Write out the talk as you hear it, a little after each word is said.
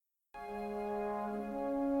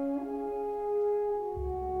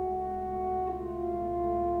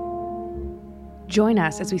Join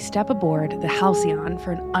us as we step aboard the Halcyon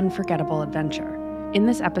for an unforgettable adventure. In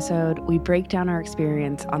this episode, we break down our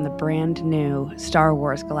experience on the brand new Star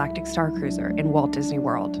Wars Galactic Star Cruiser in Walt Disney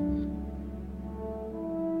World.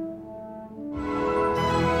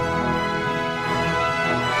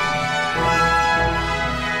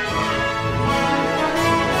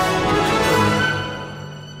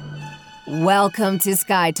 Welcome to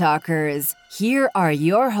Sky Talkers. Here are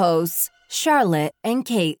your hosts, Charlotte and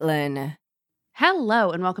Caitlin. Hello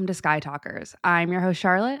and welcome to Sky Talkers. I'm your host,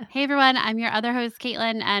 Charlotte. Hey everyone, I'm your other host,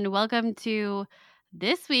 Caitlin, and welcome to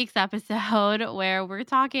this week's episode where we're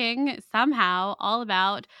talking somehow all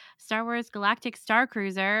about Star Wars Galactic Star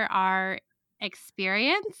Cruiser, our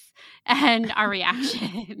experience and our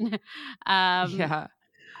reaction. Yeah.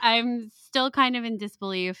 I'm still kind of in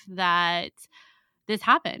disbelief that this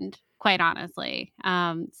happened, quite honestly.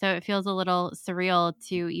 So it feels a little surreal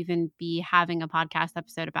to even be having a podcast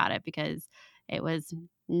episode about it because it was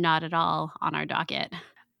not at all on our docket.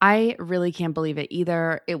 I really can't believe it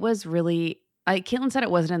either. It was really, like Caitlin said,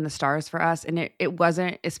 it wasn't in the stars for us, and it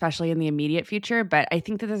wasn't especially in the immediate future, but I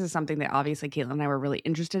think that this is something that obviously Caitlin and I were really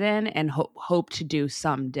interested in and hope to do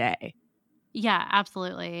someday. Yeah,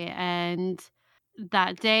 absolutely. And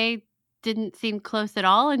that day didn't seem close at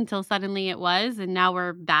all until suddenly it was, and now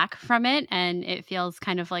we're back from it and it feels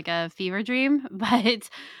kind of like a fever dream, but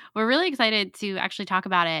we're really excited to actually talk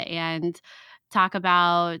about it and talk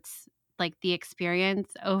about like the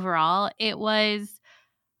experience overall. It was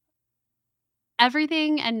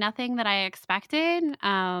everything and nothing that I expected.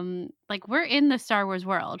 Like we're in the Star Wars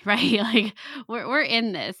world, right? Like we're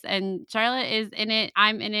in this, and Charlotte is in it.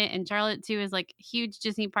 I'm in it, and Charlotte too is like a huge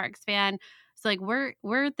Disney Parks fan. So like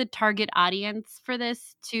we're the target audience for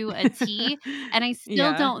this to a T, and I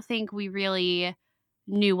still don't think we really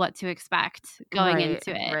knew what to expect going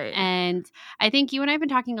into it. Right. And I think you and I have been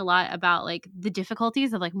talking a lot about like the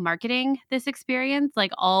difficulties of like marketing this experience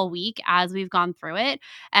like all week as we've gone through it.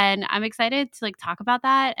 And I'm excited to like talk about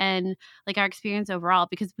that and like our experience overall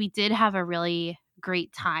because we did have a really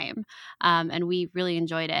great time and we really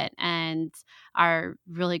enjoyed it and are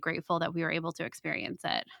really grateful that we were able to experience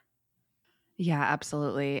it. Yeah,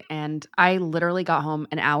 absolutely. And I literally got home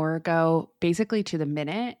an hour ago, basically to the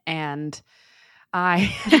minute, and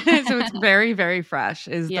so it's very, very fresh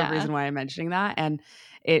is the reason why I'm mentioning that. And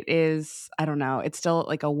it is, I don't know, it's still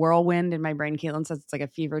like a whirlwind in my brain. Caitlin says it's like a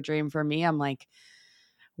fever dream for me. I'm like,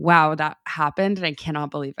 wow, that happened and I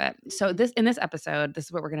cannot believe it. So in this episode, this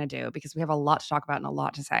is what we're going to do because we have a lot to talk about and a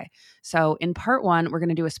lot to say. So in part one, we're going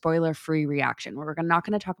to do a spoiler-free reaction where we're not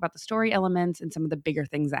going to talk about the story elements and some of the bigger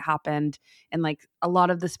things that happened and like a lot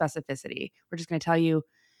of the specificity. We're just going to tell you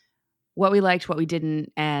what we liked, what we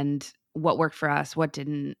didn't, and what worked for us, what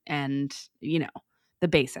didn't, and, you know, the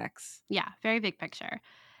basics. Yeah, very big picture.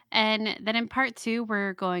 And then in part two,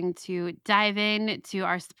 we're going to dive in to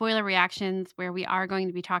our spoiler reactions where we are going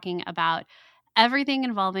to be talking about everything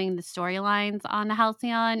involving the storylines on the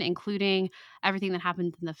Halcyon, including everything that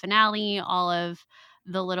happens in the finale, all of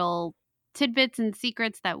the little tidbits and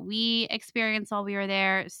secrets that we experienced while we were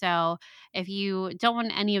there. So if you don't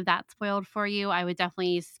want any of that spoiled for you, I would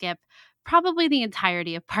definitely skip probably the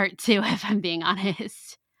entirety of part two, if I'm being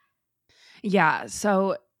honest. Yeah.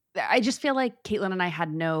 So I just feel like Caitlin and I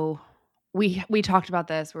had we talked about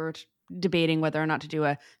this. We were debating whether or not to do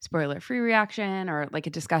a spoiler-free reaction or like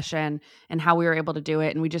a discussion and how we were able to do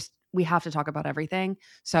it. And we have to talk about everything.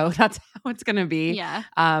 So that's how it's going to be. Yeah.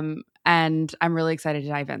 And I'm really excited to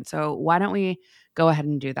dive in. So why don't we go ahead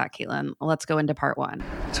and do that, Caitlin? Let's go into part one.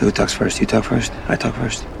 So who talks first? You talk first? I talk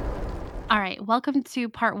first? All right, welcome to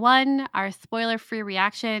part one, our spoiler-free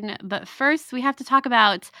reaction. But first, we have to talk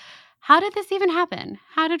about how did this even happen?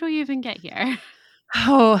 How did we even get here?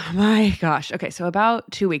 Oh my gosh. Okay, so about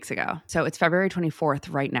 2 weeks ago, so it's February 24th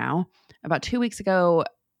right now. About 2 weeks ago,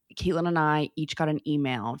 Caitlin and I each got an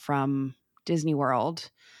email from Disney World,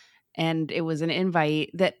 and it was an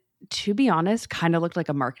invite that, to be honest, kind of looked like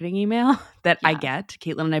a marketing email that I get.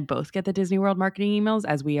 Caitlin and I both get the Disney World marketing emails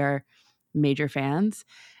as we are major fans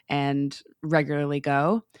and regularly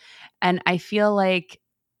go. And I feel like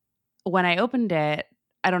when I opened it,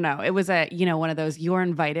 I don't know, it was one of those you're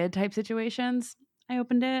invited type situations. I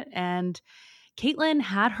opened it and Caitlin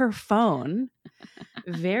had her phone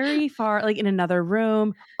very far, like in another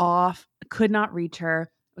room, off, could not reach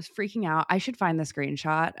her, was freaking out. I should find the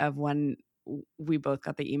screenshot of when we both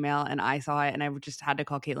got the email and I saw it and I just had to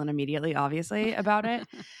call Caitlin immediately, obviously, about it.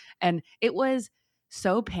 And it was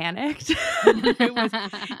so panicked. It was,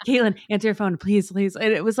 Caitlin, answer your phone, please, please.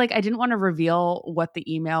 And it was like, I didn't want to reveal what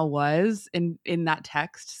the email was in that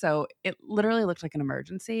text. So it literally looked like an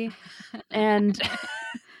emergency. And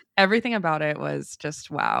everything about it was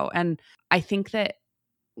just wow. And I think that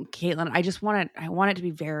Caitlin, I want it to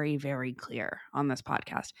be very, very clear on this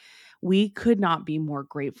podcast. We could not be more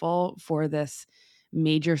grateful for this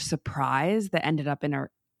major surprise that ended up in our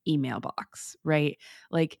email box, right?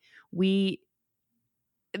 Like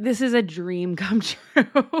this is a dream come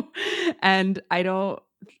true. And I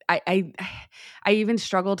even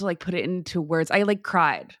struggled to like put it into words. I like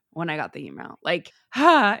cried when I got the email. Like,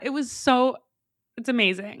 it's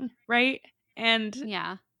amazing, right? And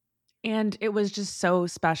Yeah. and it was just so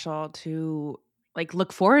special to like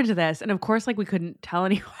look forward to this. And of course, like we couldn't tell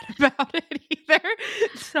anyone about it either.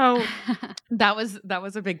 So that was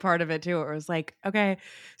a big part of it too. It was like, okay,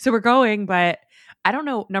 so we're going, but I don't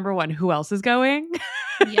know, number one, who else is going?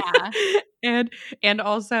 Yeah. and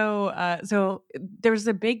also so there was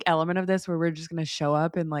a big element of this where we're just gonna show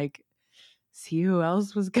up and like see who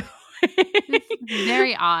else was going. It's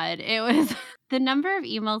very odd. It was the number of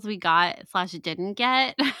emails we got / didn't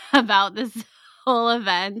get about this whole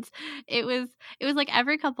event. It was like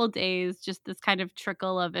every couple days, just this kind of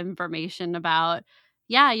trickle of information about,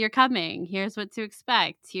 yeah, you're coming. Here's what to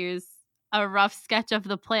expect. Here's a rough sketch of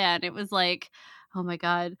the plan. It was like, oh my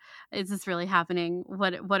God, is this really happening?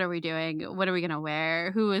 What are we doing? What are we gonna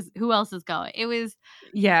wear? Who else is going? It was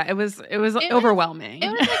overwhelming. It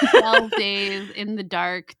was like 12 days in the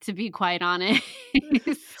dark, to be quite honest.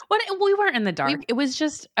 We weren't in the dark. It was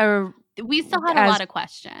just we still had a lot of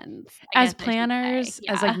questions. As planners,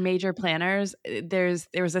 as like major planners, there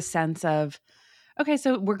was a sense of, okay,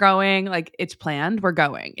 so we're going, like it's planned, we're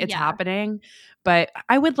going, it's happening. But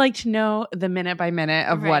I would like to know the minute by minute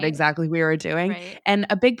of what exactly we were doing. Right. And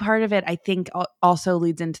a big part of it, I think, also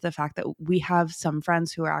leads into the fact that we have some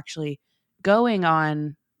friends who are actually going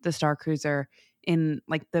on the Star Cruiser in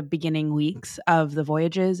like the beginning weeks of the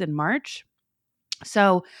voyages in March.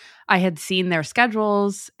 So I had seen their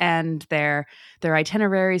schedules and their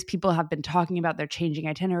itineraries. People have been talking about their changing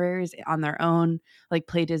itineraries on their own, like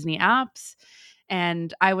Play Disney apps.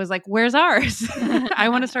 And I was like, where's ours? I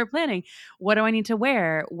want to start planning. What do I need to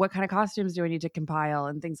wear? What kind of costumes do I need to compile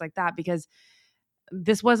and things like that? Because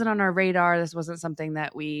this wasn't on our radar. This wasn't something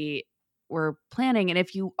that we were planning. And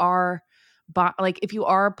if you are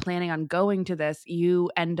planning on going to this,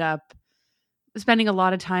 you end up spending a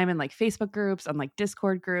lot of time in like Facebook groups, on like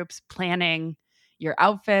Discord groups, planning your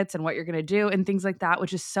outfits and what you're going to do and things like that,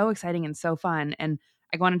 which is so exciting and so fun. And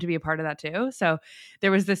I wanted to be a part of that too. So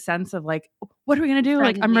there was this sense of like, what are we going to do?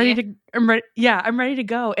 Friendly. Like, I'm ready to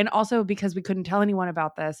go. And also because we couldn't tell anyone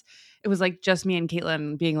about this, it was like just me and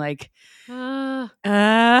Caitlin being like, Well,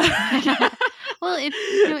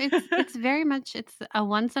 it's very much, it's a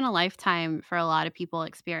once in a lifetime for a lot of people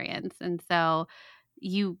experience. And so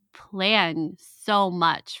you plan so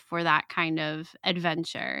much for that kind of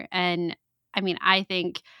adventure. And I mean, I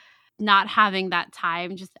think not having that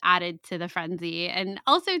time just added to the frenzy, and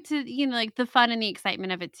also to, like the fun and the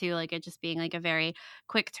excitement of it too, like it just being like a very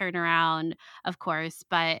quick turnaround, of course.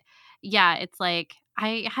 But yeah, it's like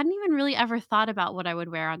I hadn't even really ever thought about what I would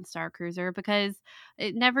wear on Star Cruiser, because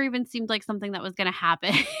it never even seemed like something that was going to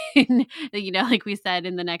happen, like we said,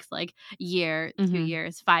 in the next like year, 2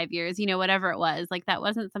 years, 5 years, whatever it was. Like that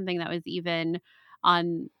wasn't something that was even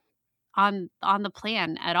on the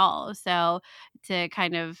plan at all. So to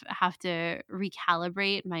kind of have to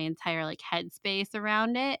recalibrate my entire like headspace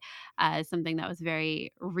around it as something that was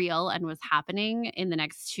very real and was happening in the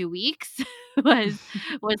next 2 weeks was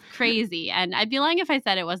crazy. And I'd be lying if I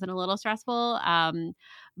said it wasn't a little stressful.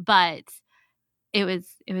 But it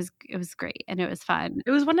was great and it was fun.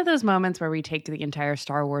 It was one of those moments where we take the entire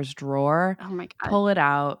Star Wars drawer, Oh my God. pull it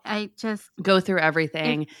out, I just go through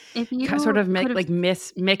everything, if you sort of could've-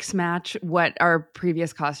 mix match what our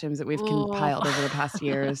previous costumes that we've compiled over the past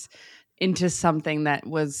years into something that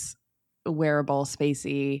was wearable,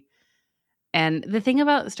 spacey. And the thing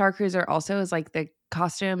about Star Cruiser also is like the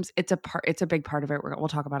costumes, it's a big part of it. We'll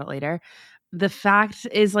talk about it later. The fact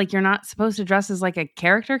is, like, you're not supposed to dress as like a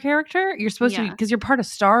character. You're supposed to, because you're part of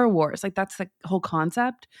Star Wars. Like that's the whole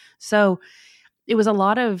concept. So it was a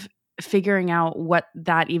lot of figuring out what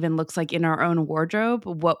that even looks like in our own wardrobe,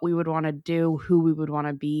 what we would want to do, who we would want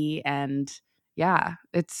to be. And yeah,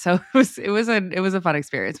 it was a fun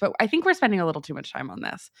experience, but I think we're spending a little too much time on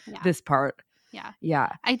this part. Yeah.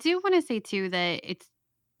 I do want to say too that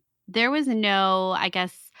there was no, I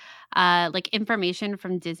guess, like information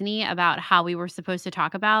from Disney about how we were supposed to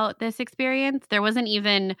talk about this experience. There wasn't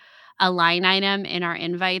even a line item in our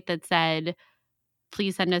invite that said,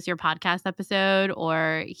 please send us your podcast episode,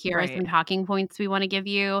 or here are some talking points we want to give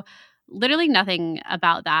you. Literally nothing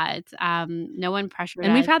about that. No one pressured us.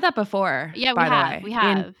 And we've had that before. Yeah, by the way. we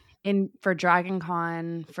have. for Dragon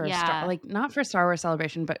Con, Yeah. not for Star Wars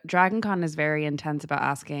Celebration, but Dragon Con is very intense about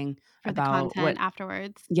asking For the about content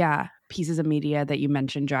afterwards. pieces of media that you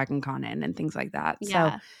mentioned Dragon Con in and things like that. So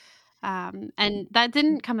Yeah. And that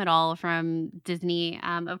didn't come at all from Disney.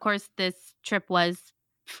 Of course, this trip was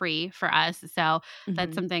free for us. So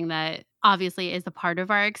that's mhm. something that obviously is a part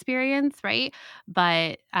of our experience, right?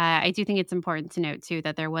 But I do think it's important to note too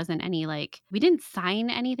that there wasn't any we didn't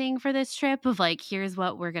sign anything for this trip of here's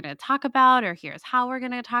what we're going to talk about or here's how we're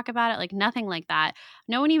going to talk about it. Nothing like that.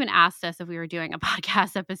 No one even asked us if we were doing a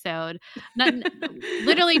podcast episode.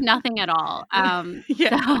 Literally nothing at all.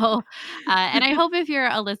 Yeah. So, and I hope if you're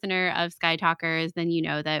a listener of Sky Talkers, then you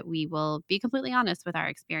know that we will be completely honest with our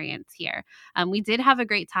experience here. We did have a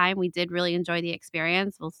great time. We did really enjoy the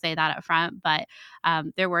experience. We'll say that up front. But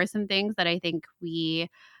there were some things that I think we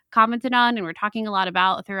commented on and we're talking a lot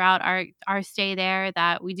about throughout our stay there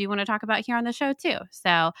that we do want to talk about here on the show too.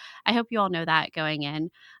 So I hope you all know that going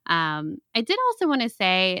in. I did also want to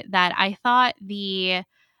say that I thought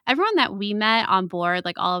everyone that we met on board,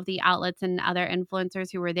 all of the outlets and other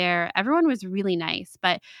influencers who were there, everyone was really nice.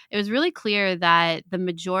 But it was really clear that the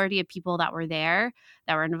majority of people that were there,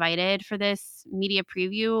 that were invited for this media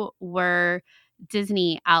preview, were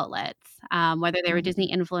Disney outlets, whether they were Mhm.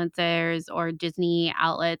 Disney influencers or Disney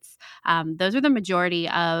outlets. Those are the majority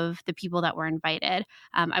of the people that were invited.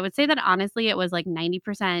 I would say that honestly, it was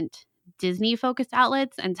 90% Disney focused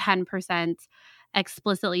outlets and 10%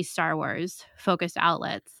 explicitly Star Wars focused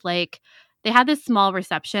outlets. They had this small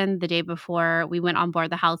reception the day before we went on board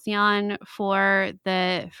the Halcyon for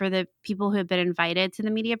the people who had been invited to the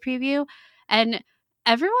media preview, and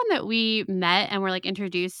everyone that we met and were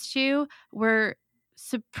introduced to were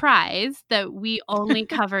surprised that we only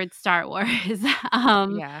covered Star Wars.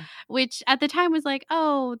 Yeah. Which at the time was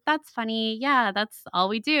oh, that's funny. Yeah, that's all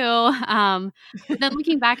we do. But then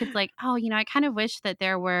looking back, it's oh, I kind of wish that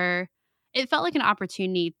it felt like an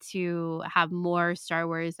opportunity to have more Star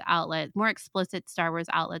Wars outlets, more explicit Star Wars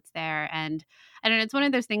outlets there. And I don't know, it's one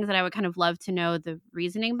of those things that I would kind of love to know the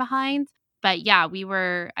reasoning behind. But yeah,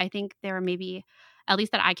 I think there were maybe, at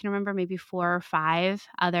least that I can remember, maybe 4 or 5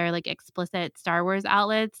 other explicit Star Wars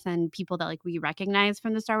outlets and people that we recognize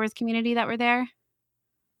from the Star Wars community that were there.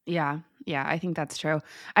 Yeah. Yeah, I think that's true.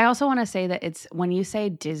 I also want to say that it's when you say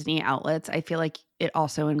Disney outlets, I feel like it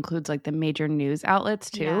also includes the major news outlets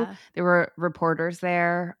too. Yeah. There were reporters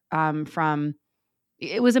there from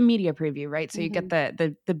it was a media preview, right? So you get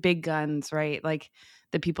Mhm. the big guns, right?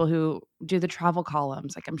 The people who do the travel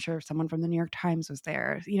columns. I'm sure someone from the New York Times was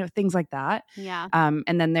there, things like that. Yeah.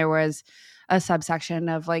 And then there was a subsection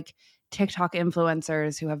of TikTok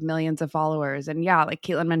influencers who have millions of followers. And yeah, like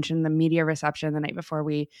Caitlin mentioned, the media reception the night before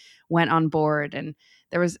we went on board. And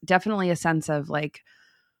there was definitely a sense of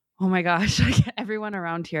oh my gosh, everyone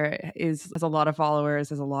around here has a lot of followers,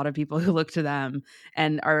 has a lot of people who look to them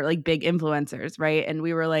and are big influencers, right? And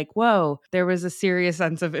we were whoa, there was a serious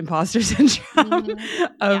sense of imposter syndrome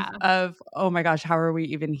Yeah. of oh my gosh, how are we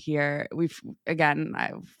even here?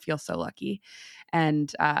 I feel so lucky.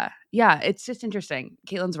 And yeah, it's just interesting.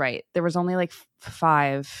 Caitlin's right. There was only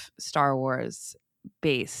 5 Star Wars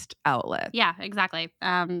based outlets. Yeah, exactly.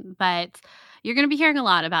 But you're going to be hearing a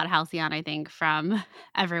lot about Halcyon, I think, from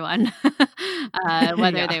everyone,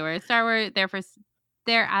 whether Yeah. they were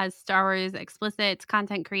there as Star Wars explicit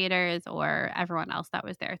content creators or everyone else that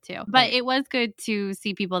was there too. But Right. it was good to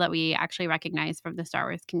see people that we actually recognize from the Star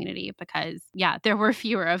Wars community because, yeah, there were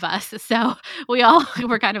fewer of us. So we all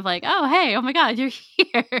were kind of oh, hey, oh my God, you're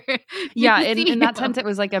here. Good Yeah, to see in that you. sense, it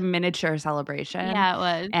was a miniature celebration. Yeah, it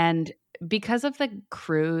was. And because of the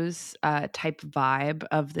cruise type vibe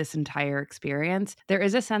of this entire experience, there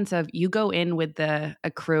is a sense of you go in with a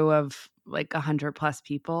crew of 100 plus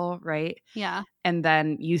people, right? Yeah. And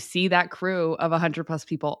then you see that crew of 100 plus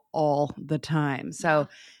people all the time. So,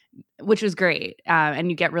 which was great.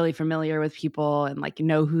 And you get really familiar with people and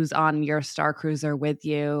know who's on your Star Cruiser with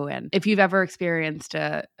you. And if you've ever experienced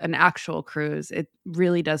an actual cruise, it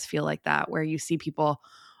really does feel like that, where you see people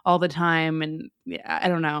all the time. And I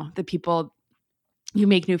don't know, the people, you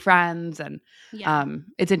make new friends and Yeah.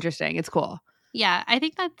 it's interesting. It's cool. Yeah, I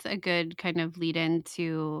think that's a good kind of lead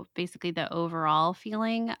into basically the overall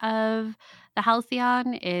feeling of the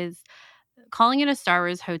Halcyon is calling it a Star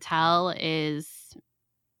Wars hotel is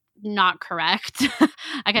not correct.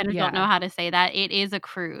 I kind of don't know Yeah. how to say that. It is a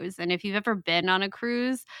cruise. And if you've ever been on a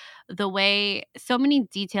cruise, the way so many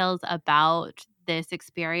details about this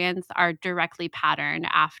experience are directly patterned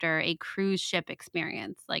after a cruise ship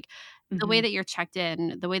experience. The way Mhm. that you're checked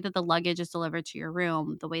in, the way that the luggage is delivered to your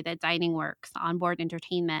room, the way that dining works, onboard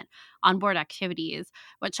entertainment, onboard activities,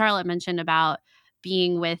 what Charlotte mentioned about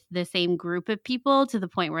being with the same group of people to the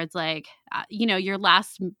point where it's like, your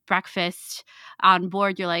last breakfast on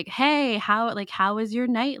board, you're like, hey, how was your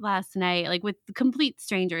night last night? Like with complete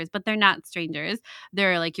strangers, but they're not strangers.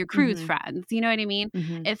 They're like your cruise Mhm. friends. You know what I mean?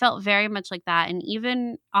 Mhm. It felt very much like that. And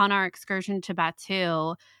even on our excursion to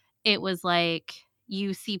Batu, it was like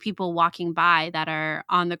you see people walking by that are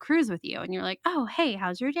on the cruise with you and you're like, oh, hey,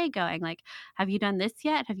 how's your day going? Like, have you done this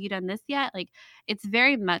yet? Have you done this yet? Like, it's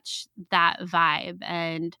very much that vibe.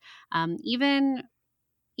 And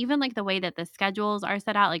even like the way that the schedules are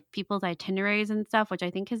set out, like people's itineraries and stuff, which I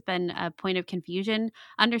think has been a point of confusion,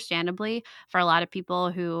 understandably, for a lot of people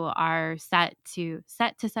who are set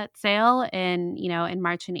set sail in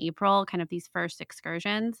March and April, kind of these first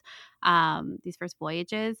excursions, these first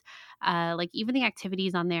voyages. Like even the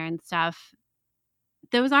activities on there and stuff,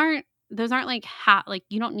 those aren't like like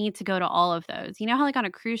you don't need to go to all of those. You know how like on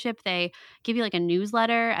a cruise ship they give you like a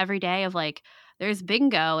newsletter every day of like there's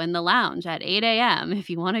bingo in the lounge at 8 a.m. if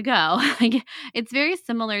you want to go. Like it's very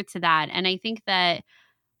similar to that. And I think that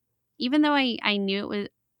even though I knew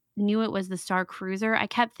it was the Star Cruiser, I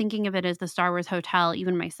kept thinking of it as the Star Wars Hotel,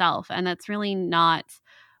 even myself. And that's really not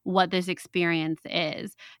what this experience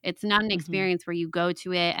is. It's not an Mhm. experience where you go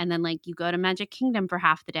to it and then like you go to Magic Kingdom for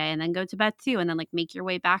half the day and then go to Batu and then like make your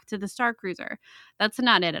way back to the Star Cruiser. That's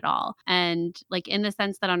not it at all. And like in the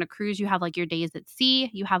sense that on a cruise you have like your days at sea,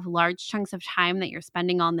 you have large chunks of time that you're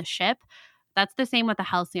spending on the ship. That's the same with the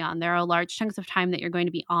Halcyon. There are large chunks of time that you're going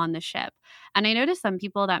to be on the ship. And I noticed some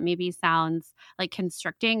people that maybe sounds like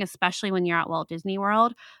constricting, especially when you're at Walt Disney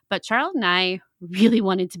World. But Charlotte and I really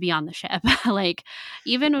wanted to be on the ship. Like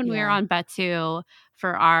even when we were Yeah. on Batu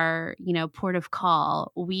for our, port of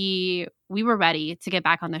call, we were ready to get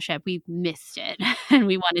back on the ship. We missed it and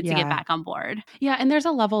we wanted to get Yeah. back on board. Yeah, and there's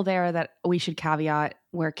a level there that we should caveat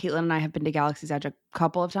where Caitlin and I have been to Galaxy's Edge a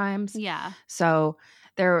couple of times. Yeah. So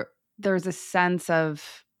there's a sense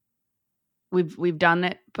of we've done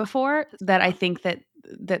it before that I think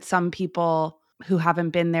that some people who haven't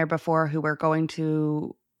been there before who are going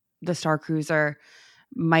to the Star Cruiser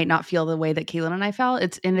might not feel the way that Caitlin and I felt.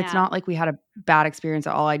 It's Yeah. not like we had a bad experience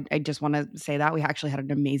at all. I just want to say that we actually had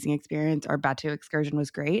an amazing experience. Our Batu excursion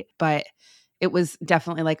was great, but it was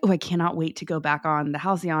definitely like, oh, I cannot wait to go back on the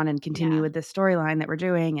Halcyon and continue Yeah. with this storyline that we're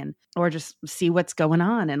doing, or just see what's going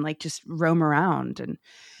on and like just roam around. And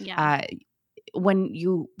Yeah. when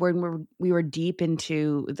we were deep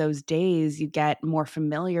into those days, you get more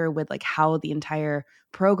familiar with like how the entire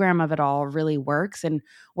program of it all really works and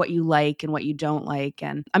what you like and what you don't like.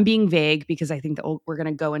 And I'm being vague because I think that we're going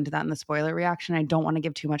to go into that in the spoiler reaction. I don't want to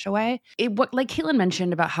give too much away. What like Caitlin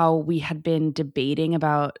mentioned about how we had been debating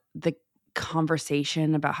about the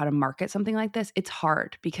conversation about how to market something like this, it's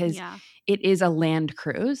hard because Yeah. it is a land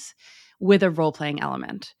cruise with a role-playing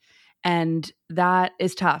element. And that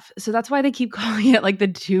is tough. So that's why they keep calling it like the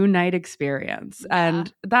 2-night experience. Yeah.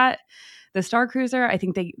 And that the Star Cruiser, I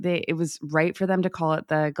think it was right for them to call it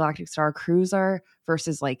the Galactic Star Cruiser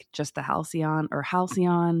versus like just the Halcyon or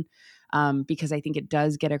Halcyon, because I think it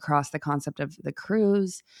does get across the concept of the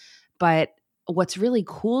cruise. But what's really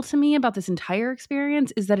cool to me about this entire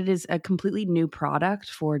experience is that it is a completely new product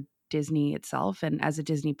for Disney itself. And as a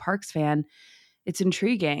Disney Parks fan, it's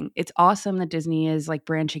intriguing. It's awesome that Disney is like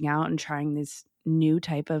branching out and trying this new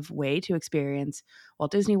type of way to experience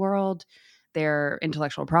Walt Disney World, their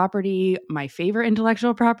intellectual property, my favorite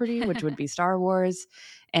intellectual property, which would be Star Wars,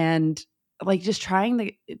 and like just trying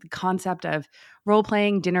the concept of role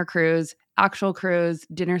playing dinner cruise, actual cruise,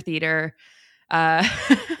 dinner theater, uh,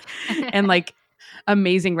 and like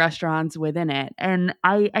amazing restaurants within it. And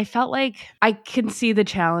I felt like I can see the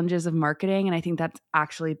challenges of marketing. And I think that's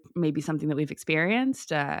actually maybe something that we've experienced,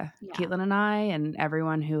 Caitlin and I, and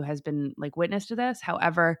everyone who has been like witness to this.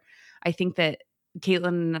 However, I think that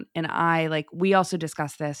Caitlin and I, like, we also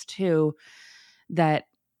discussed this too, that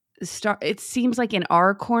it seems like in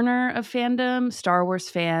our corner of fandom, Star Wars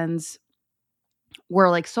fans were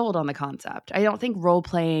like sold on the concept. I don't think role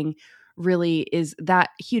playing really is that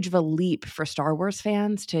huge of a leap for Star Wars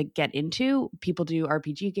fans to get into. People do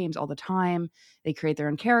RPG games all the time. They create their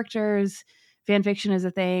own characters. Fan fiction is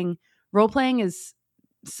a thing. Role playing is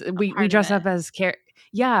we dress up as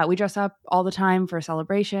we dress up all the time for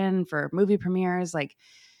celebration, for movie premieres. Like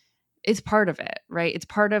it's part of it, right? It's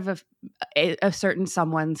part of a certain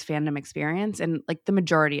someone's fandom experience, and like the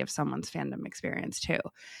majority of someone's fandom experience too.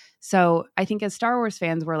 So I think as Star Wars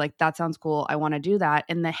fans, we're like, that sounds cool. I want to do that.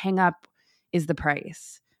 And the hang up is the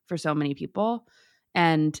price for so many people.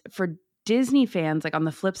 And for Disney fans, like on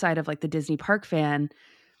the flip side of like the Disney park fan,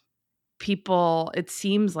 people, it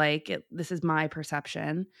seems like this is my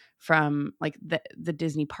perception from like the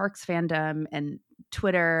Disney parks fandom and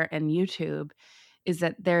Twitter and YouTube is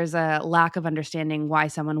that there's a lack of understanding why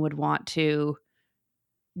someone would want to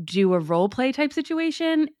do a role play type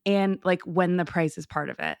situation and like when the price is part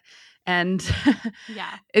of it. And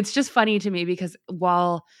Yeah. it's just funny to me because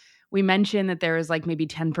while we mentioned that there is like maybe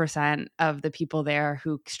 10% of the people there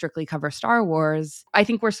who strictly cover Star Wars, I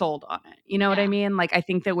think we're sold on it. You know what I Yeah. mean? Like, I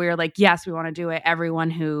think that we're like, yes, we want to do it. Everyone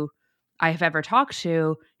who I have ever talked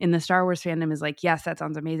to in the Star Wars fandom is like, yes, that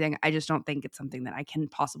sounds amazing. I just don't think it's something that I can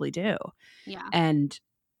possibly do. Yeah. And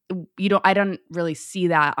I don't really see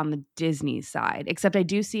that on the Disney side, except I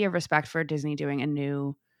do see a respect for Disney doing a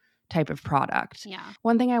new type of product. Yeah.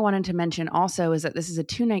 One thing I wanted to mention also is that this is a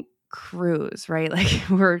 2-night cruise, right? Like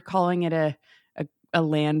we're calling it a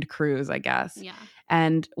land cruise, I guess. Yeah.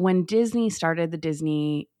 And when Disney started the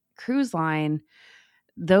Disney Cruise Line,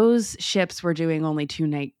 those ships were doing only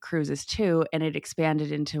 2-night cruises too, and it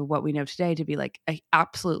expanded into what we know today to be like an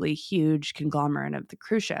absolutely huge conglomerate of the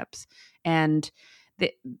cruise ships. And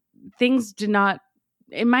the things did not,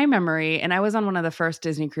 in my memory, and I was on one of the first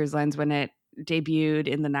Disney cruise lines when it debuted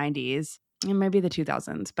in the 90s, and maybe the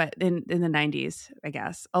 2000s, but in the 90s, I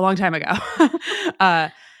guess, a long time ago.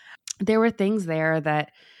 There were things there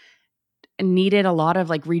that needed a lot of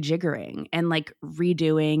like rejiggering and like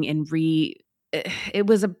redoing and it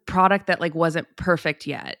was a product that like wasn't perfect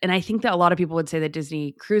yet. And I think that a lot of people would say that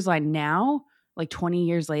Disney Cruise Line now, like 20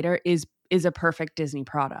 years later, is a perfect Disney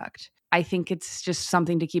product. I think it's just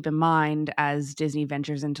something to keep in mind as Disney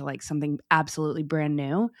ventures into like something absolutely brand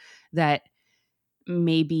new, that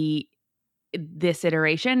maybe this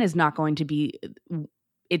iteration is not going to be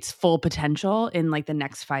its full potential in like the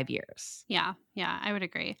next 5 years. Yeah. Yeah. I would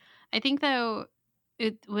agree. I think though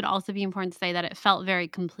it would also be important to say that it felt very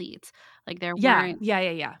complete. Like there weren't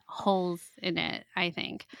Yeah. holes in it, I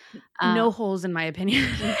think. No holes in my opinion.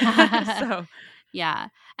 Yeah. So Yeah.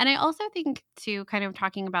 And I also think too, kind of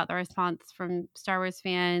talking about the response from Star Wars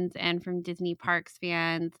fans and from Disney Parks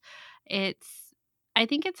fans, I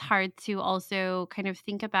think it's hard to also kind of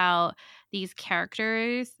think about these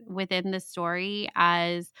characters within the story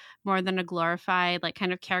as more than a glorified, like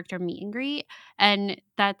kind of character meet and greet. And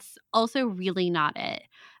that's also really not it.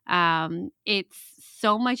 It's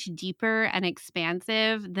so much deeper and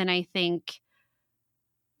expansive than I think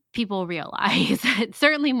people realize.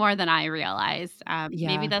 Certainly more than I realized.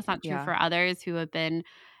 Maybe that's not true for others who have been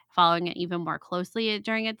following it even more closely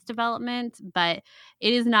during its development, but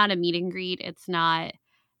it is not a meet and greet. It's not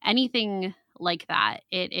anything like that.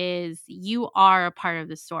 It is, you are a part of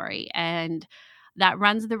the story, and that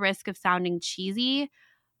runs the risk of sounding cheesy.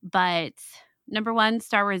 But number one,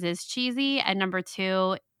 Star Wars is cheesy, and number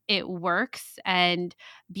two, it works. And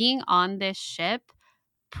being on this ship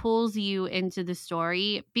pulls you into the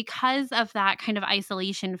story because of that kind of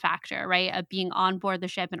isolation factor, right? Of being on board the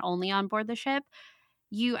ship and only on board the ship.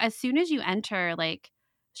 You, as soon as you enter, like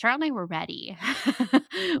Charlotte and I were ready.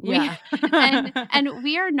 Yeah. and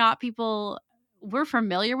we are not people, we're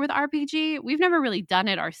familiar with RPG. We've never really done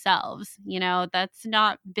it ourselves. You know, that's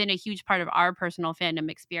not been a huge part of our personal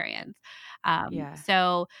fandom experience.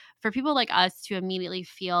 So for people like us to immediately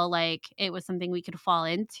feel like it was something we could fall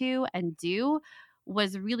into and do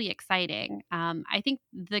was really exciting. I think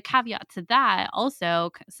the caveat to that,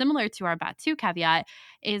 also similar to our Batuu caveat,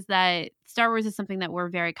 is that Star Wars is something that we're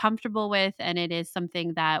very comfortable with, and it is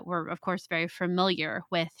something that we're, of course, very familiar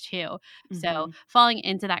with too. So falling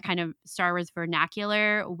into that kind of Star Wars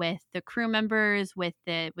vernacular with the crew members, with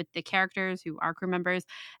the characters who are crew members,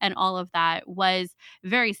 and all of that was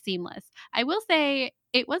very seamless. I will say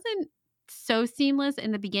it wasn't so seamless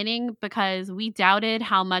in the beginning because we doubted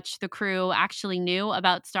how much the crew actually knew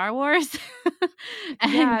about Star Wars.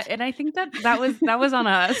 And I think that was on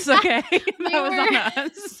us. Okay, that was on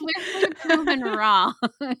us. Swiftly proven wrong.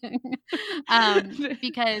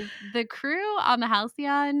 Because the crew on the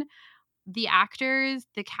Halcyon, the actors,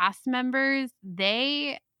 the cast members,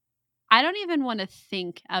 I don't even want to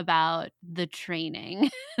think about the training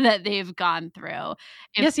that they've gone through.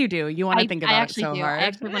 Yes, you do. You want to think about it so hard. I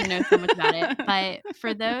actually want to know so much about it. But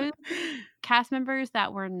for those cast members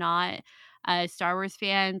that were not Star Wars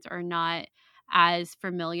fans or not as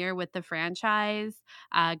familiar with the franchise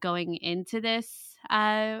going into this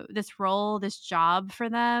role, this job for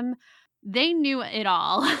them, they knew it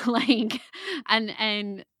all.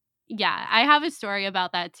 And yeah, I have a story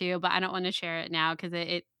about that too, but I don't want to share it now because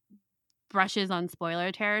it brushes on spoiler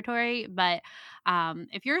territory. But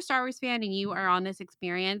if you're a Star Wars fan and you are on this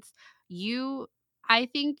experience, I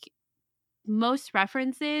think most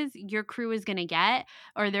references your crew is gonna get,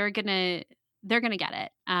 or they're gonna get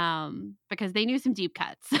it because they knew some deep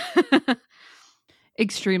cuts.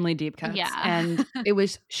 extremely deep cuts. Yeah. And it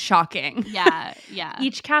was shocking. Yeah. Yeah.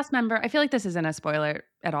 Each cast member, I feel like this isn't a spoiler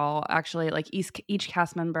at all, actually. Like each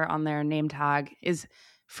cast member on their name tag is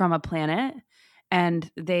from a planet,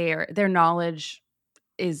 and their knowledge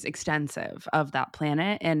is extensive of that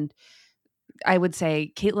planet. And I would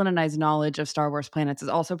say Caitlin and I's knowledge of Star Wars planets is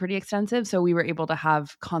also pretty extensive. So we were able to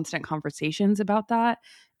have constant conversations about that.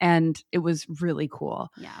 And it was really cool.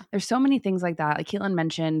 Yeah. There's so many things like that. Like Caitlin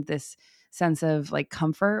mentioned this sense of like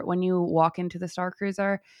comfort when you walk into the Star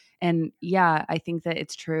Cruiser. And yeah, I think that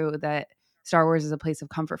it's true that Star Wars is a place of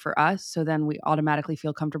comfort for us. So then we automatically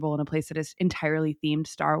feel comfortable in a place that is entirely themed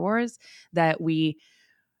Star Wars,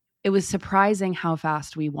 it was surprising how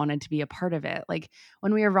fast we wanted to be a part of it. Like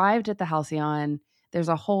when we arrived at the Halcyon, there was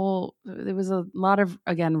a lot of,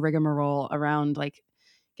 again, rigmarole around like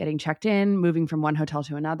getting checked in, moving from one hotel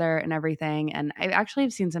to another and everything. And I actually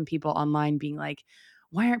have seen some people online being like,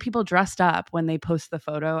 why aren't people dressed up when they post the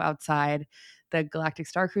photo outside the Galactic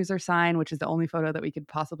Star Cruiser sign, which is the only photo that we could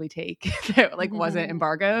possibly take that like wasn't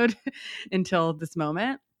embargoed until this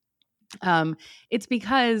moment. It's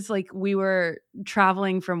because like we were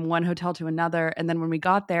traveling from one hotel to another, and then when we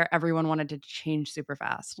got there, everyone wanted to change super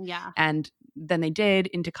fast. Yeah. And then they did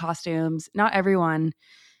into costumes. Not everyone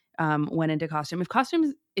went into costume. If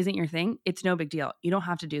costumes isn't your thing, it's no big deal. You don't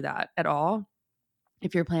have to do that at all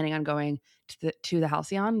if you're planning on going to the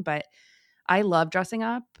Halcyon. But I love dressing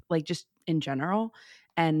up, like just in general.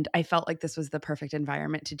 And I felt like this was the perfect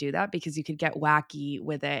environment to do that because you could get wacky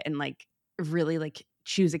with it and like really like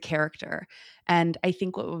choose a character. And I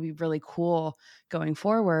think what will be really cool going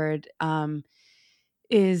forward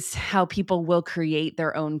is how people will create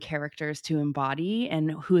their own characters to embody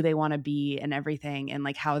and who they want to be and everything, and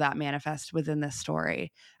like how that manifests within this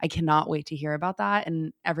story. I cannot wait to hear about that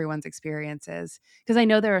and everyone's experiences, because I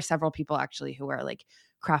know there are several people actually who are like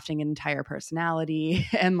crafting an entire personality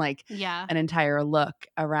and like an entire look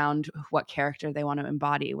around what character they want to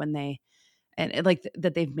embody when they and like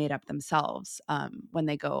that they've made up themselves when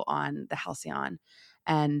they go on the Halcyon.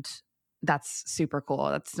 And that's super cool.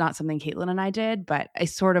 That's not something Caitlin and I did, but I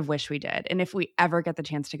sort of wish we did. And if we ever get the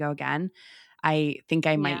chance to go again, I think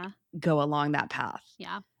I might go along that path.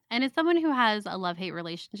 Yeah. And as someone who has a love-hate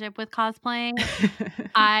relationship with cosplaying,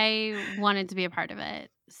 I wanted to be a part of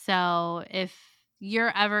it. So if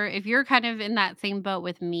you're kind of in that same boat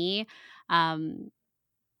with me, I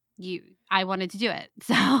wanted to do it.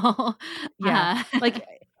 So yeah, like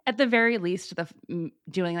at the very least,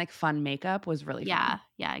 doing like fun makeup was really fun.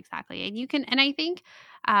 Yeah, exactly. And I think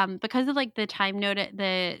because of like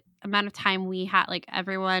the amount of time we had, like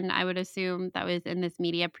everyone, I would assume that was in this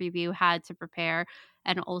media preview had to prepare,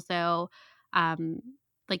 and also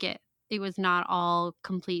like it was not all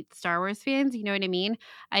complete Star Wars fans. You know what I mean?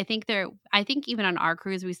 I think even on our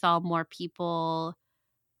cruise we saw more people,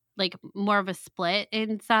 like more of a split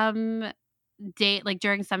in some day, like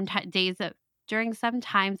during some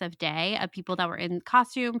times of day, of people that were in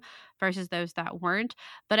costume versus those that weren't.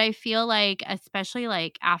 But I feel like, especially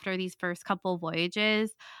like after these first couple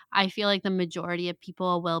voyages, I feel like the majority of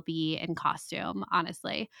people will be in costume,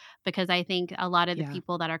 honestly, because I think a lot of the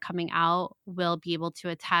people that are coming out will be able to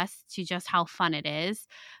attest to just how fun it is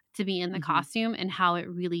to be in the costume and how it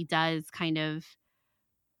really does kind of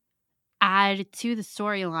add to the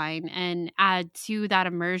storyline and add to that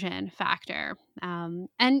immersion factor.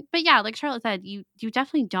 But yeah, like Charlotte said, you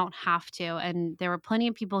definitely don't have to. And there were plenty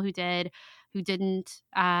of people who didn't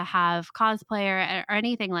have cosplay or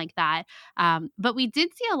anything like that. But we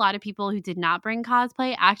did see a lot of people who did not bring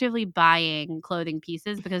cosplay actively buying clothing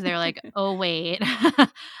pieces because they're like, oh wait,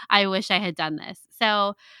 I wish I had done this.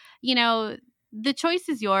 So, the choice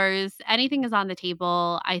is yours. Anything is on the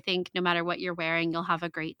table. I think no matter what you're wearing, you'll have a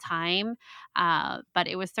great time. But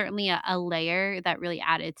it was certainly a layer that really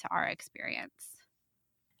added to our experience.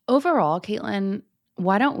 Overall, Caitlin,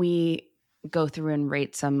 why don't we go through and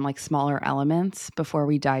rate some like smaller elements before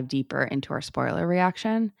we dive deeper into our spoiler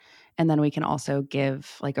reaction? And then we can also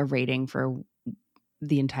give like a rating for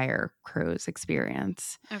the entire cruise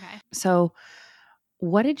experience. Okay. So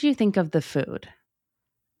what did you think of the food?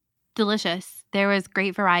 Delicious. There was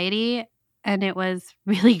great variety and it was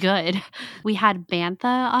really good. We had bantha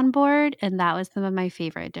on board, and that was some of my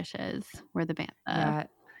favorite dishes were the bantha.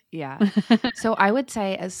 Yeah. So I would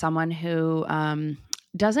say, as someone who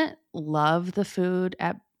doesn't love the food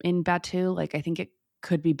in Batuu, like I think it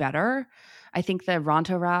could be better. I think the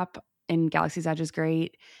Ronto wrap in Galaxy's Edge is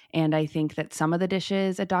great, and I think that some of the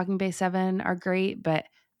dishes at Docking Bay 7 are great, but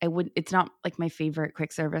it's not like my favorite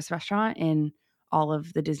quick service restaurant in all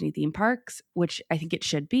of the Disney theme parks, which I think it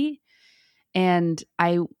should be. And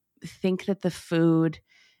I think that the food,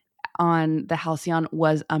 on the Halcyon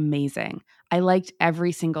was amazing. I liked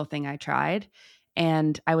every single thing I tried,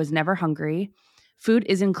 and I was never hungry. Food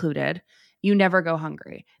is included. You never go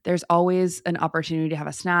hungry. There's always an opportunity to have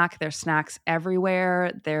a snack. There's snacks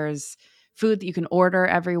everywhere. There's food that you can order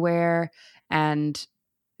everywhere. And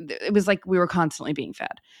it was like we were constantly being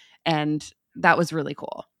fed. And that was really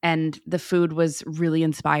cool. And the food was really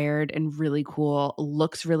inspired and really cool.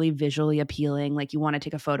 Looks really visually appealing. Like you want to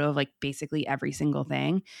take a photo of like basically every single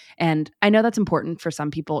thing. And I know that's important for some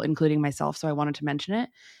people, including myself. So I wanted to mention it.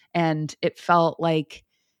 And it felt like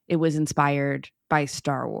it was inspired by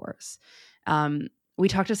Star Wars. We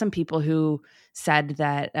talked to some people who said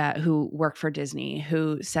that, who worked for Disney,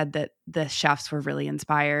 who said that the chefs were really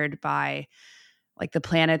inspired by like the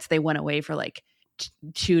planets. They went away for like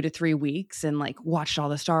 2 to 3 weeks and like watched all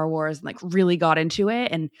the Star Wars and like really got into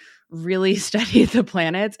it and really studied the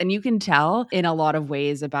planets. And you can tell in a lot of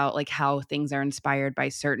ways about like how things are inspired by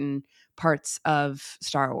certain parts of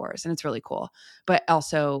Star Wars. And it's really cool. But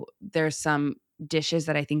also there's some dishes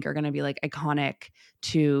that I think are going to be like iconic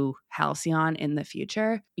to Halcyon in the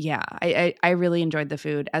future. Yeah, I really enjoyed the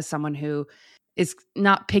food as someone who is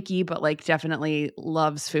not picky, but like definitely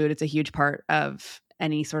loves food. It's a huge part of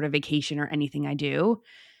any sort of vacation or anything I do.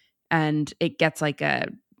 And it gets like I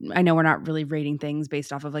know we're not really rating things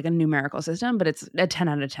based off of like a numerical system, but it's a 10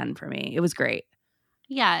 out of 10 for me. It was great.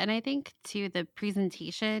 Yeah, and I think too the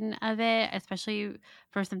presentation of it, especially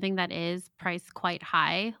for something that is priced quite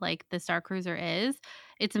high, like the Star Cruiser is,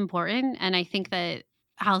 it's important. And I think that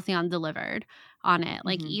Halcyon delivered on it.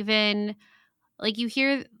 Like Mhm. even like you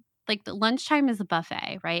hear like the lunchtime is a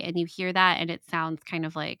buffet, right? And you hear that and it sounds kind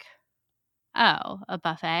of like, oh, a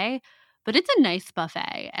buffet. But it's a nice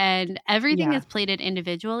buffet and everything Yeah. is plated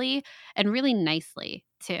individually and really nicely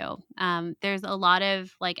too. There's a lot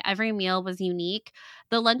of like every meal was unique.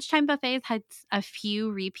 The lunchtime buffets had a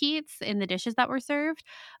few repeats in the dishes that were served,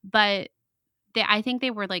 but I think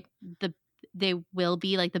they were like they will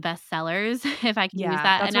be like the best sellers if I can use Yeah,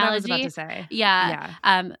 that that's what I was about analogy. to say. Yeah.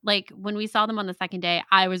 Yeah, Like when we saw them on the second day,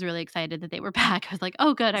 I was really excited that they were back. I was like,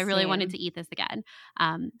 oh good, I really wanted same, to eat this again.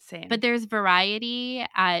 But same. there's variety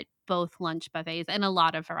at both lunch buffets and a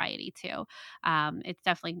lot of variety too. It's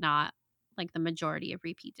definitely not like the majority of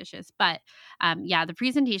repeat dishes, but yeah, the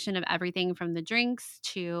presentation of everything from the drinks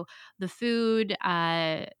to the food,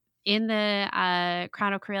 in the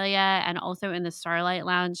Crown of Corellia and also in the Starlight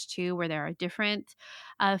Lounge too, where there are different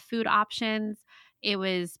food options.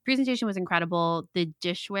 Presentation was incredible. The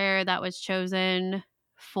dishware that was chosen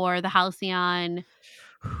for the Halcyon,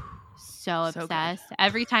 so So good. obsessed.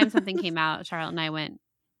 Every time something came out, Charlotte and I went,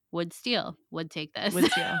 would steal, would take this,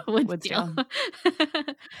 Would steal. would Would steal. steal.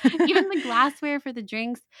 Even the glassware for the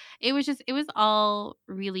drinks, it was all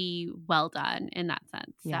really well done in that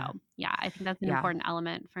sense. Yeah. So yeah, I think that's an Yeah. important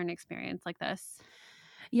element for an experience like this.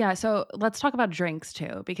 Yeah, so let's talk about drinks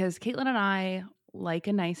too, because Caitlin and I like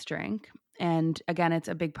a nice drink. And again, it's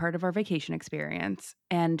a big part of our vacation experience.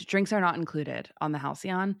 And drinks are not included on the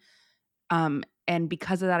Halcyon. And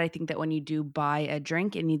because of that, I think that when you do buy a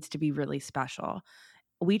drink, it needs to be really special.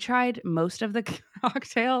 We tried most of the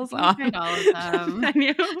cocktails I think we on tried all of the them.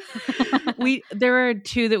 menu. There were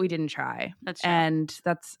 2 that we didn't try, That's true. and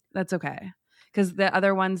that's okay. Because the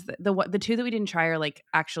other ones, the 2 that we didn't try are like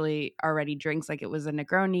actually already drinks. Like it was a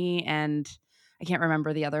Negroni, and I can't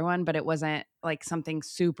remember the other one, but it wasn't like something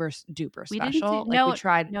super duper We didn't do special. Like we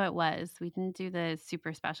tried. no, it was. We didn't do the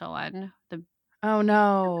super special one. Oh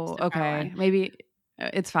no. The star Okay, one. maybe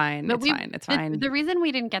it's fine. But It's fine. It's fine. the reason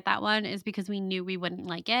we didn't get that one is because we knew we wouldn't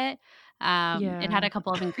like it. It had Yeah. a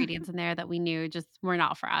couple of ingredients in there that we knew just were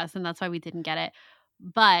not for us, and that's why we didn't get it.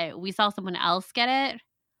 But we saw someone else get it,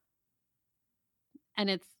 and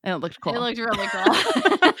And it looked it cool. looked really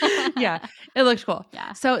cool. Yeah, it looked cool.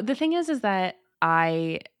 Yeah. So the thing is that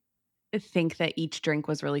I think that each drink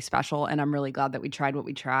was really special, and I'm really glad that we tried what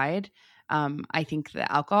we tried. I think the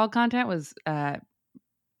alcohol content was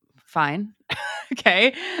fine.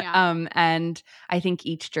 Okay. Yeah. And I think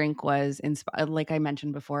each drink was like I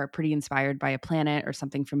mentioned before, pretty inspired by a planet or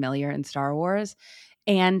something familiar in Star Wars.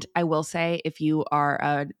 And I will say, if you are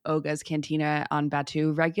a Oga's Cantina on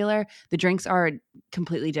Batuu regular, the drinks are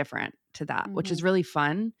completely different to that, which is really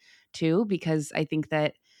fun too, because I think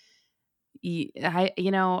that I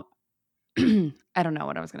don't know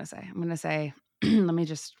what I was going to say. I'm going to say, let me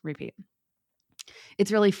just repeat.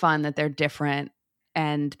 It's really fun that they're different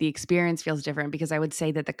and the experience feels different, because I would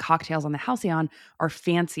say that the cocktails on the Halcyon are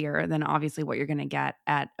fancier than obviously what you're going to get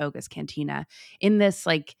at Oga's Cantina in this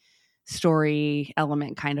like story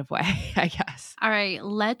element kind of way, I guess. All right,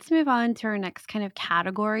 let's move on to our next kind of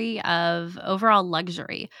category of overall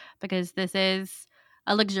luxury, because this is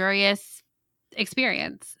a luxurious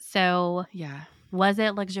experience. So Yeah. was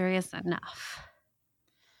it luxurious enough?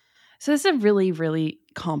 So this is a really, really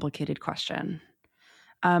complicated question.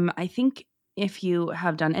 I think if you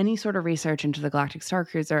have done any sort of research into the Galactic Star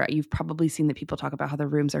Cruiser, you've probably seen that people talk about how the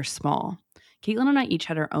rooms are small. Caitlin and I each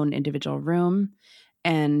had our own individual room,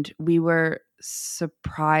 and we were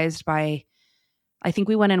surprised by, I think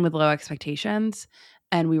we went in with low expectations,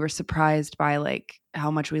 and we were surprised by like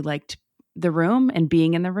how much we liked the room and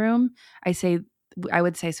being in the room. I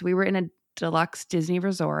would say, so we were in a deluxe Disney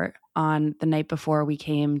resort on the night before we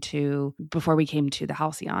came to the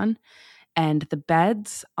Halcyon. And the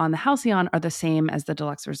beds on the Halcyon are the same as the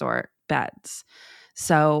deluxe resort beds.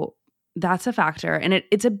 So that's a factor. And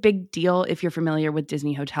it's a big deal if you're familiar with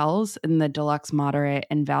Disney hotels and the deluxe, moderate,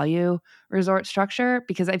 and value resort structure,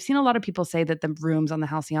 because I've seen a lot of people say that the rooms on the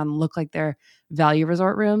Halcyon look like they're value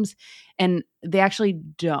resort rooms, and they actually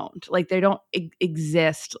don't. Like, they don't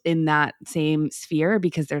exist in that same sphere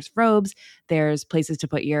because there's robes, there's places to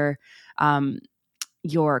put your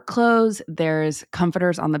clothes, there's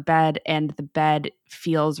comforters on the bed, and the bed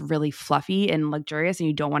feels really fluffy and luxurious and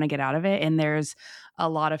you don't want to get out of it, and there's a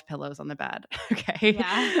lot of pillows on the bed. Okay.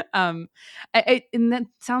 Yeah. And that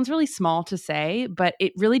sounds really small to say, but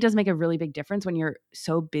it really does make a really big difference when you're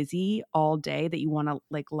so busy all day that you want to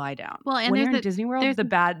like lie down. Well, and when you're in there's Disney World, the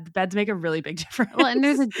beds make a really big difference. Well, and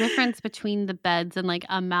there's a difference between the beds and like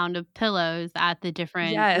amount of pillows at the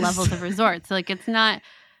different Yes. levels of resorts. So like it's not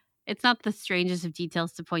the strangest of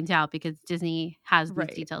details to point out because Disney has these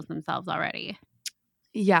Right. details themselves already.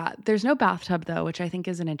 Yeah, there's no bathtub though, which I think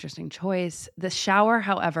is an interesting choice. The shower,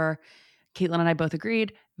 however, Caitlin and I both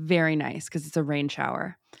agreed, very nice because it's a rain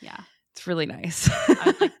shower. Yeah. It's really nice. I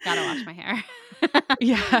was like, gotta wash my hair.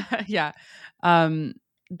 Yeah.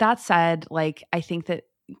 That said, like, I think that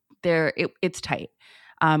it's tight.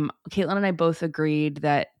 Caitlin and I both agreed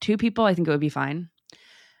that 2 people, I think it would be fine.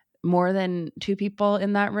 More than 2 people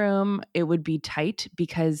in that room, it would be tight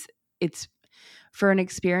because it's for an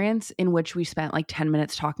experience in which we spent like 10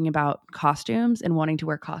 minutes talking about costumes and wanting to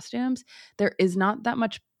wear costumes. There is not that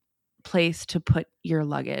much place to put your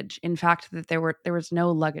luggage. In fact, that there was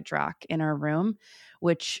no luggage rack in our room,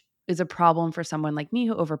 which is a problem for someone like me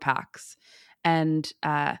who overpacks. And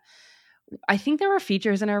I think there were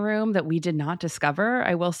features in our room that we did not discover,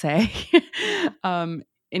 I will say.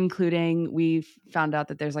 Including we found out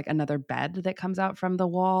that there's like another bed that comes out from the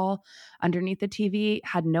wall underneath the TV.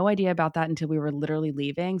 Had no idea about that until we were literally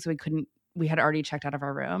leaving. So we had already checked out of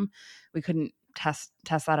our room. We couldn't test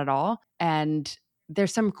that at all. And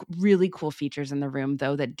there's some really cool features in the room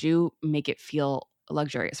though that do make it feel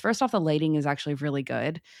luxurious. First off, the lighting is actually really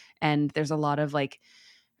good. And there's a lot of like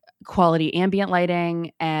quality ambient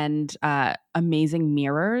lighting and amazing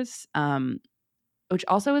mirrors. Which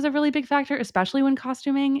also is a really big factor, especially when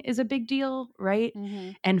costuming is a big deal, right?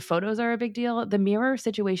 Mm-hmm. And photos are a big deal. The mirror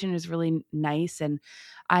situation is really nice, and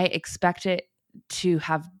I expect it to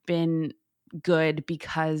have been good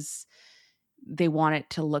because they want it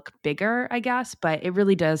to look bigger, I guess, but it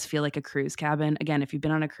really does feel like a cruise cabin. Again, if you've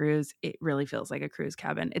been on a cruise, it really feels like a cruise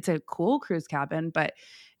cabin. It's a cool cruise cabin, but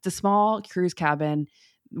it's a small cruise cabin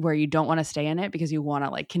where you don't want to stay in it because you want to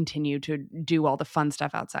like continue to do all the fun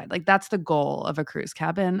stuff outside. Like that's the goal of a cruise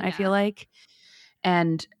cabin, I feel like.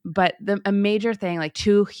 But a major thing, like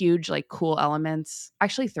 2 huge, like cool elements,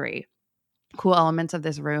 actually 3 cool elements of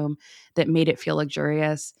this room that made it feel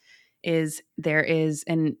luxurious is there is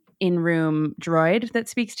an in-room droid that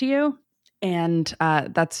speaks to you. And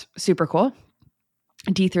that's super cool.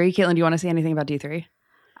 D3, Caitlin, do you want to say anything about D3?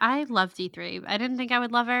 I love D3. I didn't think I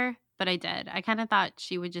would love her, but I did. I kind of thought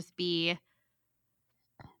she would just be,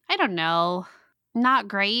 I don't know, not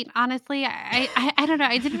great, honestly. I don't know.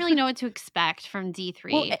 I didn't really know what to expect from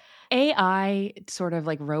D3. Well, AI sort of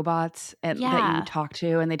like robots that you talk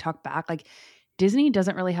to and they talk back. Like Disney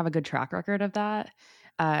doesn't really have a good track record of that.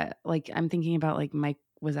 Like I'm thinking about like Mike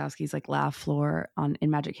Wazowski's like Laugh Floor in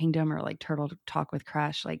Magic Kingdom or like Turtle Talk with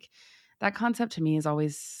Crash. Like that concept to me is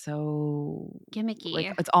always so gimmicky.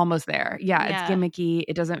 Like it's almost there. Yeah, it's gimmicky.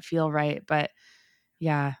 It doesn't feel right, but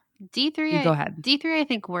yeah. D3, go ahead. D3 I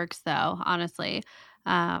think works though, honestly.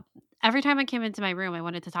 Every time I came into my room, I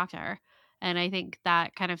wanted to talk to her. And I think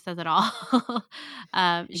that kind of says it all.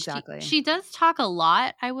 Exactly. She does talk a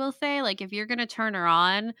lot, I will say. Like if you're going to turn her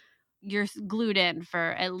on, you're glued in for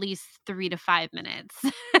at least 3 to 5 minutes.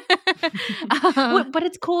 But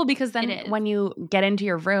it's cool because then when you get into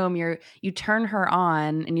your room, you turn her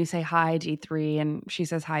on and you say hi D3 and she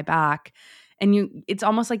says hi back. And it's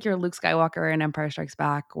almost like you're Luke Skywalker in Empire Strikes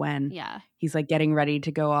Back when he's like getting ready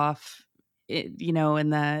to go off you know, in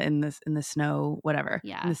the snow, whatever, in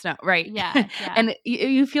Yeah. the snow, right? Yeah. Yeah. And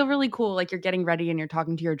you feel really cool, like you're getting ready and you're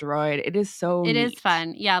talking to your droid. It is so It is neat.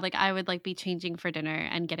 fun. Yeah, like I would like be changing for dinner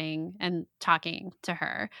and getting and talking to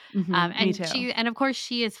her. Me too. And of course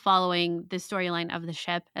she is following the storyline of the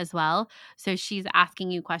ship as well. So she's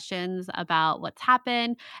asking you questions about what's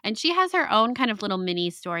happened, and she has her own kind of little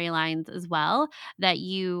mini storylines as well that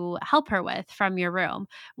you help her with from your room,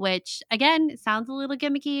 which again sounds a little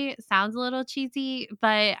gimmicky, sounds a little cheesy,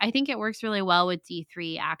 but I think it works really well with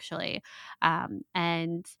D3 actually.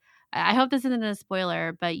 And I hope this isn't a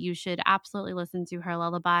spoiler, but you should absolutely listen to her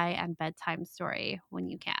lullaby and bedtime story when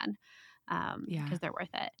you can, Yeah. because they're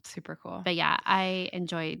worth it. Super cool. But yeah, I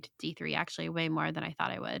enjoyed D3 actually way more than I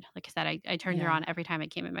thought I would. Like I said, I turned her Yeah. on every time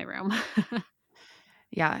it came in my room.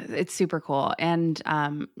 Yeah, it's super cool. And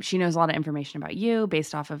she knows a lot of information about you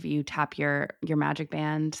based off of you tap your magic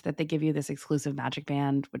band, that they give you this exclusive magic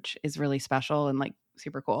band, which is really special and like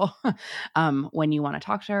super cool when you want to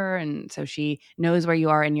talk to her. And so she knows where you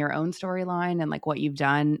are in your own storyline and like what you've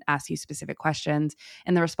done, asks you specific questions,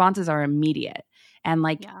 and the responses are immediate. And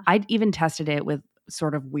like Yeah. I'd even tested it with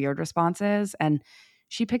sort of weird responses, and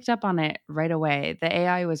she picked up on it right away. The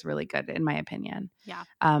AI was really good, in my opinion. Yeah.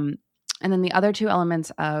 And then the other two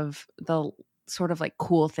elements of the sort of like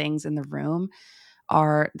cool things in the room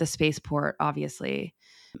are the spaceport, obviously.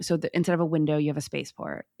 So instead of a window, you have a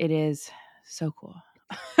spaceport. It is so cool.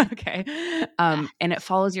 Okay. And it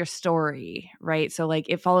follows your story, right? So like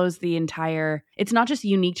it follows the entire, it's not just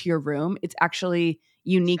unique to your room, it's actually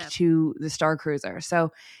unique Ship. to the Star Cruiser.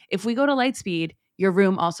 So if we go to Lightspeed, your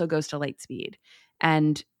room also goes to Lightspeed.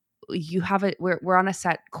 And you have it, we're on a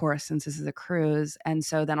set course since this is a cruise. And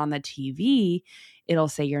so then on the TV, it'll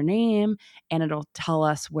say your name and it'll tell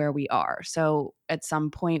us where we are. So at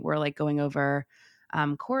some point we're like going over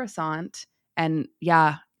Coruscant, and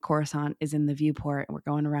yeah, Coruscant is in the viewport and we're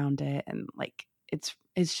going around it, and like it's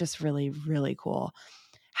just really, really cool.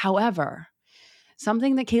 However,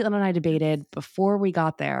 something that Caitlin and I debated before we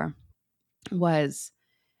got there was,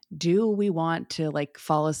 do we want to like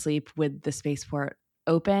fall asleep with the spaceport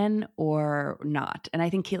open or not? And I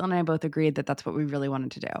think Caitlin and I both agreed that that's what we really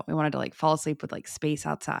wanted to do. We wanted to like fall asleep with like space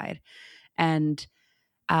outside. And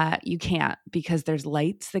you can't, because there's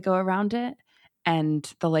lights that go around it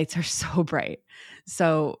and the lights are so bright.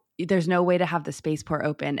 So there's no way to have the spaceport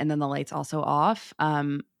open and then the lights also off.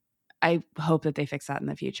 I hope that they fix that in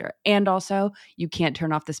the future. And also, you can't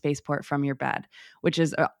turn off the spaceport from your bed, which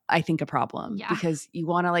is, I think, a problem. Yeah. Because you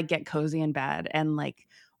want to like get cozy in bed and like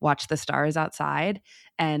watch the stars outside,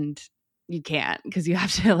 and you can't, because you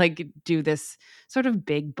have to like do this sort of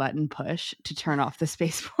big button push to turn off the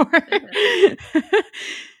spaceport.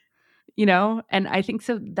 You know, and I think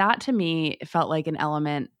so that to me felt like an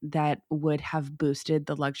element that would have boosted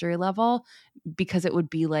the luxury level, because it would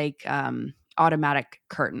be like automatic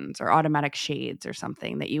curtains or automatic shades or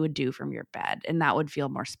something that you would do from your bed, and that would feel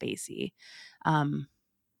more spacey.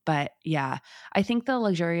 But yeah, I think the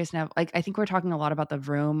luxurious now, like I think we're talking a lot about the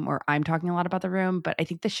room, or I'm talking a lot about the room, but I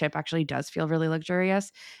think the ship actually does feel really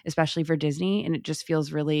luxurious, especially for Disney, and it just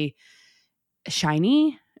feels really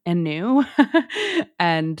shiny and new.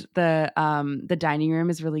 And the dining room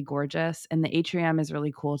is really gorgeous, and the atrium is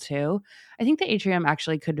really cool too. I think the atrium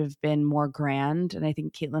actually could have been more grand, and I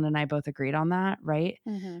think Caitlin and I both agreed on that, right?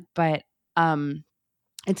 Mm-hmm. But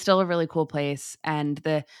it's still a really cool place, and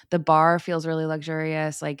the bar feels really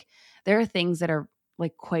luxurious. Like there are things that are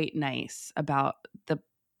like quite nice about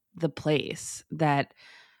the place that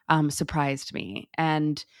surprised me.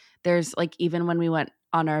 And there's like, even when we went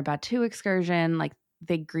on our Batu excursion, like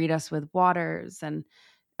they greet us with waters and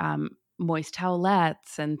moist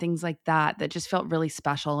towelettes and things like that, that just felt really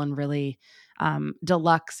special and really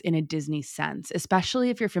deluxe in a Disney sense,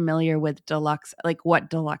 especially if you're familiar with deluxe, like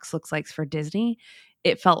what deluxe looks like for Disney.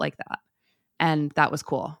 It felt like that. And that was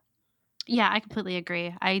cool. Yeah, I completely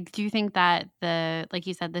agree. I do think that like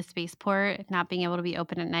you said, the spaceport not being able to be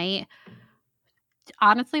open at night,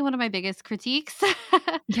 honestly, one of my biggest critiques.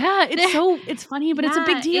 Yeah, it's funny, but it's a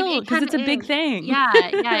big Yeah, deal because it's a big is. thing. Yeah,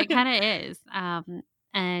 it kind of is.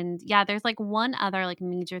 And yeah, there's like one other like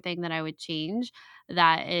major thing that I would change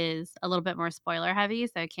that is a little bit more spoiler heavy,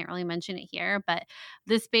 so I can't really mention it here. But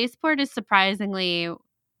the spaceport is surprisingly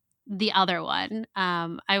the other one.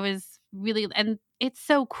 I was really, and it's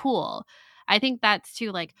so cool. I think that's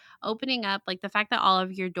too, like opening up, like the fact that all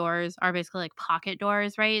of your doors are basically like pocket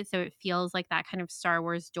doors, right? So it feels like that kind of Star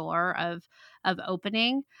Wars door of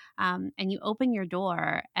opening. And you open your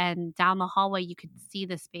door, and down the hallway you could see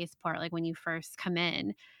the spaceport. Like when you first come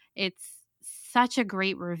in, it's such a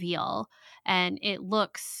great reveal, and it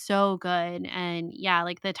looks so good. And yeah,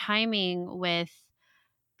 like the timing with,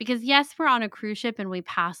 because yes, we're on a cruise ship and we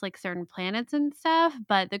pass like certain planets and stuff,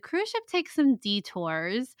 but the cruise ship takes some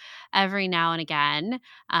detours every now and again,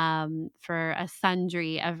 for a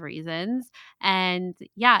sundry of reasons. And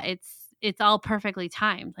yeah, it's all perfectly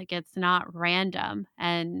timed. Like it's not random.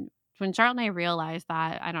 And when Charlotte and I realized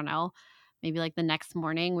that, I don't know, maybe like the next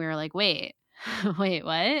morning, we were like, wait, wait,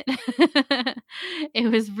 what?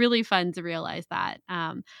 It was really fun to realize that.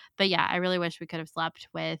 But yeah, I really wish we could have slept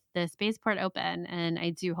with the spaceport open. And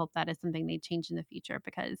I do hope that is something they change in the future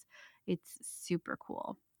because it's super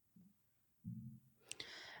cool.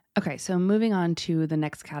 Okay, so moving on to the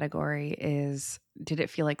next category is, did it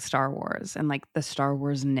feel like Star Wars and like the Star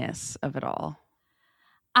Wars-ness of it all?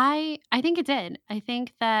 I think it did. I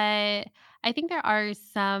think there are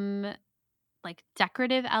some like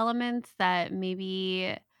decorative elements that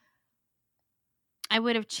maybe I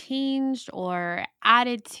would have changed or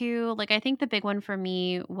added to. Like, I think the big one for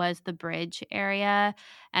me was the bridge area.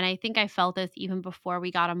 And I think I felt this even before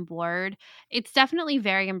we got on board. It's definitely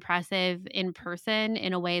very impressive in person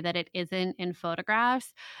in a way that it isn't in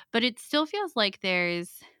photographs, but it still feels like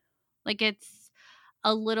it's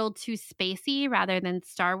a little too spacey rather than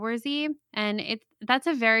Star Warsy. And that's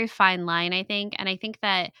a very fine line, I think. And I think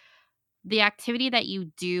that the activity that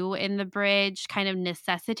you do in the bridge kind of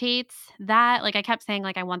necessitates that. Like I kept saying,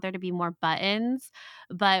 like, I want there to be more buttons,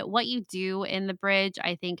 but what you do in the bridge,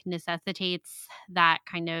 I think necessitates that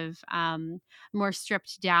kind of more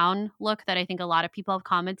stripped down look that I think a lot of people have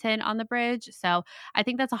commented on the bridge. So I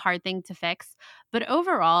think that's a hard thing to fix. But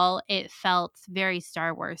overall, it felt very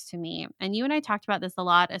Star Wars to me. And you and I talked about this a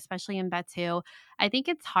lot, especially in Batuu. I think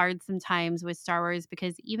it's hard sometimes with Star Wars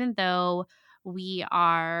because even though we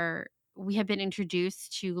are we have been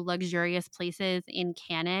introduced to luxurious places in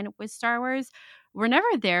canon with Star Wars, we're never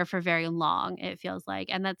there for very long, it feels like.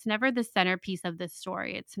 And that's never the centerpiece of the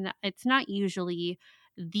story. It's not usually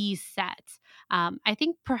the set. I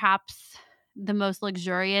think perhaps the most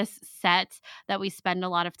luxurious set that we spend a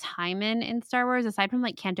lot of time in Star Wars, aside from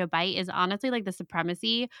like Canto Bight, is honestly like the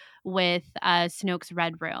supremacy with Snoke's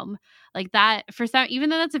Red Room. Like that, for some, even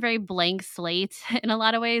though that's a very blank slate in a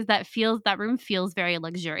lot of ways, that room feels very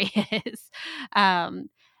luxurious. um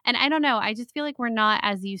and I don't know, I just feel like we're not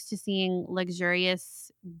as used to seeing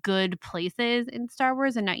luxurious good places in Star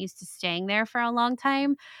Wars and not used to staying there for a long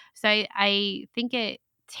time. So I think it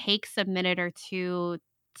takes a minute or two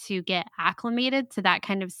to get acclimated to that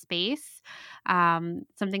kind of space,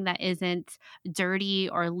 something that isn't dirty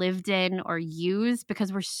or lived in or used,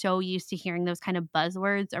 because we're so used to hearing those kind of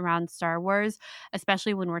buzzwords around Star Wars,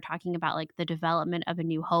 especially when we're talking about like the development of A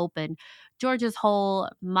New Hope and George's whole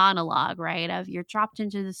monologue, right? Of you're dropped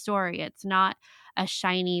into the story. It's not a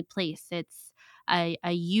shiny place. It's a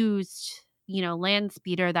used, land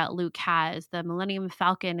speeder that Luke has. The Millennium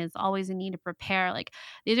Falcon is always in need of repair. Like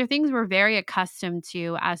these are things we're very accustomed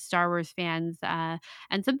to as Star Wars fans, and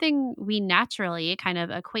something we naturally kind of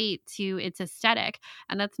equate to its aesthetic.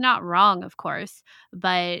 And that's not wrong, of course,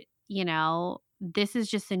 but this is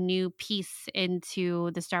just a new piece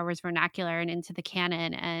into the Star Wars vernacular and into the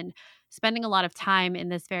canon. And spending a lot of time in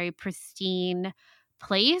this very pristine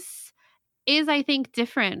place is, I think,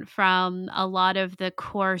 different from a lot of the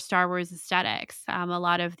core Star Wars aesthetics, a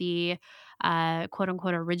lot of the quote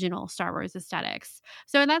unquote original Star Wars aesthetics.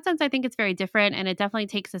 So, in that sense, I think it's very different and it definitely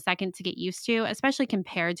takes a second to get used to, especially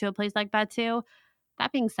compared to a place like Batuu.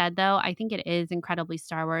 That being said, though, I think it is incredibly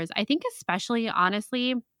Star Wars. I think, especially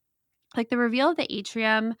honestly, like the reveal of the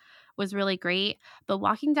atrium was really great, but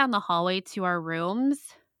walking down the hallway to our rooms,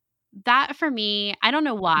 that for me, I don't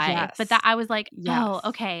know why, but that Yes. I was like, oh, Yes.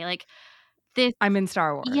 okay, like this. I'm in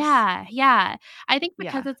Star Wars. Yeah, yeah. I think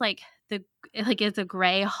because Yeah. it's a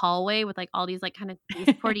gray hallway with like all these like kind of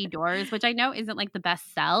spaceporty doors, which I know isn't like the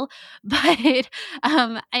best sell, but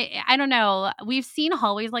I don't know. We've seen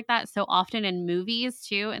hallways like that so often in movies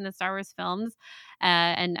too, in the Star Wars films,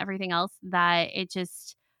 and everything else, that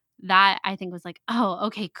I think was like, oh,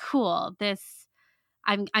 okay, cool.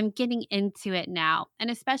 I'm getting into it now. And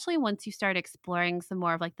especially once you start exploring some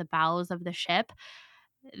more of like the bowels of the ship,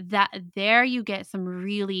 that there you get some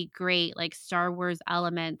really great like Star Wars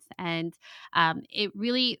elements. And it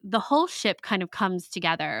really, the whole ship kind of comes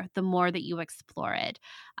together the more that you explore it.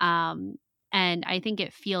 And I think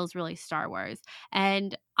it feels really Star Wars.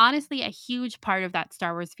 And honestly, a huge part of that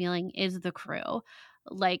Star Wars feeling is the crew.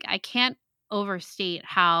 Like I can't overstate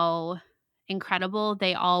how incredible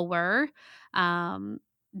they all were.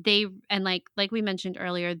 They and like we mentioned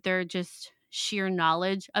earlier, they're just sheer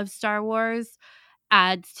knowledge of Star Wars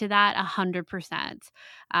adds to that 100%,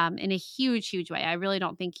 in a huge, huge way. I really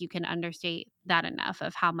don't think you can understate that enough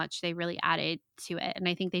of how much they really added to it. And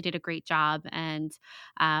I think they did a great job. And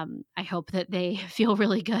I hope that they feel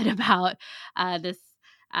really good about this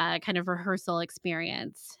kind of rehearsal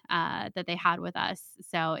experience that they had with us.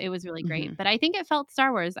 So it was really great. Hmm. But I think it felt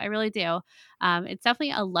Star Wars. I really do. It's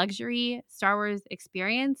definitely a luxury Star Wars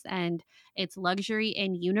experience, and it's luxury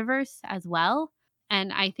in universe as well.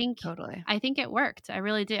 And Totally. I think it worked. I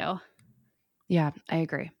really do. Yeah, I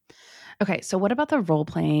agree. Okay, so what about the role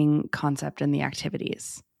playing concept and the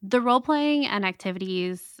activities? The role playing and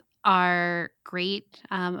activities are great.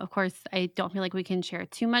 Of course, I don't feel like we can share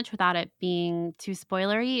too much without it being too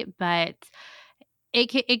spoilery, but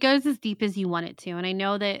it goes as deep as you want it to. And I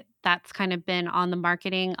know that that's kind of been on the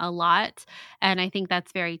marketing a lot, and I think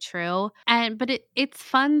that's very true. But it's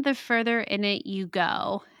fun the further in it you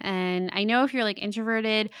go. And I know if you're like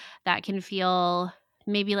introverted, that can feel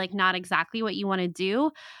maybe like not exactly what you want to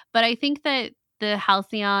do, but I think that the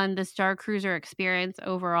Halcyon, the Star Cruiser experience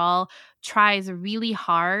overall tries really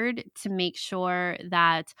hard to make sure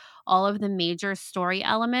that all of the major story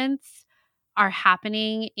elements are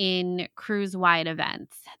happening in cruise wide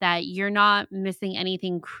events, that you're not missing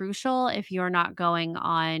anything crucial if you're not going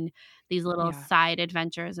on these little Yeah. side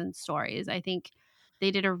adventures and stories. I think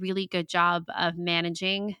they did a really good job of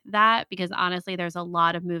managing that, because honestly, there's a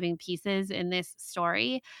lot of moving pieces in this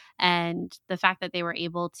story. And the fact that they were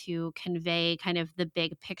able to convey kind of the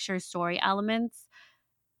big picture story elements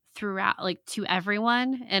throughout, like to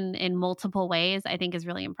everyone and in multiple ways, I think is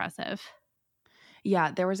really impressive.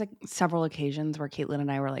 Yeah, there was like several occasions where Caitlin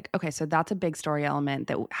and I were like, okay, so that's a big story element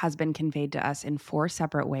that has been conveyed to us in 4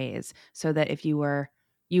 separate ways, so that if you were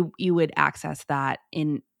you would access that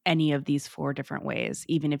in any of these 4 different ways,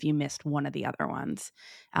 even if you missed one of the other ones.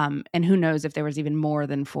 And who knows if there was even more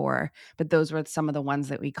than 4, but those were some of the ones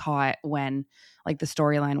that we caught when like the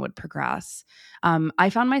storyline would progress. I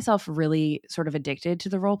found myself really sort of addicted to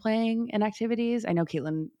the role playing and activities. I know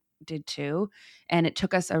Caitlin did too, and it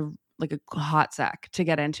took us like a hot sec to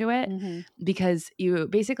get into it, Hmm. because you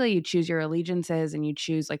choose your allegiances and you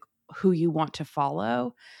choose like who you want to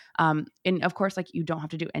follow. And of course, like you don't have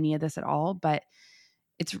to do any of this at all, but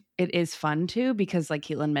it is fun too, because like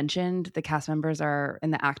Caitlin mentioned, the cast members are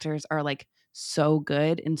and the actors are like so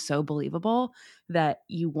good and so believable that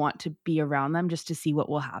you want to be around them just to see what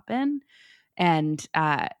will happen. And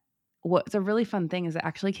what's a really fun thing is that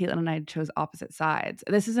actually Caitlin and I chose opposite sides.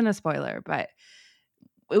 This isn't a spoiler, but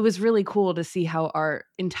it was really cool to see how our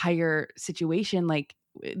entire situation, like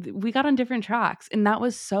we got on different tracks, and that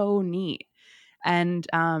was so neat. And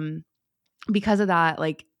because of that,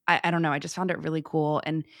 like I don't know, I just found it really cool.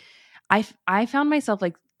 And I found myself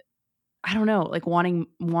like, I don't know, like wanting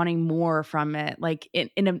more from it, like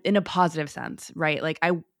in a positive sense, right? Like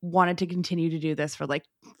I wanted to continue to do this for like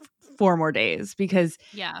 4 more days, because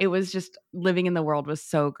Yeah. it was just living in the world was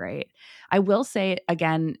so great. I will say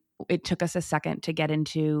again, it took us a second to get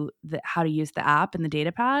into how to use the app and the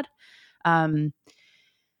data pad. Um,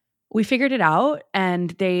 we figured it out,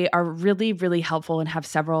 and they are really, really helpful and have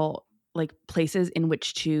several like places in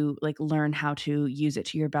which to like learn how to use it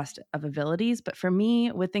to your best of abilities. But for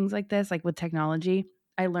me, with things like this, like with technology,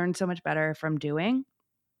 I learned so much better from doing.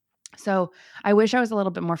 So I wish I was a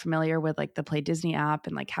little bit more familiar with like the Play Disney app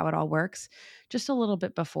and like how it all works just a little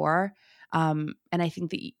bit before. And I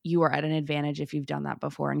think that you are at an advantage if you've done that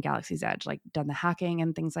before in Galaxy's Edge, like done the hacking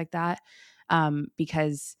and things like that,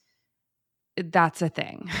 because that's a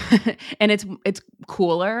thing. And it's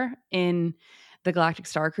cooler in the Galactic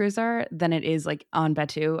Star Cruiser than it is like on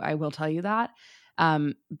Batuu. I will tell you that.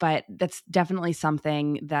 But that's definitely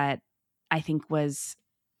something that I think was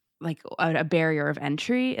like a barrier of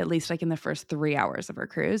entry, at least like in the first 3 hours of our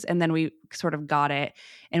cruise. And then we sort of got it,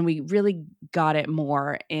 and we really got it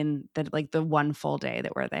more in the one full day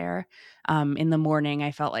that we're there. In the morning,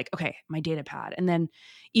 I felt like, okay, my data pad. And then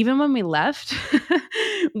even when we left,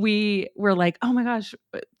 we were like, oh my gosh,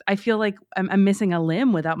 I feel like I'm missing a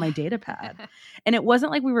limb without my data pad. And it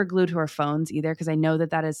wasn't like we were glued to our phones either, because I know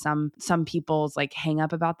that that is some people's like hang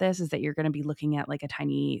up about this, is that you're going to be looking at like a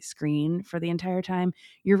tiny screen for the entire time.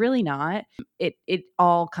 You're really not. It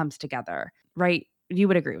all comes together, right? You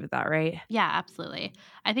would agree with that, right? Yeah, absolutely.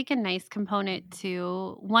 I think a nice component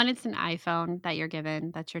to one, it's an iPhone that you're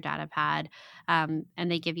given, that's your data pad, and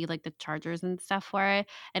they give you like the chargers and stuff for it.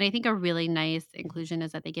 And I think a really nice inclusion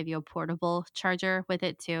is that they give you a portable charger with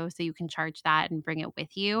it too, so you can charge that and bring it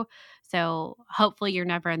with you. So hopefully you're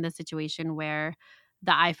never in the situation where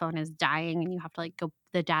the iPhone is dying and you have to like go,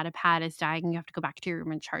 the data pad is dying and you have to go back to your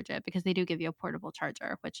room and charge it, because they do give you a portable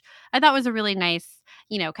charger, which I thought was a really nice,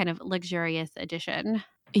 kind of luxurious addition.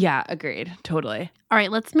 Yeah, agreed. Totally. All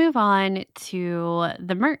right, let's move on to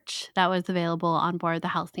the merch that was available on board the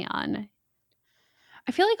Halcyon.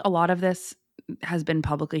 I feel like a lot of this has been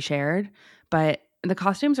publicly shared, but the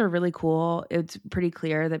costumes are really cool. It's pretty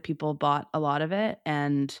clear that people bought a lot of it,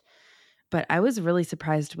 but I was really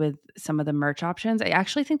surprised with some of the merch options. I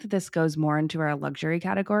actually think that this goes more into our luxury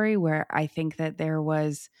category, where I think that there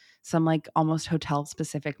was some like almost hotel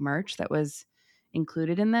specific merch that was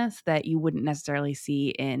included in this that you wouldn't necessarily see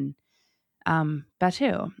in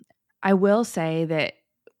Batuu. I will say that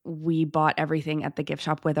we bought everything at the gift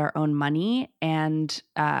shop with our own money, and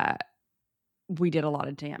we did a lot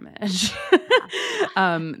of damage.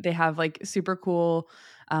 They have like super cool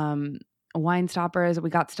wine stoppers. We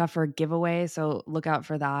got stuff for a giveaway, so look out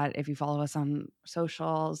for that if you follow us on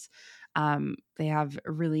socials. They have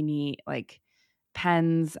really neat like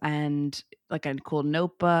pens and like a cool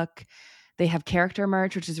notebook. They have character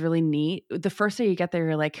merch, which is really neat. The first day you get there,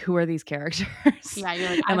 you're like, who are these characters? Yeah, you're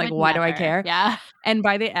like, and like, why do I care? Yeah. And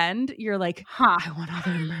by the end, you're like, I want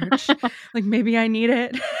other merch. Like maybe I need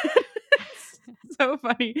it. So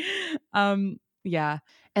funny. Yeah.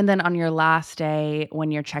 And then on your last day, when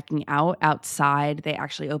you're checking out outside, they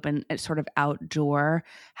actually open a sort of outdoor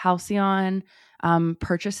Halcyon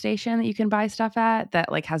purchase station that you can buy stuff at,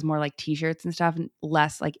 that like has more like t-shirts and stuff and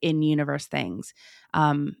less like in-universe things.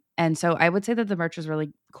 And so I would say that the merch was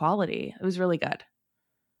really quality. It was really good.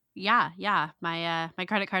 Yeah. My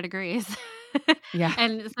credit card agrees. Yeah.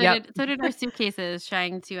 And so did our suitcases,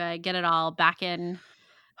 trying to get it all back in,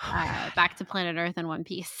 back to planet Earth in one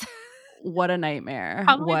piece. What a nightmare.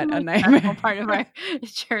 Probably What the a most nightmare. stressful part of our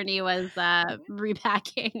journey was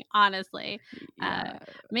repacking, honestly.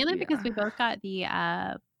 Mainly because we both got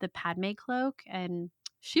the Padme cloak, and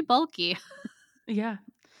she bulky. Yeah.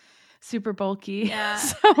 Super bulky. Yeah.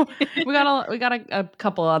 So we got a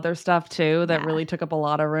couple other stuff too that really took up a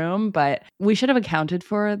lot of room, but we should have accounted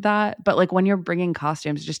for that. But like when you're bringing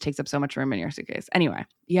costumes, it just takes up so much room in your suitcase. Anyway,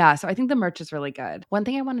 yeah. So I think the merch is really good. One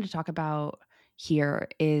thing I wanted to talk about here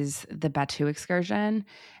is the Batuu excursion,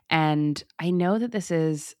 and I know that this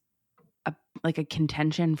is a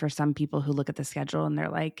contention for some people who look at the schedule and they're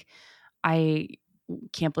like, I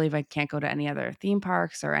can't believe I can't go to any other theme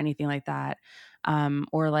parks or anything like that.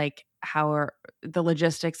 Or like, how are the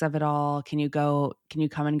logistics of it all? Can you come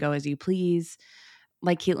and go as you please?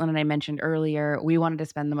 Like Caitlin and I mentioned earlier, we wanted to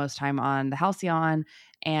spend the most time on the Halcyon,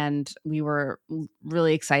 and we were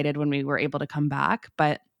really excited when we were able to come back.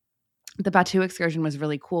 But the Batuu excursion was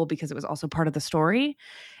really cool because it was also part of the story,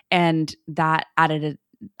 and that added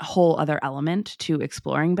a whole other element to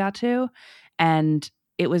exploring Batuu. And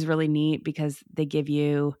it was really neat because they give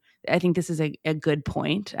you, I think this is a good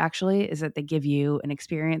point actually, is that they give you an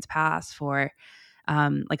experience pass for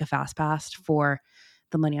like a fast pass for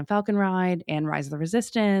the Millennium Falcon ride and Rise of the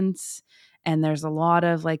Resistance. And there's a lot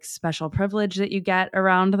of like special privilege that you get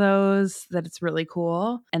around those, that it's really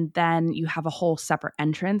cool. And then you have a whole separate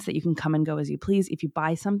entrance that you can come and go as you please. If you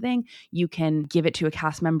buy something, you can give it to a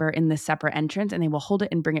cast member in this separate entrance, and they will hold it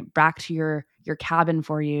and bring it back to your cabin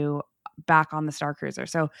for you, back on the Star Cruiser.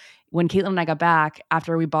 So when Caitlin and I got back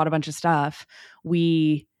after we bought a bunch of stuff,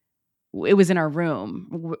 it was in our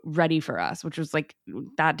room ready for us, which was like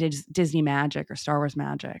that Disney magic or Star Wars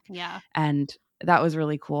magic. Yeah. And that was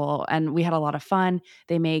really cool. And we had a lot of fun.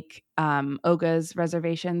 They make Oga's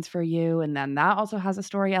reservations for you. And then that also has a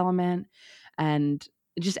story element. And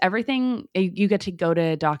just everything, you get to go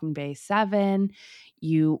to Docking Bay 7.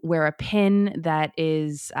 You wear a pin that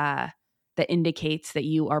is that indicates that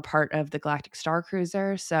you are part of the Galactic Star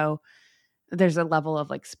Cruiser. So there's a level of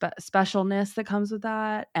like specialness that comes with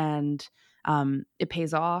that, and it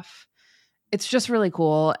pays off. It's just really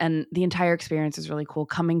cool, and the entire experience is really cool.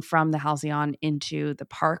 Coming from the Halcyon into the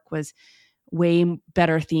park was way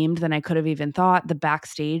better themed than I could have even thought. The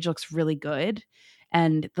backstage looks really good,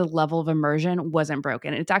 and the level of immersion wasn't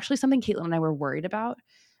broken. It's actually something Caitlin and I were worried about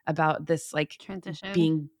this like transition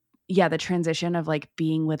being, the transition of like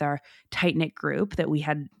being with our tight-knit group that we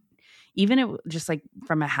had, even it just like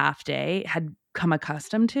from a half day, had come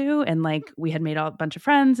accustomed to, and like we had made a bunch of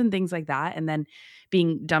friends and things like that. And then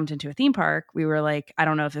being dumped into a theme park, we were like, I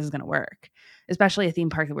don't know if this is going to work, especially a theme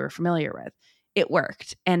park that we were familiar with. It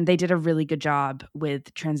worked. And they did a really good job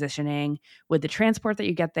with transitioning with the transport that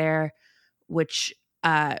you get there, which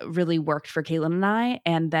really worked for Caitlin and I.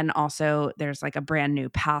 And then also there's like a brand new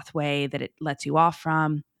pathway that it lets you off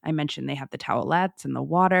from. I mentioned they have the towelettes and the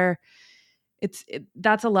water.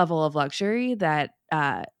 That's a level of luxury that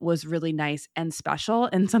was really nice and special,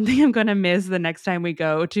 and something I'm going to miss the next time we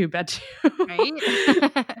go to Batu. Right?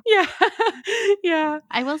 Yeah. Yeah.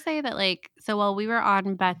 I will say that, like, so while we were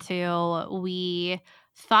on Batu, we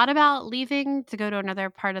thought about leaving to go to another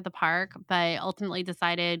part of the park, but ultimately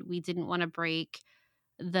decided we didn't want to break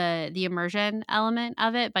the immersion element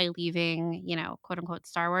of it by leaving, quote unquote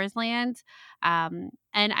Star Wars land. And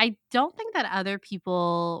I don't think that other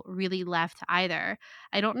people really left either.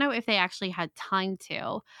 I don't know if they actually had time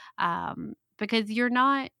to, because you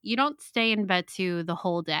don't stay in Batu the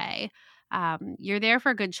whole day. You're there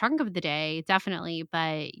for a good chunk of the day, definitely,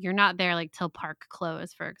 but you're not there like till park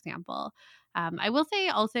close, for example. I will say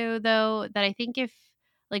also though that I think if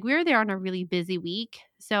like we were there on a really busy week,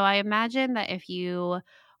 so I imagine that if you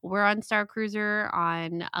were on Star Cruiser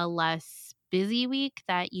on a less busy week,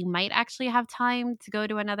 that you might actually have time to go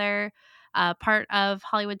to another part of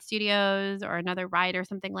Hollywood Studios or another ride or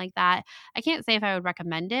something like that. I can't say if I would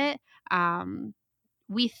recommend it.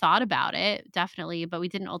 We thought about it definitely, but we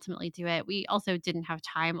didn't ultimately do it. We also didn't have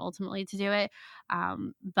time ultimately to do it.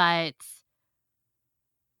 But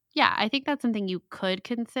yeah, I think that's something you could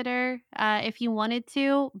consider if you wanted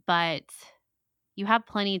to, but you have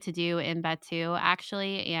plenty to do in Batu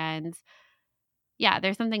actually. And yeah,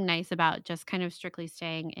 there's something nice about just kind of strictly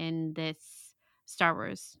staying in this Star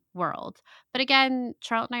Wars world. But again,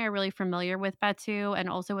 Charlotte and I are really familiar with Batu and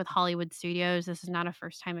also with Hollywood Studios. This is not a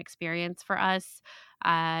first time experience for us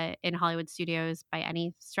in Hollywood Studios by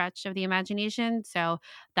any stretch of the imagination. So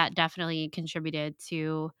that definitely contributed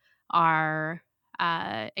to our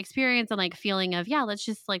experience and like feeling of, yeah, let's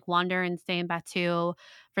just like wander and stay in Batu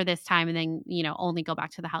for this time and then, only go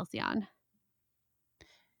back to the Halcyon.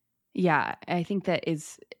 Yeah, I think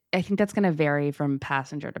that's going to vary from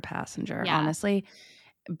passenger to passenger, Yeah. honestly.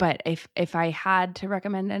 But if I had to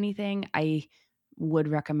recommend anything, I would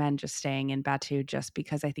recommend just staying in Batu, just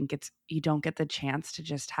because I think you don't get the chance to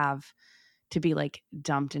just have to be like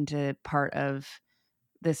dumped into part of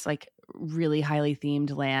this like really highly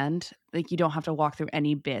themed land. Like you don't have to walk through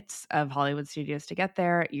any bits of Hollywood Studios to get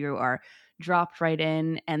there. You are dropped right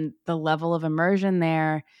in, and the level of immersion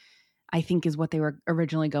there, I think, is what they were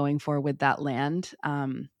originally going for with that land.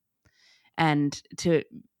 And to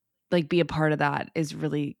like be a part of that is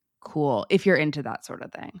really cool if you're into that sort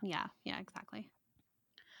of thing. Yeah, exactly.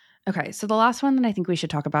 Okay, so the last one that I think we should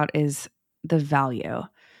talk about is the value.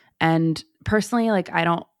 And personally, like I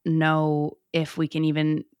don't know if we can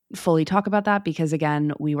even fully talk about that because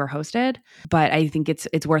again, we were hosted, but I think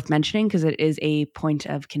it's worth mentioning because it is a point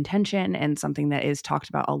of contention and something that is talked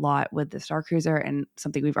about a lot with the Star Cruiser and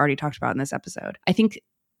something we've already talked about in this episode. I think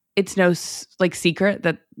it's no like secret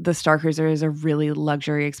that the Star Cruiser is a really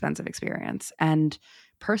luxury, expensive experience. And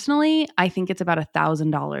personally, I think it's about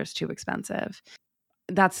 $1,000 too expensive.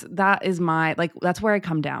 That's where I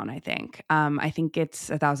come down. I think it's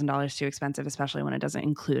 $1,000 too expensive, especially when it doesn't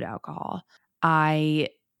include alcohol. I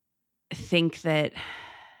think that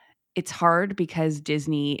it's hard because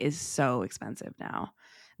Disney is so expensive now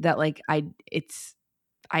that like I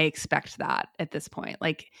expect that at this point.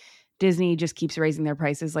 Like Disney just keeps raising their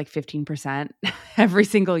prices like 15% every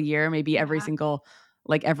single year, maybe every single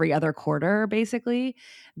like every other quarter basically.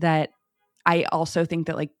 That I also think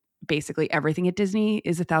that like basically everything at Disney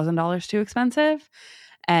is $1,000 too expensive,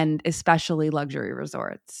 and especially luxury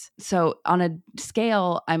resorts. So on a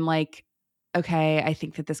scale, I'm like, okay, I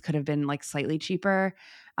think that this could have been like slightly cheaper,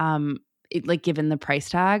 like given the price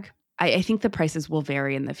tag. I think the prices will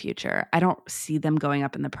vary in the future. I don't see them going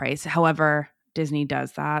up in the price. However, Disney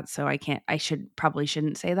does that, so I probably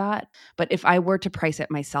shouldn't say that. But if I were to price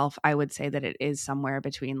it myself, I would say that it is somewhere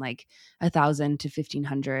between like 1,000 to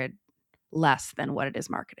 1,500 less than what it is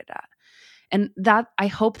marketed at. And that, I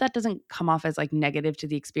hope that doesn't come off as like negative to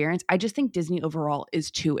the experience. I just think Disney overall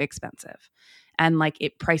is too expensive. And like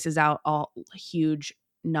it prices out a huge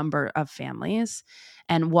number of families.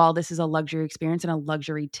 And while this is a luxury experience and a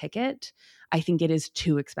luxury ticket, I think it is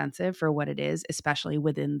too expensive for what it is, especially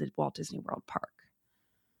within the Walt Disney World Park.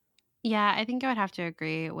 Yeah, I think I would have to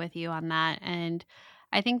agree with you on that. And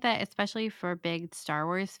I think that especially for big Star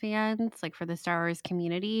Wars fans, like for the Star Wars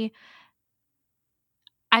community,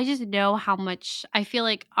 I just know how much I feel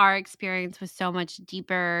like our experience was so much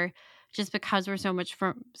deeper just because we're so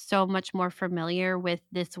much more familiar with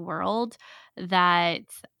this world that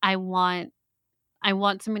I want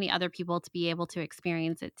so many other people to be able to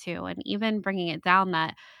experience it too. And even bringing it down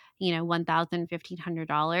that, $1,000,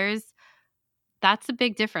 $1,500, that's a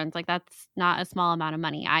big difference. Like that's not a small amount of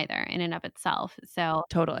money either in and of itself. So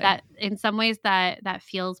Totally. that in some ways that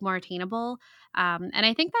feels more attainable. And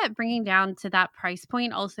I think that bringing down to that price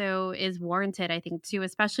point also is warranted, I think, too,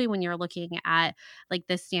 especially when you're looking at like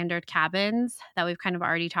the standard cabins that we've kind of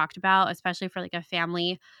already talked about, especially for like a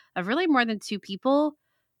family of really more than 2 people.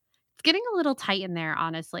 It's getting a little tight in there,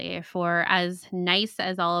 honestly. For as nice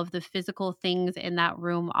as all of the physical things in that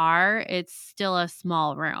room are, it's still a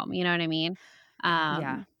small room. You know what I mean?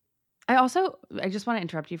 Yeah. Um, I just want to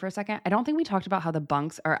interrupt you for a second. I don't think we talked about how the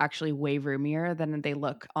bunks are actually way roomier than they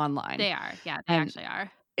look online. they are. Yeah, they And actually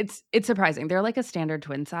are. it's surprising. They're like a standard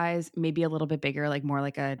twin size, maybe a little bit bigger, like more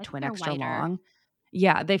like a I think twin they're extra wider. long.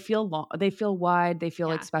 Yeah, they feel long, they feel wide, they feel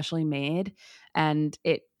like Yeah. specially made, and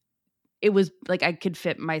it was like I could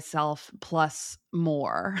fit myself plus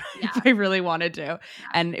more if Yeah. I really wanted to. Yeah.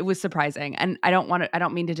 And it was surprising. And I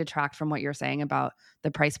don't mean to detract from what you're saying about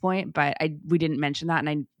the price point, but we didn't mention that. And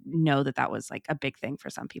I know that was like a big thing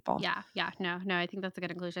for some people. Yeah, yeah. No, I think that's a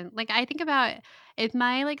good inclusion. Like, I think about if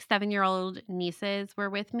my like 7-year-old nieces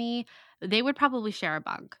were with me, they would probably share a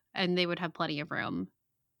bunk and they would have plenty of room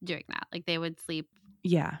doing that. Like, they would sleep,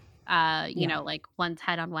 Yeah. Yeah. like one's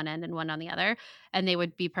head on one end and one on the other, and they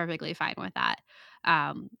would be perfectly fine with that.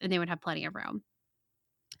 And they would have plenty of room.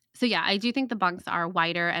 So yeah, I do think the bunks are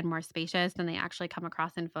wider and more spacious than they actually come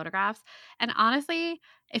across in photographs. And honestly,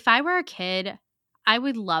 if I were a kid, I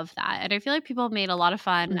would love that. And I feel like people made a lot of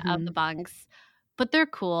fun of the Hmm. bunks, but they're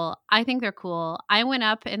cool. I think they're cool. I went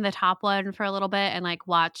up in the top one for a little bit and like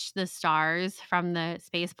watched the stars from the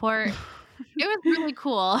spaceport. It was really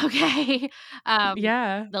cool, okay? Um,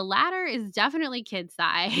 Yeah. the ladder is definitely kid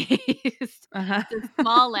sized. Uh-huh. It's a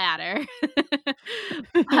small ladder.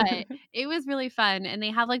 But it was really fun, and they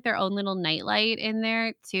have, like, their own little nightlight in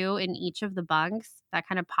there too in each of the bunks that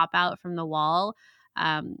kind of pop out from the wall.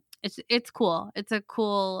 It's cool. It's a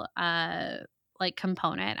cool, like,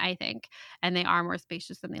 component, I think, and they are more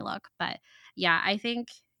spacious than they look. But, yeah, I think,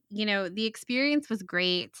 the experience was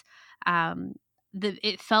great. Um,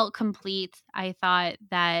 it felt complete. I thought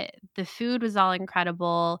that the food was all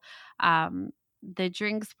incredible. The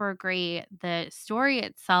drinks were great. The story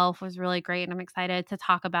itself was really great, and I'm excited to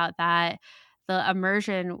talk about that. The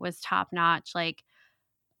immersion was top notch. Like,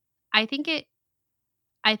 I think it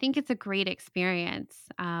I think it's a great experience.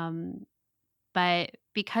 But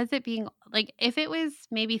because it being like if it was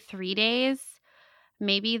maybe 3 days,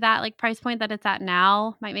 maybe that like price point that it's at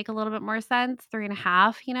now might make a little bit more sense,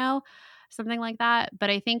 3.5, something like that. But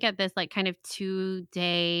I think at this like kind of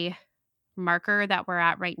 2-day marker that we're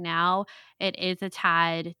at right now, it is a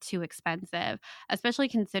tad too expensive, especially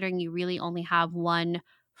considering you really only have one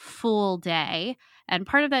full day. And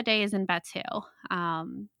part of that day is in Batu.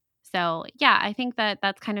 So, yeah, I think that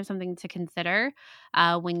that's kind of something to consider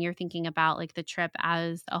when you're thinking about like the trip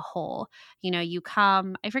as a whole. You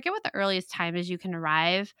come, I forget what the earliest time is you can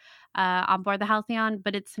arrive on board the Halcyon,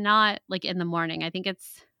 but it's not like in the morning. I think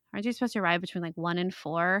aren't you supposed to arrive between like 1 and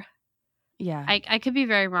 4? Yeah. I could be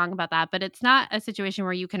very wrong about that, but it's not a situation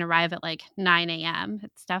where you can arrive at like 9 a.m.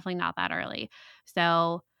 It's definitely not that early.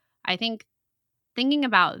 So I think thinking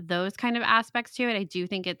about those kind of aspects to it, I do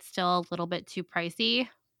think it's still a little bit too pricey,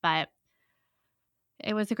 but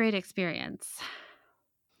it was a great experience.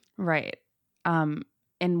 Right. Um,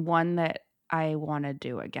 and one that I want to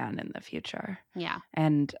do again in the future. Yeah.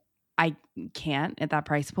 And I can't at that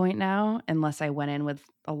price point now unless I went in with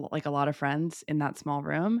like a lot of friends in that small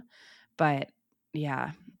room. But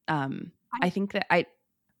yeah, I think that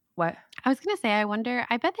what? I was going to say,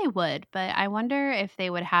 I bet they would, but I wonder if they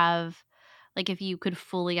would have, like, if you could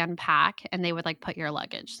fully unpack and they would like put your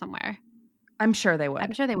luggage somewhere. I'm sure they I'm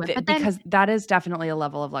would. sure they would. But then Because that is definitely a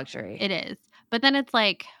level of luxury. it is. But then it's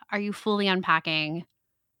like, are you fully unpacking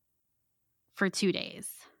for 2 days?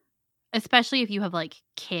 Especially if you have like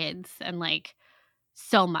kids and like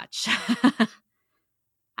so much.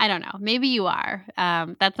 I don't know. Maybe you are.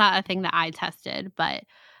 That's not a thing that I tested, but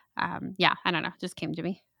yeah, I don't know. Just came to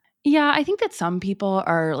me. Yeah, I think that some people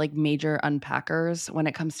are like major unpackers when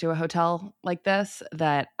it comes to a hotel like this,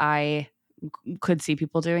 that I could see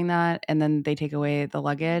people doing that and then they take away the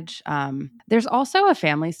luggage. There's also a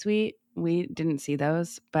family suite. We didn't see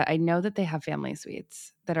those, but I know that they have family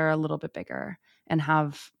suites that are a little bit bigger and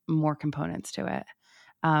have more components to it.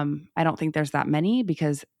 I don't think there's that many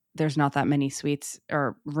because there's not that many suites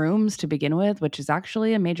or rooms to begin with, which is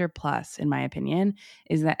actually a major plus, in my opinion,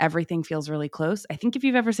 is that everything feels really close. I think if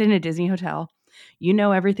you've ever stayed in a Disney hotel, you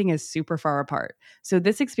know everything is super far apart. So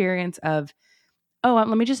this experience of, let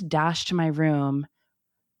me just dash to my room,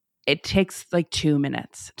 it takes like 2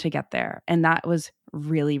 minutes to get there. And that was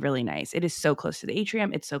really, really nice. It is so close to the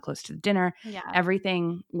atrium. It's so close to the dinner. Yeah.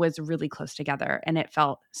 Everything was really close together and it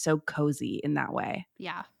felt so cozy in that way.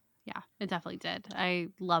 Yeah. Yeah. It definitely did. I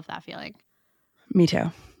love that feeling. Me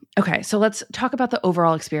too. Okay, so let's talk about the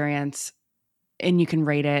overall experience, and you can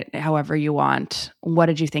rate it however you want. What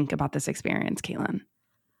did you think about this experience, Caitlin?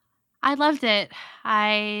 I loved it.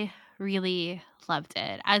 I really loved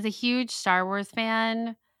it. As a huge Star Wars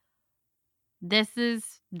fan, this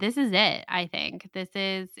is it, I think.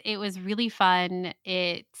 It was really fun.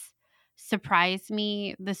 It surprised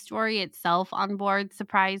me. The story itself on board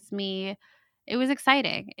surprised me. It was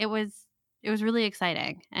exciting. It was really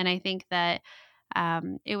exciting. And I think that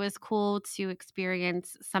it was cool to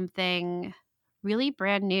experience something really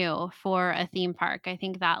brand new for a theme park. I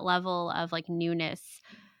think that level of like newness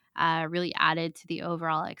really added to the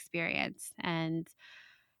overall experience. And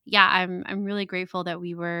yeah, I'm really grateful that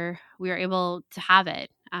we were able to have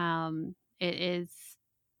it. It is,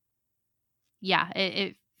 yeah,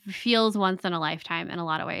 it feels once in a lifetime in a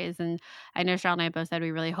lot of ways. And I know Cheryl and I both said we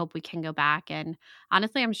really hope we can go back. And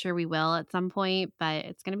honestly, I'm sure we will at some point, but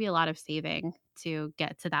it's going to be a lot of saving to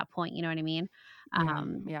get to that point. You know what I mean?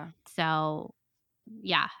 Yeah. So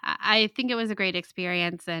yeah, I think it was a great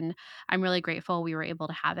experience, and I'm really grateful we were able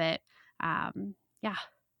to have it. Yeah,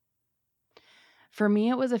 For me,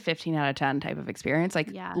 it was a 15 out of 10 type of experience,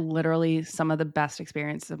 like yeah, literally some of the best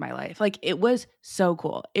experiences of my life. Like it was so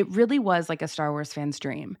cool. It really was like a Star Wars fan's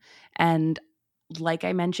dream. And like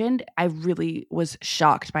I mentioned, I really was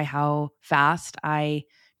shocked by how fast I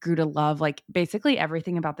grew to love like basically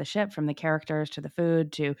everything about the ship, from the characters to the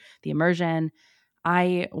food to the immersion.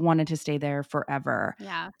 I wanted to stay there forever.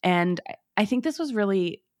 yeah, And I think this was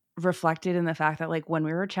really reflected in the fact that like when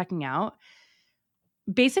we were checking out,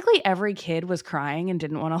 basically every kid was crying and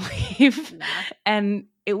didn't want to leave. yeah. And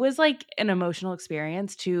it was like an emotional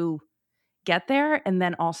experience to get there and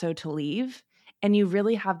then also to leave. And you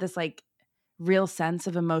really have this like real sense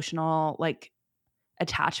of emotional like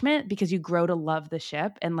attachment because you grow to love the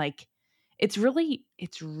ship. And like it's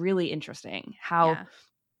really interesting how Yeah.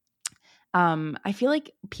 I feel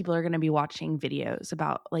like people are going to be watching videos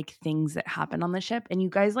about like things that happen on the ship, and you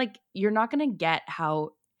guys like you're not going to get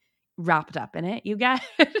how wrapped up in it you get.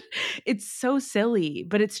 It's so silly,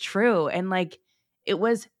 but it's true. And like it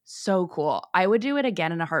was so cool. I would do it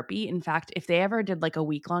again in a heartbeat. In fact, if they ever did like a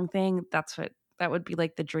week-long thing, that would be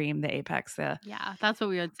like the dream, the apex, Yeah, that's what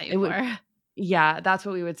we would say it would for. yeah, that's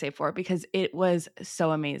what we would say for, because it was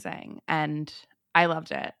so amazing and I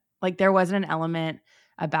loved it. Like there wasn't an element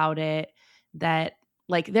about it that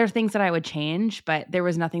like there are things that I would change, but there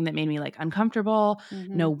was nothing that made me like uncomfortable,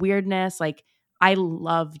 no Mhm. weirdness. Like I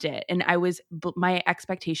loved it, and my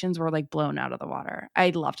expectations were like blown out of the water. I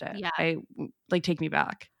loved it. Yeah, Like take me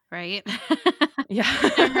back. right?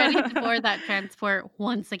 I'm ready to Yeah. board that transport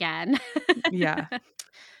once again. Yeah.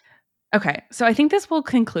 Okay, so I think this will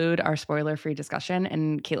conclude our spoiler-free discussion,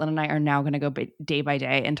 and Caitlin and I are now going to go day by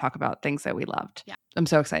day and talk about things that we loved. Yeah. I'm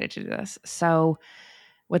so excited to do this. So,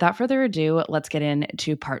 without further ado, let's get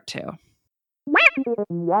into part 2.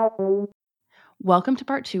 Welcome to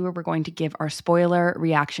part 2, where we're going to give our spoiler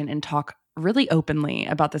reaction and talk really openly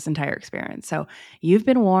about this entire experience. So, you've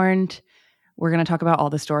been warned. We're going to talk about all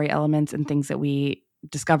the story elements and things that we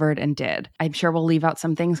discovered and did. I'm sure we'll leave out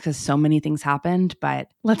some things because so many things happened, but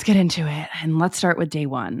let's get into it. And let's start with day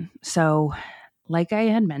 1. So, like I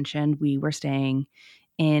had mentioned, we were staying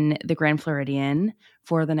in the Grand Floridian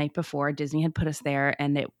for the night before. Disney had put us there.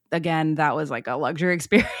 And that was like a luxury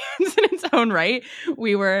experience in its own right.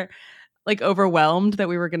 We were like overwhelmed that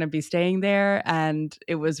we were going to be staying there, and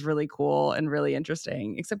it was really cool and really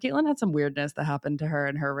interesting. Except Caitlin had some weirdness that happened to her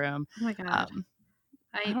in her room. Oh my god.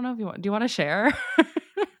 I don't know if do you want to share?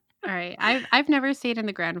 All right. I've never stayed in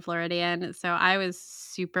the Grand Floridian, so I was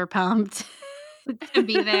super pumped to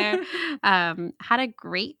be there. Had a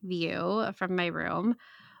great view from my room.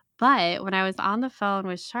 But when I was on the phone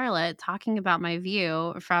with Charlotte talking about my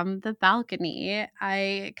view from the balcony,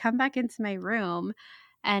 I come back into my room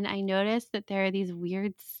and I noticed that there are these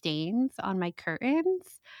weird stains on my curtains,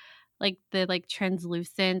 like the like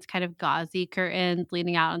translucent kind of gauzy curtains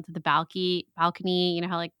leaning out onto the balcony. You know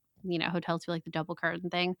how like hotels do like the double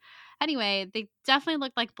curtain thing. Anyway, they definitely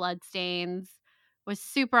looked like blood stains. Was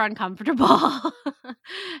super uncomfortable.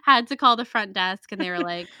 Had to call the front desk and they were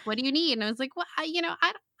like, "What do you need?" And I was like, "Well, I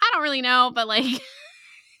don't really know, but like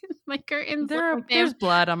my curtains look like they There's have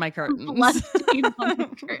blood on my blood curtains. stains on the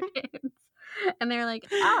curtains." And they're like,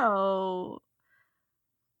 "Oh,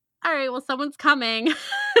 all right, well, someone's coming."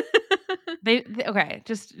 Okay,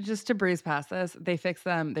 just to breeze past this, they fixed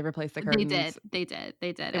them, they replaced the They curtains. did, they did,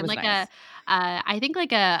 they did, It and was like nice. I think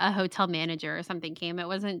like a hotel manager or something came. It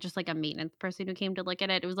wasn't just like a maintenance person who came to look at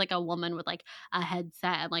it. It was like a woman with like a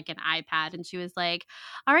headset and like an iPad, and she was like,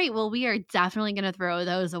 "All right, well, we are definitely gonna throw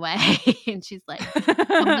those away." And she's like,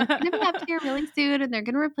 "Someone's gonna be up here really soon, and they're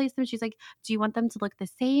gonna replace them." She's like, "Do you want them to look the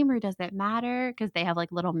same, or does it matter?" Because they have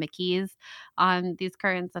like little Mickeys on these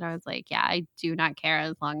curtains, and I was like, "Yeah, I do not care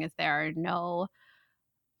as long as there are no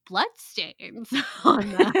blood stains on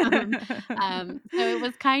them." So it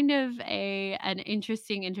was kind of an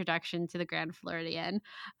interesting introduction to the Grand Floridian.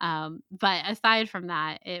 But aside from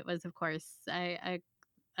that, it was of course a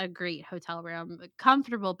great hotel room,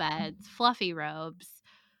 comfortable beds, fluffy robes.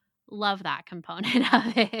 Love that component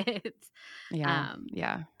of it. Yeah, Um,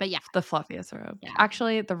 yeah. but yeah, The fluffiest robe. yeah.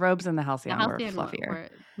 Actually, the robes in the The Halcyon were Halcyon fluffier.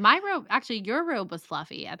 my robe, actually, your robe was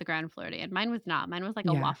fluffy at the Grand Floridian. Mine was not. Mine was like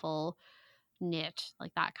a Yeah. waffle knit,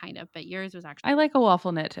 like that kind of. But yours was actually. I like a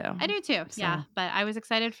waffle knit too. I do too. Yeah, So, but I was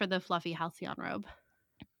excited for the fluffy Halcyon robe.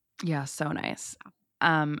 yeah, so nice.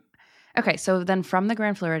 Okay, so then from the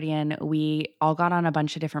Grand Floridian, we all got on a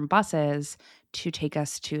bunch of different buses to take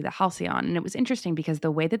us to the Halcyon. And it was interesting because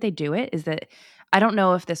the way that they do it is that I don't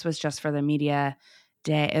know if this was just for the media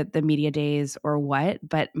days or what,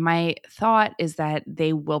 but my thought is that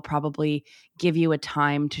they will probably give you a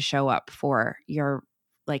time to show up for your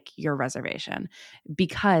reservation,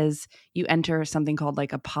 because you enter something called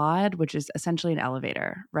like a pod, which is essentially an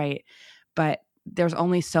elevator, right? But there's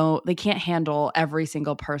only they can't handle every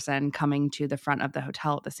single person coming to the front of the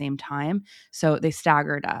hotel at the same time. So they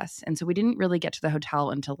staggered us. And so we didn't really get to the hotel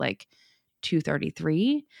until like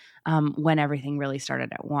 2:33, when everything really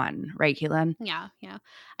started at 1, right, Caitlin? Yeah, yeah.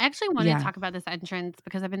 I actually wanted to Yeah. talk about this entrance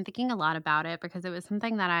because I've been thinking a lot about it because it was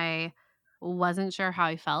something that I wasn't sure how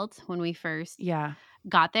I felt when we first Yeah.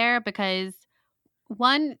 got there. Because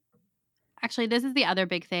one, actually, this is the other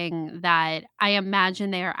big thing that I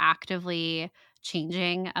imagine they are actively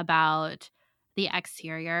changing about the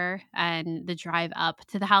exterior and the drive up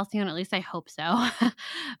to the Halcyon. At least I hope so.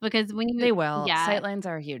 Because when you, They will. yeah, Sightlines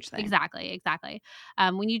are a huge thing. exactly, exactly.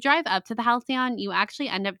 When you drive up to the Halcyon, you actually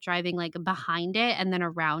end up driving like behind it and then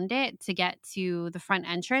around it to get to the front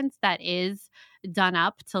entrance that is done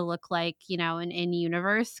up to look like, an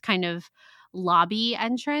in-universe kind of lobby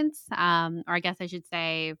entrance, or I guess I should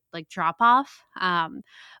say like drop off.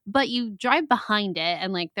 But you drive behind it,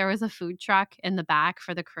 and like there was a food truck in the back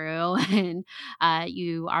for the crew, and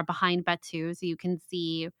you are behind Batu, so you can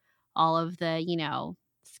see all of the,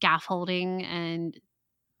 scaffolding and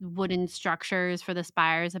wooden structures for the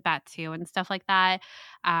spires of Batu and stuff like that.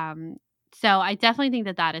 Um, so I definitely think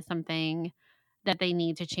that that is something that they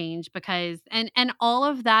need to change, because and all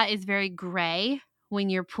of that is very gray when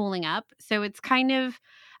you're pulling up. So it's kind of,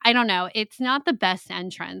 I don't know, it's not the best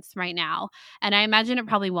entrance right now, and I imagine it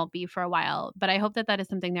probably won't be for a while, but I hope that that is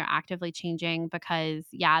something they're actively changing, because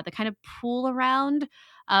yeah, the kind of pool around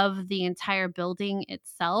of the entire building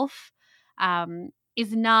itself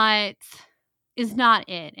is not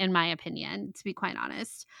it, in my opinion, to be quite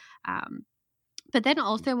honest. Um, but then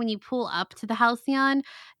also when you pull up to the Halcyon,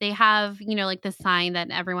 they have, like the sign that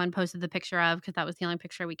everyone posted the picture of, because that was the only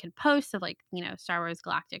picture we could post of, like, Star Wars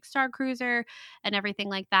Galactic Star Cruiser and everything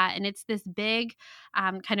like that. And it's this big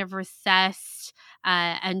kind of recessed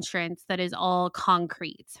entrance that is all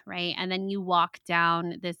concrete, right? And then you walk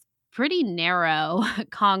down this pretty narrow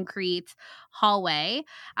concrete hallway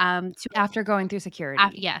to After going through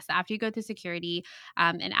security. yes, after you go through security,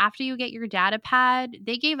 and after you get your data pad.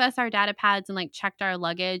 They gave us our data pads and like checked our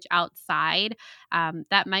luggage outside.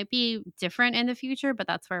 That might be different in the future, but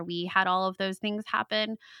that's where we had all of those things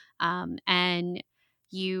happen. And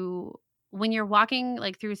you, when you're walking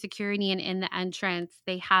like through security and in the entrance,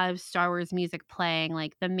 they have Star Wars music playing,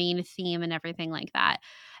 like the main theme and everything like that.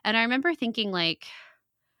 And I remember thinking, like,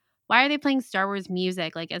 why are they playing Star Wars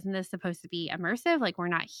music? Like, isn't this supposed to be immersive? Like, we're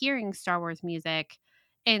not hearing Star Wars music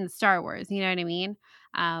in Star Wars. You know what I mean?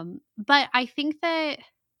 But I think that,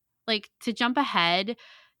 like, to jump ahead,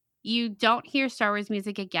 you don't hear Star Wars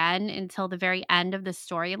music again until the very end of the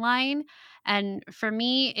storyline. And for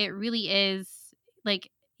me, it really is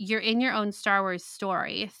like you're in your own Star Wars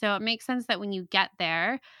story. So it makes sense that when you get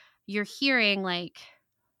there, you're hearing like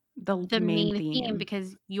The the main main theme, theme.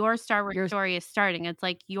 because your Star Wars Yours. story is starting. It's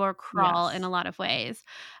like your crawl in Yes. a lot of ways.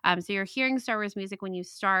 So you're hearing Star Wars music when you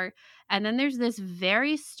start, and then there's this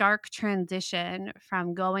very stark transition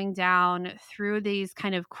from going down through these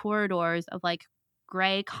kind of corridors of like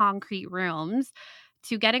gray concrete rooms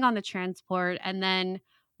to getting on the transport, and then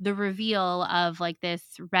the reveal of like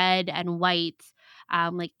this red and white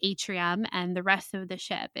like atrium and the rest of the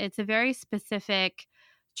ship. It's a very specific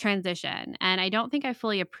transition, and I don't think I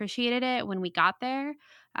fully appreciated it when we got there,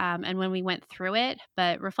 and when we went through it.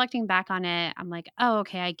 But reflecting back on it, I'm like, oh,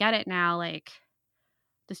 okay, I get it now. Like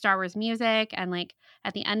the Star Wars music, and like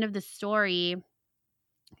at the end of the story,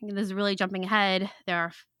 this is really jumping ahead. There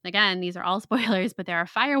are, again, these are all spoilers, but there are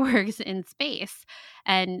fireworks in space.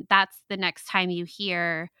 And that's the next time you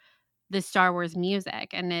hear the Star Wars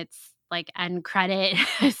music. And it's like end credit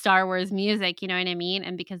Star Wars music, you know what I mean?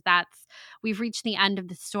 And because we've reached the end of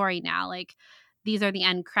the story now. Like these are the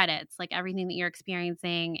end credits, like everything that you're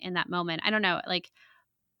experiencing in that moment. I don't know, like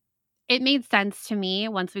it made sense to me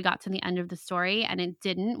once we got to the end of the story, and it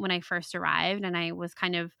didn't when I first arrived, and I was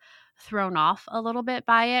kind of thrown off a little bit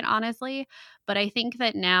by it, honestly. But I think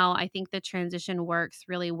that now, I think the transition works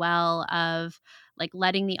really well of like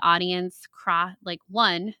letting the audience cross, like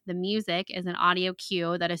one, the music is an audio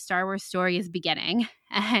cue that a Star Wars story is beginning,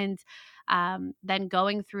 and then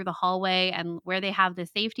going through the hallway and where they have the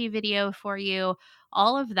safety video for you,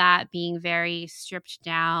 all of that being very stripped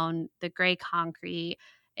down, the gray concrete.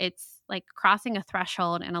 It's like crossing a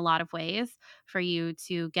threshold in a lot of ways for you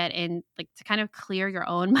to get in, like to kind of clear your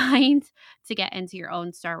own mind to get into your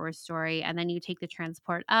own Star Wars story. And then you take the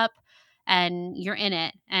transport up and you're in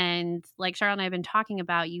it. And like Charlotte and I have been talking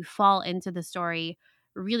about, you fall into the story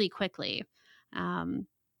really quickly.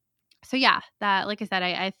 So yeah, that, like I said,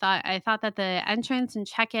 I thought that the entrance and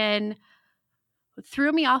check-in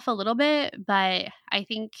threw me off a little bit, but I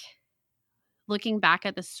think looking back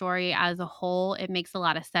at the story as a whole, it makes a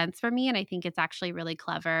lot of sense for me. And I think it's actually really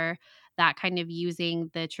clever that kind of using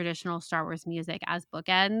the traditional Star Wars music as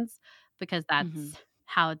bookends, because that's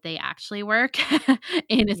how they actually work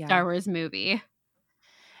in a Star Wars movie.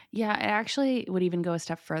 Yeah, I actually would even go a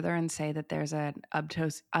step further and say that there's an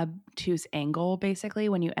obtuse angle basically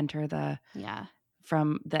when you enter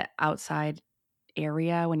from the outside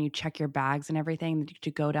area, when you check your bags and everything,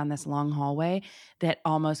 to go down this long hallway that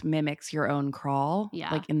almost mimics your own crawl,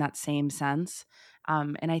 like in that same sense.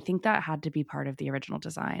 And I think that had to be part of the original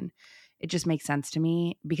design. It just makes sense to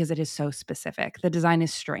me because it is so specific. The design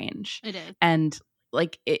is strange. It is. And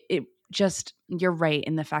like it just, you're right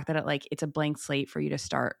in the fact that it's a blank slate for you to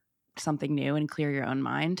start something new and clear your own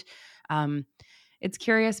mind. It's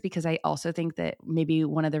curious because I also think that maybe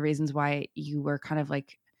one of the reasons why you were kind of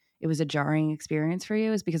like, it was a jarring experience for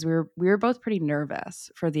you is because we were both pretty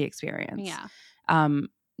nervous for the experience. Yeah.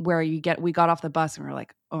 Where we got off the bus and we were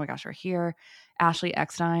like, oh my gosh, we're here. Ashley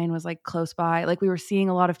Eckstein was like close by. Like we were seeing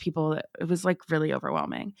a lot of people. It was like really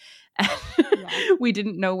overwhelming. And we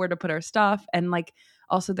didn't know where to put our stuff. And like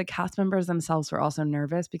also the cast members themselves were also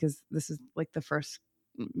nervous because this is like the first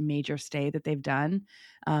major stay that they've done.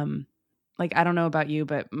 Like, I don't know about you,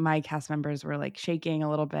 but my cast members were like shaking a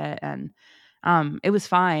little bit, and it was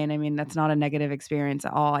fine. I mean, that's not a negative experience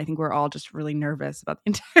at all. I think we're all just really nervous about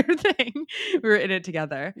the entire thing. We were in it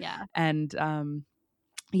together. Yeah. And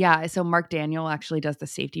so Mark Daniel actually does the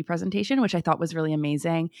safety presentation, which I thought was really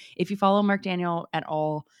amazing. If you follow Mark Daniel at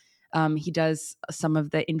all, he does some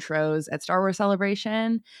of the intros at Star Wars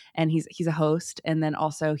Celebration, and he's a host. And then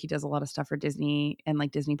also he does a lot of stuff for Disney and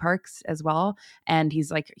like Disney parks as well. And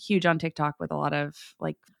he's like huge on TikTok with a lot of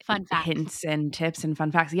like fun facts, hints and tips and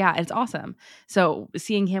fun facts. Yeah, it's awesome. So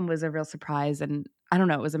seeing him was a real surprise, and I don't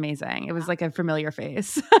know, it was amazing. It was like a familiar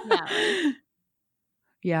face. Yeah.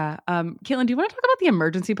 Yeah. Caitlin, do you want to talk about the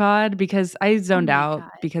emergency pod? Because I zoned out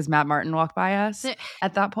because Matt Martin walked by us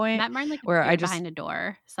at that point. Matt Martin where I just behind a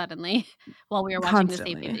door suddenly while we were watching the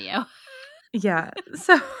safety video. Yeah.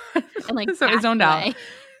 So I zoned out.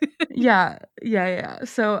 Yeah.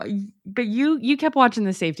 So, but you kept watching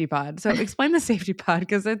the safety pod. So explain the safety pod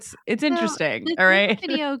because it's interesting. The all right.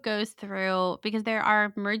 Video goes through because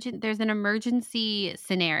there's an emergency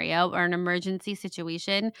scenario or an emergency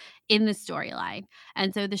situation in the storyline.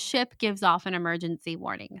 And so the ship gives off an emergency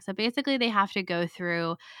warning. So basically they have to go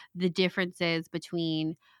through the differences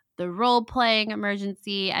between the role-playing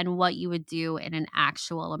emergency and what you would do in an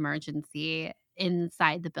actual emergency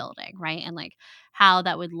inside the building, right? And like how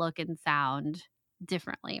that would look and sound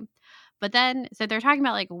differently. But then, so they're talking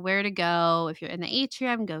about like where to go. If you're in the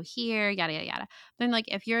atrium, go here, yada, yada, yada. Then like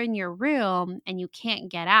if you're in your room and you can't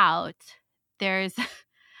get out, there's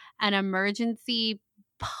an emergency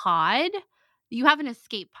pod. You have an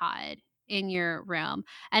escape pod in your room.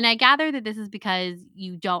 And I gather that this is because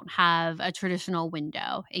you don't have a traditional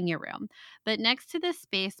window in your room. But next to the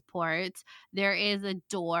spaceport, there is a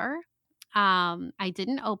door. I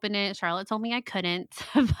didn't open it. Charlotte told me I couldn't,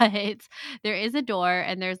 but there is a door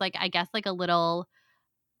and there's like, I guess like a little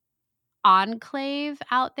enclave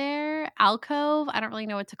out there, alcove, I don't really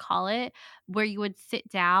know what to call it, where you would sit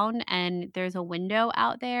down and there's a window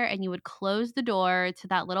out there and you would close the door to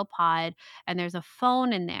that little pod and there's a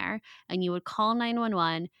phone in there and you would call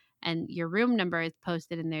 911 and your room number is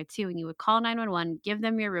posted in there too, and you would call 911, give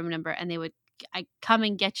them your room number, and they would come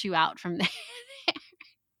and get you out from there.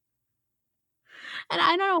 And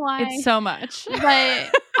I don't know why. It's so much.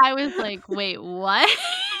 But I was like, wait, what?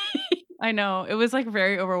 I know. It was like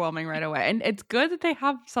very overwhelming right away. And it's good that they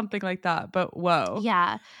have something like that, but whoa.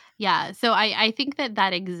 Yeah. Yeah. So I think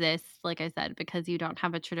that exists, like I said, because you don't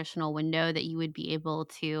have a traditional window that you would be able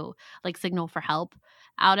to like signal for help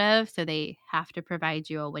out of. So they have to provide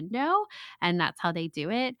you a window, and that's how they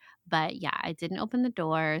do it. But yeah, I didn't open the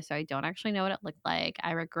door, so I don't actually know what it looked like.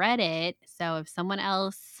 I regret it. So if someone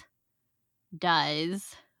else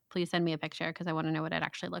does, please send me a picture because I want to know what it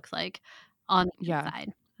actually looks like on the Yeah.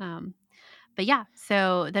 inside. But yeah,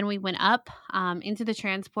 so then we went up into the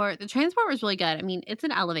transport. The transport was really good. I mean, it's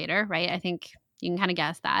an elevator, right? I think you can kind of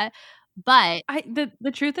guess that. But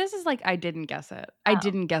The truth is like I didn't guess it. I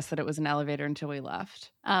didn't guess that it was an elevator until we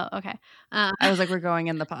left. oh, okay. I was like, we're going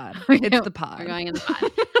in the pod. We're It's the pod. We're going in the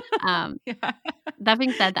pod. Yeah. That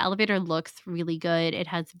being said, the elevator looks really good. It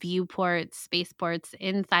has viewports, spaceports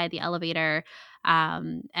inside the elevator.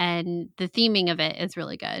 And the theming of it is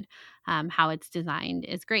really good. How it's designed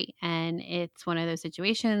is great. And it's one of those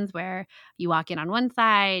situations where you walk in on one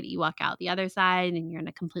side, you walk out the other side, and you're in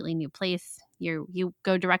a completely new place. You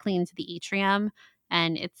go directly into the atrium,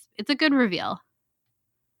 and it's a good reveal.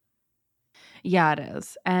 Yeah, it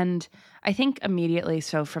is. And I think immediately,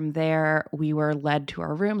 so from there, we were led to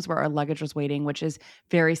our rooms where our luggage was waiting, which is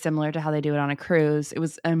very similar to how they do it on a cruise. It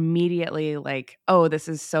was immediately like, oh, this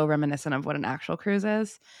is so reminiscent of what an actual cruise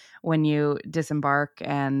is when you disembark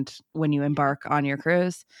and when you embark on your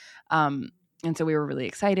cruise. And so we were really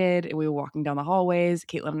excited. We were walking down the hallways.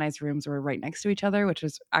 Caitlin and I's rooms were right next to each other, which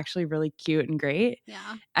was actually really cute and great.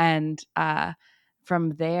 Yeah. And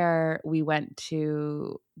from there, we went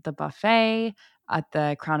to the buffet at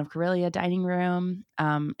the Crown of Karelia dining room,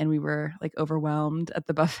 and we were like overwhelmed at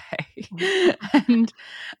the buffet. And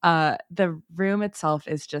the room itself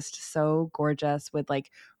is just so gorgeous with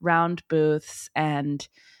like round booths, and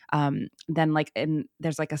then like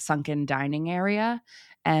there's like a sunken dining area.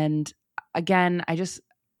 And again,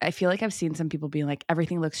 I feel like I've seen some people being like,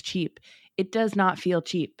 everything looks cheap. It does not feel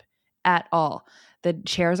cheap at all. The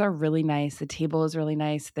chairs are really nice. The table is really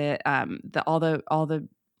nice. All the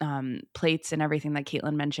plates and everything that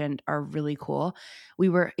Caitlin mentioned are really cool. We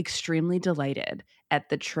were extremely delighted at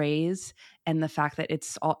the trays and the fact that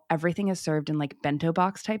everything is served in like bento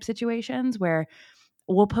box type situations where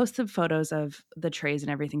we'll post some photos of the trays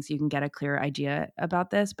and everything so you can get a clear idea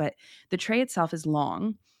about this. But the tray itself is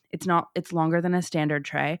long. It's longer than a standard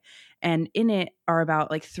tray. And in it are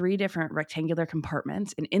about like 3 different rectangular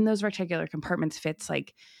compartments. And in those rectangular compartments fits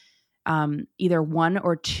like either 1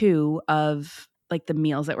 or 2 of like the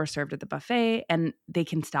meals that were served at the buffet, and they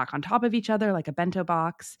can stack on top of each other like a bento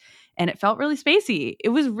box. And it felt really spacey. It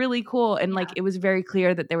was really cool. And like, it was very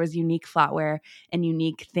clear that there was unique flatware and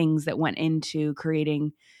unique things that went into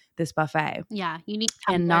creating this buffet. Yeah. Unique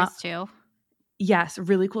tumblers too. Yes.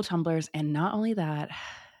 Really cool tumblers. And not only that,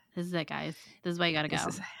 this is it, guys. This is why you got to go.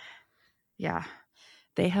 Yeah.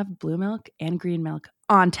 They have blue milk and green milk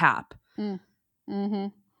on tap. Mm-hmm.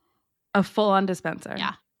 A full-on dispenser.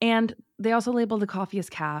 Yeah. And they also label the coffee as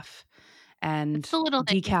calf and it's a little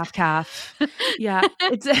decaf calf. Yeah.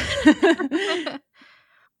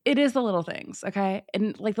 It is the little things, okay?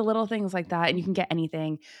 And like the little things like that, and you can get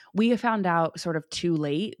anything. We found out sort of too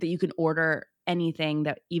late that you can order anything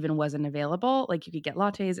that even wasn't available. Like you could get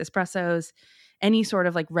lattes, espressos, any sort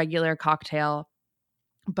of like regular cocktail,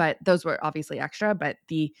 but those were obviously extra. But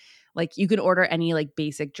you could order any like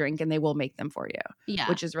basic drink and they will make them for you. Yeah.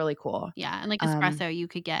 Which is really cool. Yeah. And like espresso you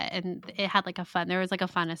could get, and it had like there was like a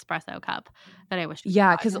fun espresso cup that I wish.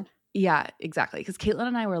 Yeah. Yeah, exactly. Because Caitlin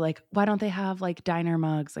and I were like, why don't they have like diner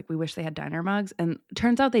mugs? Like we wish they had diner mugs. And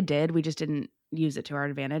turns out they did. We just didn't use it to our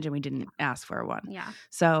advantage and we didn't ask for one. Yeah.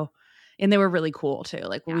 So, and they were really cool too.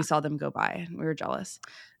 Like when we saw them go by, we were jealous.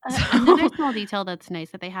 Another small detail that's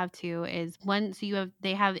nice that they have too is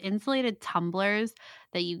they have insulated tumblers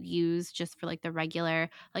that you use just for like the regular,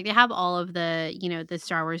 like they have all of the, the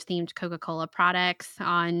Star Wars themed Coca-Cola products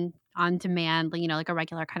on demand, like a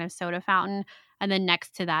regular kind of soda fountain. And then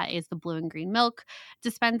next to that is the blue and green milk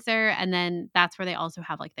dispenser. And then that's where they also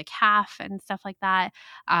have like the calf and stuff like that.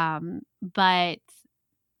 But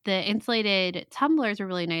the insulated tumblers are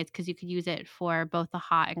really nice because you could use it for both the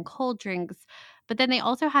hot and cold drinks. But then they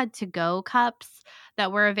also had to-go cups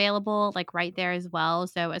that were available like right there as well.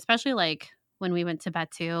 So especially like when we went to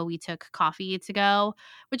Batu, we took coffee to go,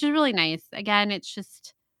 which is really nice. Again, it's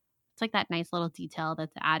like that nice little detail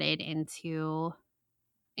that's added into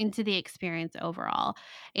the experience overall.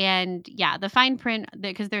 And yeah, the fine print,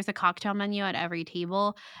 because there's a cocktail menu at every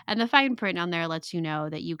table, and the fine print on there lets you know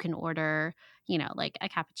that you can order, like a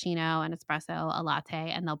cappuccino, an espresso, a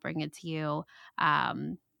latte, and they'll bring it to you.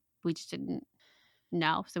 We just didn't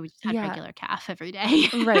know, so we just had Yeah. regular caf every day.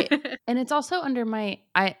 Right. And it's also under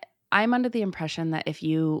I'm under the impression that if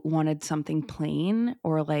you wanted something plain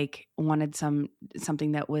or like wanted something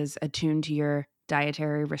that was attuned to your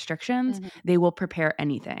dietary restrictions, Mhm. they will prepare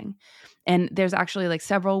anything. And there's actually like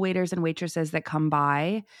several waiters and waitresses that come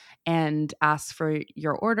by and ask for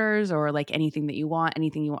your orders or like anything you want,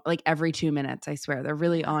 like every 2 minutes, I swear. They're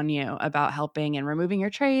really on you about helping and removing your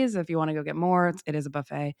trays if you want to go get more. It is a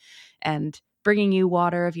buffet. And bringing you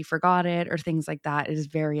water if you forgot it or things like that. It is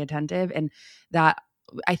very attentive. And that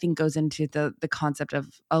I think goes into the concept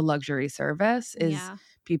of a luxury service is Yeah.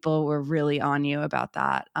 people were really on you about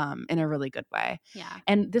that in a really good way. Yeah.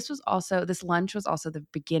 And this lunch was also the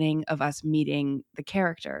beginning of us meeting the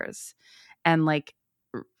characters. And like,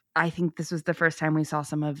 I think this was the first time we saw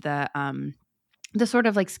some of the sort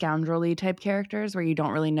of like scoundrelly type characters where you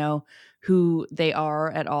don't really know who they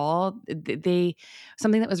are at all.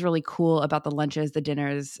 Something that was really cool about the lunches, the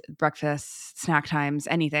dinners, breakfasts, snack times,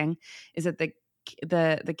 anything, is that the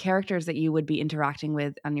characters that you would be interacting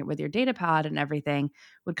with with your data pad and everything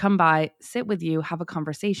would come by, sit with you, have a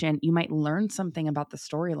conversation. You might learn something about the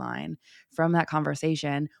storyline from that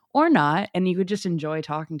conversation or not, and you could just enjoy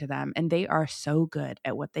talking to them. And they are so good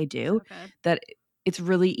at what they do So good. that it's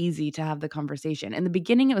really easy to have the conversation. In the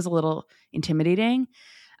beginning, it was a little intimidating,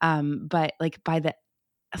 but like by the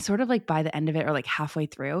end of it or like halfway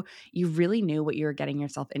through, you really knew what you were getting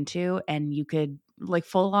yourself into and you could like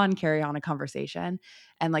full on carry on a conversation.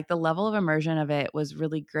 And like the level of immersion of it was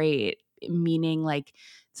really great, meaning like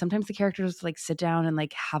sometimes the characters like sit down and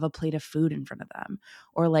like have a plate of food in front of them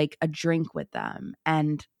or like a drink with them.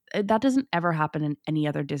 And that doesn't ever happen in any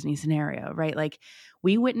other Disney scenario, right? Like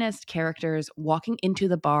we witnessed characters walking into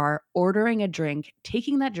the bar, ordering a drink,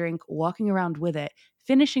 taking that drink, walking around with it,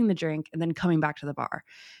 finishing the drink, and then coming back to the bar.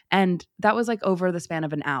 And that was like over the span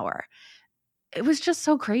of an hour. It was just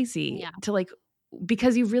so crazy to like,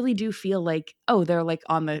 because you really do feel like, oh, they're like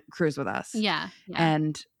on the cruise with us. Yeah.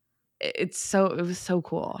 And it was so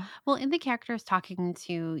cool. Well, and the characters talking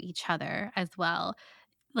to each other as well,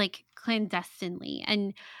 like clandestinely.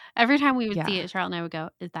 And every time we would see it, Charlotte and I would go,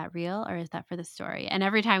 "Is that real or is that for the story?" And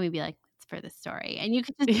every time we'd be like, "It's for the story." And you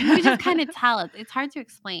could just kind of tell. It's hard to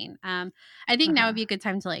explain. I think now would be a good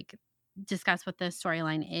time to like discuss what the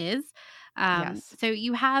storyline is. Yes. So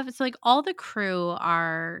you have like all the crew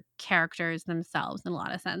are characters themselves in a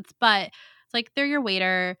lot of sense, but it's like they're your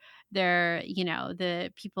waiter, they're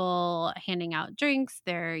the people handing out drinks,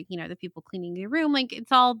 they're the people cleaning your room, like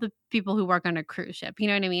it's all the people who work on a cruise ship, you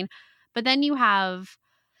know what I mean? But then you have,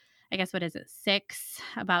 I guess, what is it,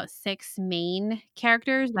 about six main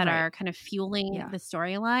characters that are kind of fueling the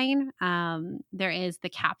storyline. There is the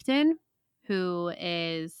captain, who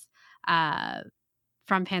is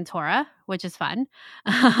from Pantora, which is fun.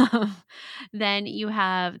 Then you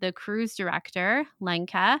have the cruise director,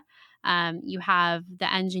 Lenka. You have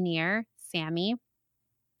the engineer, Sammy.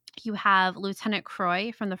 You have Lieutenant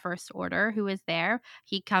Croy from the First Order, who is there.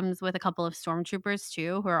 He comes with a couple of stormtroopers,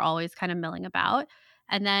 too, who are always kind of milling about.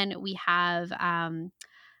 And then we have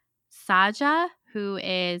Saja, who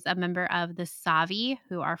is a member of the Savi,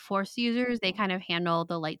 who are Force users. They kind of handle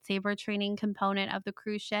the lightsaber training component of the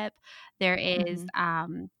cruise ship. There is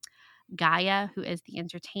Gaia, who is the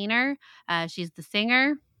entertainer. She's the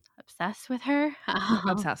singer. Obsessed with her.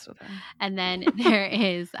 Obsessed with her. And then there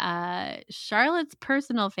is Charlotte's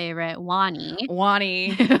personal favorite, Wani.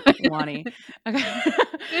 Wani. Okay.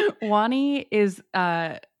 Wani is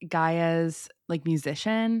Gaia's like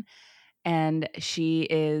musician, and she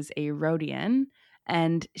is a Rhodian,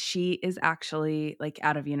 and she is actually like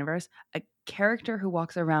out of universe, a character who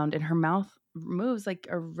walks around and her mouth moves like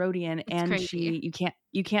a Rhodian, and crazy.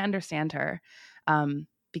 you can't understand her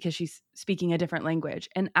because she's speaking a different language.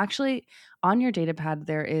 And actually on your data pad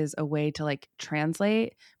there is a way to like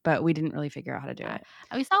translate, but we didn't really figure out how to do it.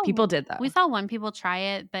 People did though. We saw one people try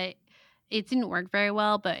it, but it didn't work very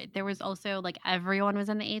well. But there was also like everyone was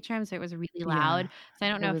in the atrium, so it was really loud. So I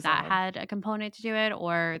don't know if that had a component to do it,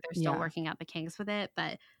 or they're still working out the kinks with it.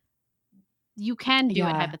 But you can do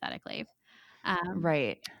it hypothetically.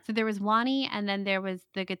 Right. So there was Wani, and then there was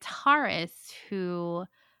the guitarist who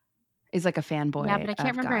is like a fanboy. Yeah, but I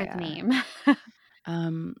can't remember his name.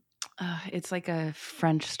 It's like a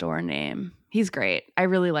French store name. He's great. I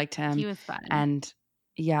really liked him. He was fun. And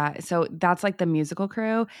yeah, so that's like the musical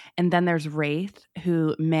crew. And then there's Wraith,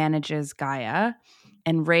 who manages Gaia.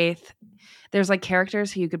 And Wraith, there's like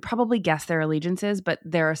characters who you could probably guess their allegiances, but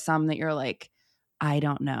there are some that you're like, I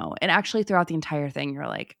don't know. And actually, throughout the entire thing, you're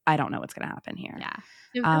like, I don't know what's going to happen here. Yeah.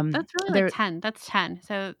 So that's really there- like 10. That's 10.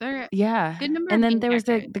 So they're Yeah. good number And of then main there was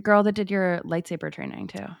characters. the girl that did your lightsaber training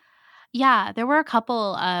too. Yeah, there were a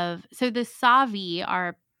couple of so the Savi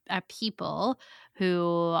are people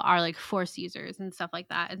who are like force users and stuff like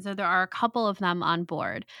that. And so there are a couple of them on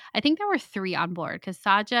board. I think there were 3 on board because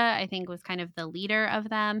Saja, I think, was kind of the leader of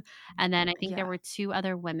them. And then I think there Yeah. were 2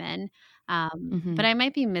 other women. Mhm. But I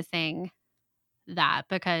might be missing that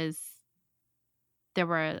because there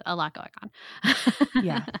were a lot going on.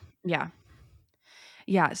 Yeah. Yeah.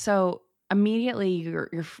 Yeah. So immediately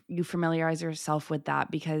you familiarize yourself with that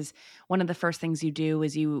because one of the first things you do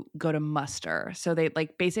is you go to muster. So they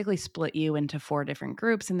like basically split you into 4 different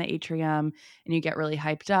groups in the atrium, and you get really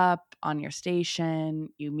hyped up on your station.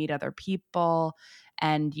 You meet other people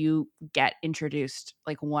and you get introduced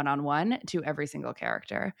like one-on-one to every single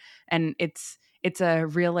character. And it's a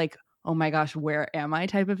real like, oh my gosh, where am I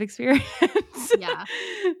type of experience. Yeah.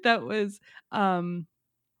 That was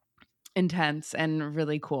intense and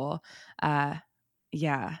really cool.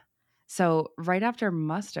 Yeah. So right after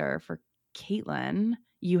muster for Caitlin,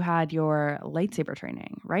 you had your lightsaber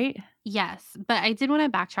training, right? Yes, but I did want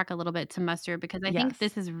to backtrack a little bit to muster because I think Yes.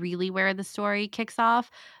 this is really where the story kicks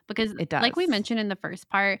off because It like we does. mentioned in the first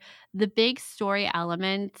part, the big story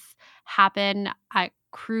elements happen at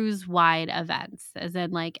cruise-wide events, as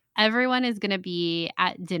in like everyone is going to be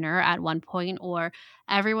at dinner at one point or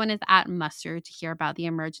everyone is at muster to hear about the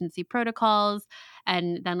emergency protocols,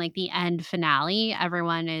 and then like the end finale,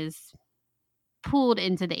 everyone is pulled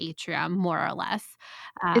into the atrium more or less.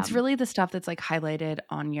 It's really the stuff that's like highlighted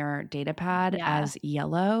on your data pad Yeah. as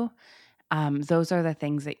yellow. Those are the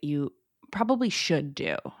things that you probably should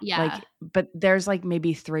do. Yeah. Like, but there's like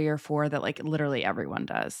maybe 3 or 4 that like literally everyone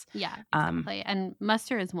does. Yeah, Um, exactly. And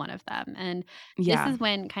muster is one of them. And Yeah. this is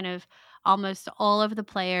when kind of almost all of the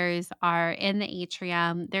players are in the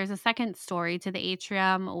atrium. There's a second story to the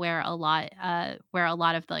atrium where a lot of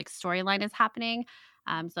the like storyline is happening.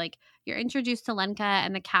 So like you're introduced to Lenka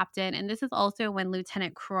and the captain, and this is also when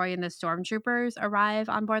Lieutenant Croy and the stormtroopers arrive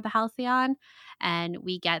on board the Halcyon, and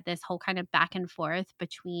we get this whole kind of back and forth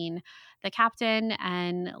between the captain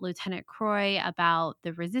and Lieutenant Croy about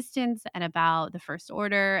the resistance and about the First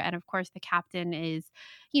Order. And of course, the captain is,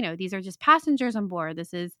 these are just passengers on board.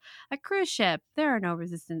 This is a cruise ship. There are no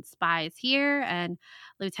resistance spies here. And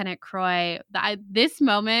Lieutenant Croy, this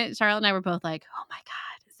moment, Charlotte and I were both like, oh my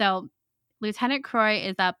God. So Lieutenant Croy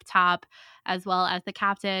is up top, as well as the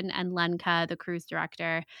captain and Lenka, the cruise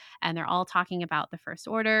director, and they're all talking about the First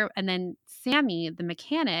Order. And then Sammy, the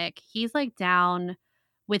mechanic, he's like down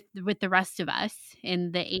with the rest of us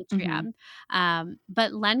in the atrium.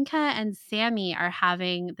 But Lenka and Sammy are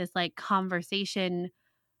having this like conversation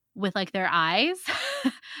with like their eyes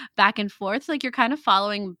back and forth. Like you're kind of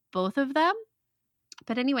following both of them.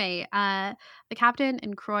 But anyway, the captain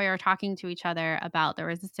and Croy are talking to each other about the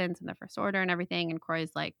resistance and the First Order and everything. And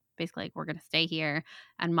Croy's like, basically, like, we're going to stay here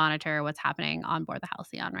and monitor what's happening on board the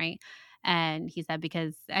Halcyon, right? And he said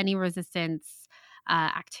because any resistance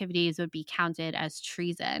activities would be counted as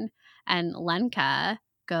treason. And Lenka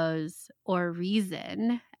goes, or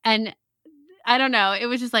reason. And I don't know. It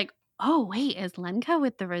was just like, oh, wait, is Lenka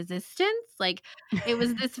with the resistance? Like, it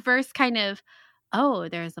was this first kind of, oh,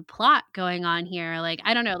 there's a plot going on here. Like,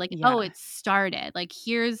 I don't know. Like, oh, Yeah. it started. Like,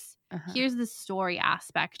 here's Uh-huh. the story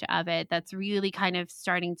aspect of it that's really kind of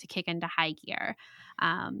starting to kick into high gear.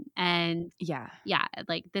 And Yeah.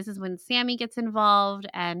 like this is when Sammy gets involved.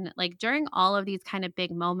 And like during all of these kind of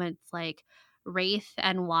big moments, like Wraith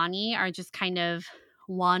and Wani are just kind of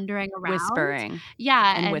wandering around. Whispering.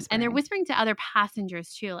 Yeah. And And they're whispering. whispering to other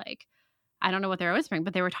passengers too. Like, I don't know what they were whispering,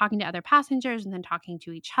 but they were talking to other passengers and then talking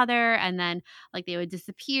to each other. And then like they would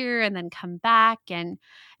disappear and then come back. And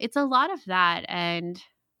it's a lot of that. And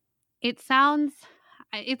it's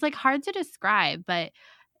like hard to describe, but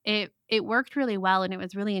it worked really well, and it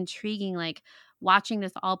was really intriguing like watching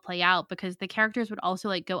this all play out because the characters would also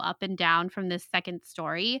like go up and down from this second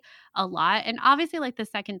story a lot. And obviously like the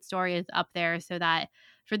second story is up there so that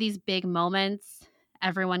for these big moments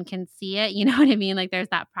everyone can see it. You know what I mean? Like there's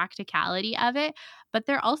that practicality of it, but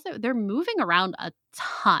they're moving around a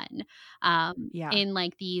ton Yeah. in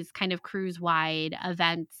like these kind of cruise wide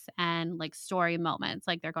events and like story moments.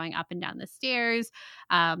 Like they're going up and down the stairs.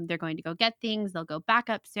 They're going to go get things. They'll go back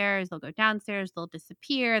upstairs. They'll go downstairs. They'll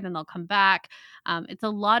disappear. Then they'll come back. It's a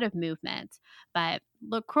lot of movement. But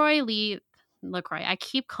LaCroix, I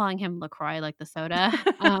keep calling him LaCroix, like the soda.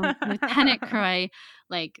 Lieutenant Croix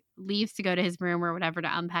like leaves to go to his room or whatever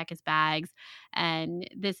to unpack his bags. And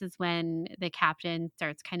this is when the captain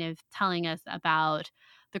starts kind of telling us about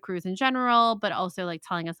the cruise in general, but also like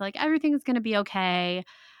telling us like everything's going to be okay.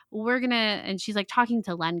 And she's like talking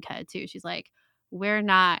to Lenka too. She's like, we're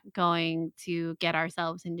not going to get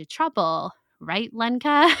ourselves into trouble, right,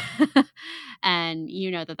 Lenka? And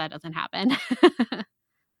you know that doesn't happen.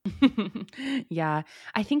 Yeah.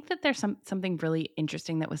 I think that there's something really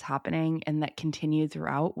interesting that was happening and that continued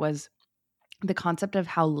throughout was the concept of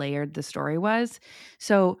how layered the story was.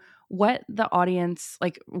 So what the audience,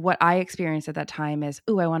 like what I experienced at that time is,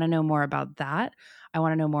 I want to know more about that. I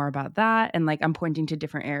want to know more about that. And like I'm pointing to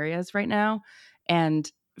different areas right now. And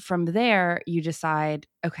from there, you decide,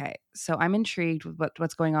 okay, so I'm intrigued with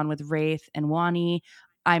what's going on with Wraith and Wani.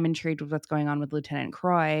 I'm intrigued with what's going on with Lieutenant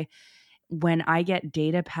Croix. When I get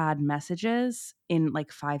data pad messages in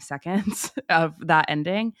like 5 seconds of that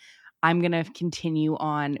ending, I'm going to continue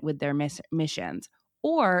on with their missions.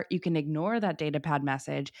 Or you can ignore that data pad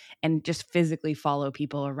message and just physically follow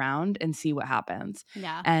people around and see what happens.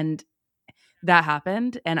 Yeah. And that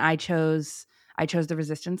happened. And I chose the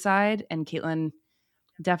resistance side, and Caitlin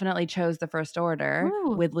definitely chose the First Order.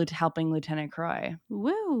 Woo. With helping Lieutenant Croix.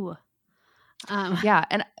 Woo. Yeah.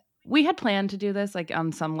 And we had planned to do this like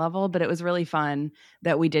on some level, but it was really fun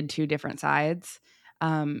that we did 2 different sides.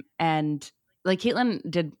 And like Caitlin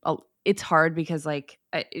did, it's hard because like,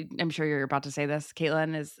 I'm sure you're about to say this,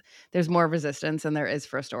 Caitlin, there's more resistance than there is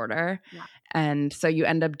First Order. Yeah. And so you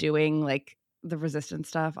end up doing like the resistance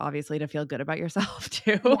stuff, obviously, to feel good about yourself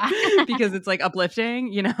too, because it's like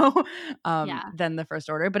uplifting, than the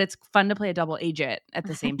First Order. But it's fun to play a double agent at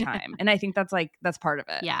the same time, and I think that's part of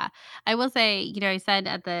it. Yeah, I will say, I said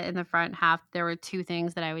in the front half there were 2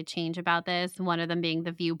 things that I would change about this. One of them being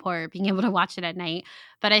the viewport, being able to watch it at night.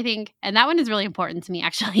 But I think, and that one is really important to me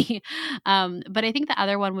actually. But I think the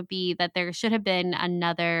other one would be that there should have been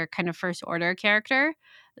another kind of First Order character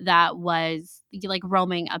that was like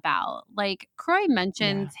roaming about. Like Croix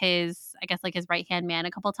mentions his, I guess like his right-hand man a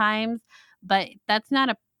couple times, but that's not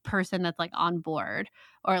a person that's like on board,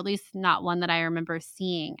 or at least not one that I remember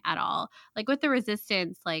seeing at all. Like with the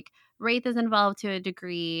resistance, like Wraith is involved to a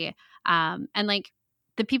degree. And like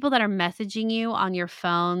the people that are messaging you on your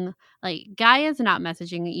phone, like Gaia is not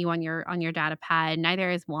messaging you on your data pad, neither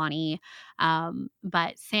is Wani.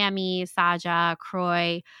 But Sammy, Saja,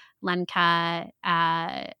 Croix, Lenka,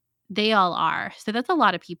 they all are. So that's a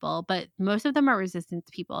lot of people, but most of them are resistance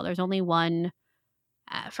people. There's only one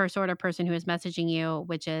First Order person who is messaging you,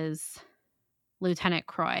 which is Lieutenant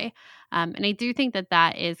Croix. And I do think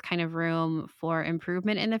that is kind of room for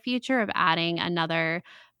improvement in the future of adding another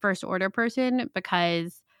First Order person,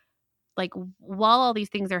 because like while all these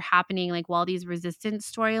things are happening, like while these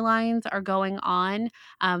resistance storylines are going on,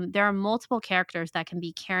 there are multiple characters that can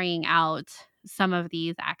be carrying out some of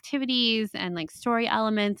these activities and like story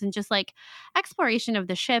elements and just like exploration of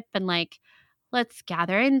the ship and like let's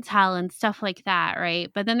gather intel and stuff like that,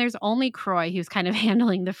 right? But then there's only Croix who's kind of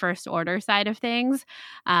handling the First Order side of things.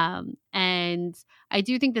 And I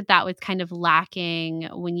do think that was kind of lacking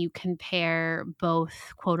when you compare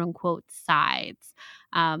both quote unquote sides.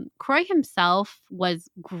 Croix himself was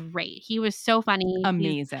great. He was so funny.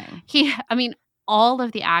 Amazing. All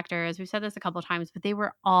of the actors, we've said this a couple of times, but they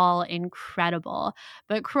were all incredible.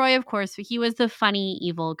 But Croix, of course, he was the funny,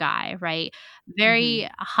 evil guy, right? Very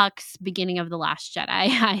Hux beginning of The Last Jedi,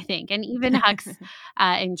 I think. And even Hux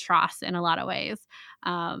in Tross in a lot of ways.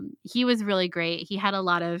 He was really great. He had a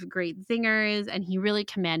lot of great zingers and he really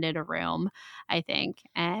commanded a room, I think.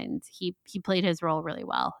 And he played his role really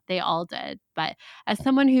well. They all did. But as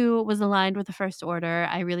someone who was aligned with the First Order,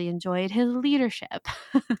 I really enjoyed his leadership.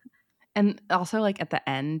 And also, like, at the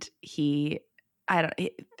end,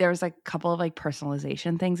 there was like a couple of like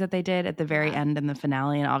personalization things that they did at the very end in the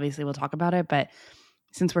finale, and obviously we'll talk about it. But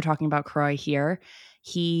since we're talking about Croix here,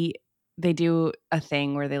 they do a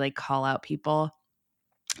thing where they like call out people,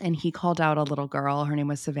 and he called out a little girl. Her name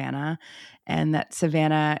was Savannah, and that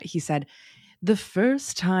Savannah, he said, "The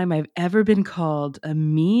first time I've ever been called a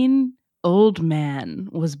mean Old Man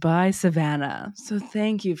was by Savannah. So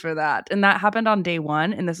thank you for that. And that happened on day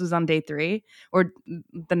 1, and this was on day 3, or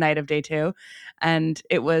the night of day 2. And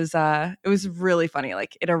it was really funny.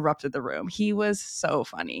 Like, it erupted the room. He was so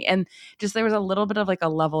funny. And just there was a little bit of like a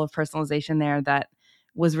level of personalization there that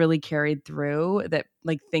was really carried through, that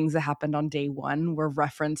like things that happened on day 1 were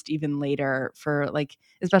referenced even later, for like,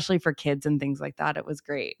 especially for kids and things like that. It was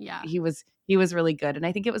great. Yeah. He was really good. And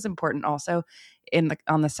I think it was important also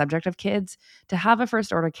on the subject of kids to have a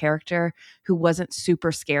First Order character who wasn't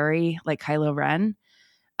super scary like Kylo Ren,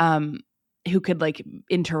 who could like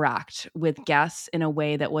interact with guests in a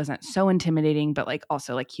way that wasn't so intimidating, but like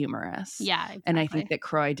also like humorous. Yeah, exactly. And I think that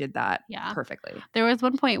Croy did that perfectly. There was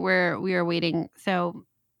one point where we were waiting. So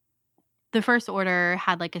the First Order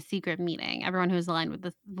had like a secret meeting. Everyone who was aligned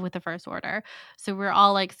with the First Order. So we're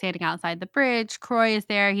all like standing outside the bridge. Croy is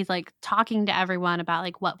there. He's like talking to everyone about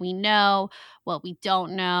like what we know, what we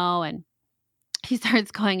don't know, and he starts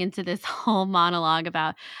going into this whole monologue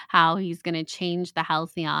about how he's going to change the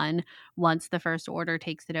Halcyon once the First Order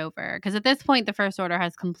takes it over. Because at this point, the First Order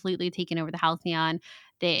has completely taken over the Halcyon.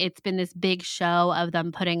 It's been this big show of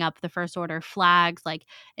them putting up the First Order flags, like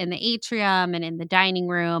in the atrium and in the dining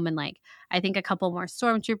room, and like I think a couple more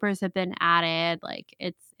stormtroopers have been added. Like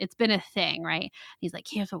it's been a thing, right? He's like,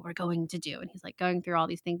 here's what we're going to do, and he's like going through all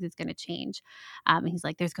these things he's going to change. And he's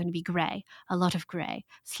like, there's going to be gray, a lot of gray,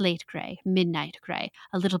 slate gray, midnight gray,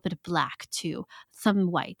 a little bit of black too,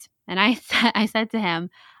 some white. And I said to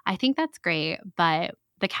him, I think that's great, but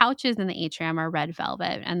the couches in the atrium are red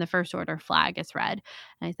velvet and the First Order flag is red.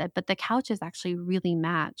 And I said, but the couches actually really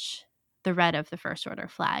match the red of the First Order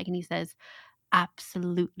flag. And he says,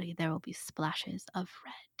 absolutely, there will be splashes of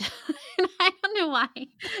red. And I don't know why.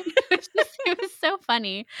 It was so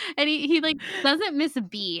funny. And he like doesn't miss a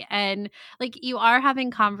beat. And like you are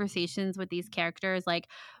having conversations with these characters. Like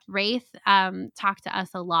Wraith talked to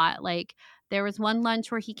us a lot. Like there was one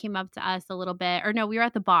lunch where he came up to us a little bit, or no, we were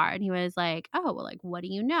at the bar and he was like, oh, well, like, what do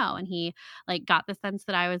you know? And he like got the sense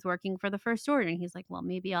that I was working for the First Order. And he's like, well,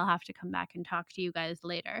 maybe I'll have to come back and talk to you guys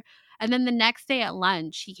later. And then the next day at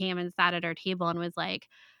lunch, he came and sat at our table and was like,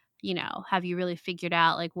 you know, have you really figured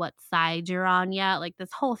out like what side you're on yet? Like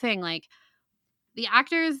this whole thing, like the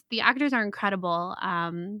actors are incredible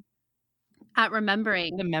at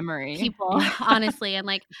remembering The memory. people, honestly. And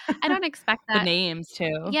like, I don't expect that. The names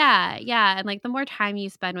too. Yeah. And like the more time you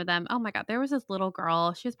spend with them, oh my God, there was this little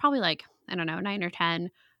girl. She was probably like, I don't know, 9 or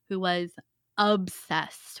 10, who was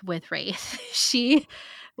obsessed with Wraith. She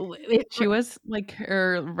was like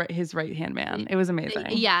his right-hand man. It was amazing.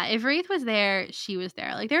 Yeah, if Wraith was there, she was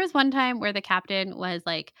there. Like there was one time where the captain was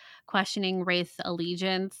like questioning Wraith's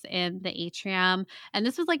allegiance in the atrium, and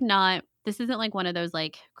this isn't like one of those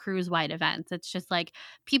like cruise-wide events. It's just like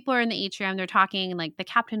people are in the atrium, they're talking, and like the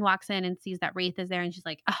captain walks in and sees that Wraith is there, and she's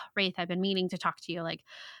like, oh, Wraith, I've been meaning to talk to you, like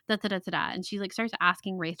da da da da da. And she like starts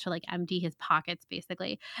asking Wraith to like empty his pockets,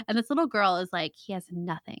 basically. And this little girl is like, he has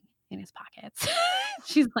nothing in his pockets.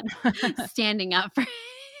 She's like standing up for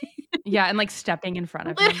yeah, and like stepping in front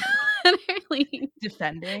of him, literally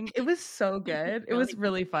defending. It was so good. It was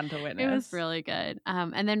really fun to witness. It was really good.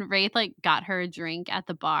 And then Wraith like got her a drink at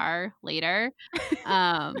the bar later.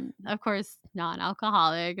 Of course,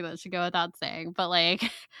 non-alcoholic. That should go without saying. But like,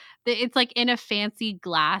 it's like in a fancy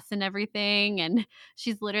glass and everything. And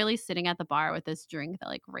she's literally sitting at the bar with this drink that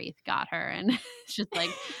like Wraith got her, and she's like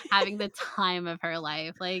having the time of her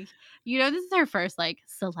life. Like, you know, this is her first like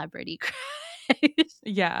celebrity crush.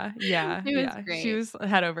 Yeah. It was great. She was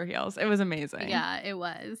head over heels. It was amazing. Yeah, it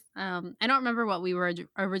was. I don't remember what we were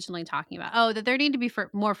originally talking about. Oh, that there need to be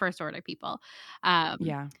more First Order people.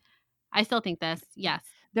 Yeah. I still think this. Yes.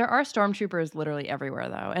 There are stormtroopers literally everywhere,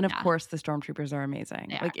 though. And of Yeah. course, the stormtroopers are amazing.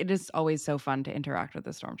 They Like, it is always so fun to interact with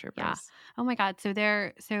the stormtroopers. Yeah. Oh my God.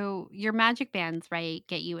 So your magic bands, right,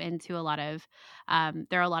 get you into a lot of,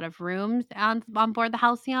 there are a lot of rooms on board the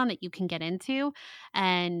Halcyon that you can get into,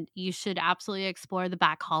 and you should absolutely explore the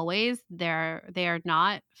back hallways. They are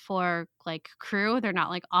not for like crew. They're not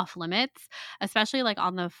like off limits, especially like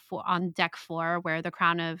on deck 4 where the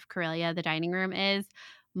Crown of Corellia, the dining room is.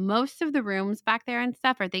 Most of the rooms back there and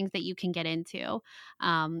stuff are things that you can get into,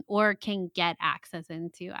 or can get access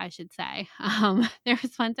into, I should say. There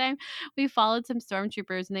was one time we followed some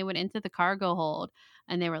stormtroopers and they went into the cargo hold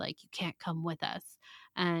and they were like, you can't come with us.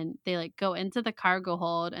 And they like go into the cargo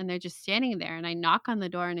hold and they're just standing there. And I knock on the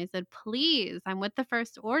door and I said, please, I'm with the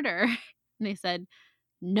First Order. And they said,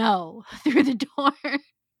 no, through the door.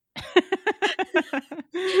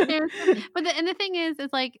 But the thing is,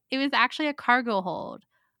 like, it was actually a cargo hold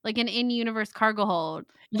like an in-universe cargo hold.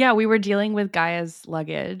 Yeah, we were dealing with Gaia's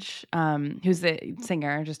luggage, who's the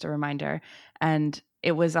singer, just a reminder, and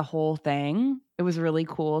it was a whole thing. It was really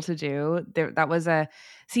cool to do. That was a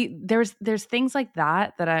see. There's things like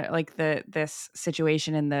that I like this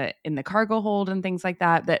situation in the cargo hold and things like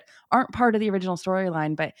that aren't part of the original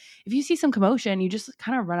storyline. But if you see some commotion, you just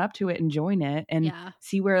kind of run up to it and join it and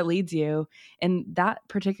see where it leads you. And that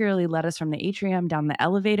particularly led us from the atrium down the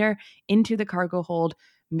elevator into the cargo hold,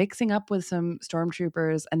 mixing up with some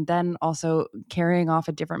stormtroopers, and then also carrying off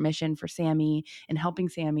a different mission for Sammy and helping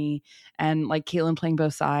Sammy, and like Caitlin playing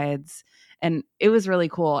both sides. And it was really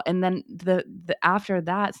cool. And then the after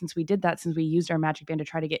that, since we used our magic band to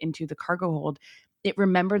try to get into the cargo hold, it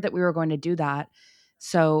remembered that we were going to do that.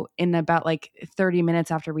 So in about like 30 minutes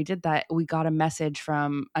after we did that, we got a message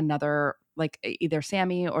from another, like either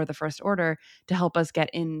Sammy or the First Order, to help us get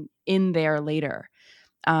in there later.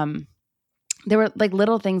 There were like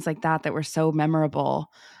little things like that were so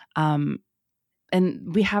memorable. And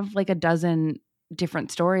we have like a dozen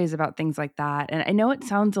different stories about things like that. And I know it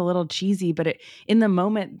sounds a little cheesy, but in the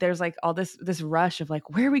moment, there's like all this rush of like,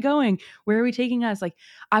 where are we going? Where are we taking us? Like,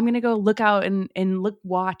 I'm going to go look out and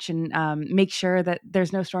watch and make sure that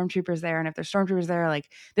there's no stormtroopers there. And if there's stormtroopers there,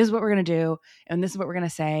 like, this is what we're going to do. And this is what we're going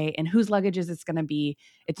to say. And whose luggage is this going to be?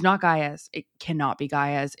 It's not Gaia's. It cannot be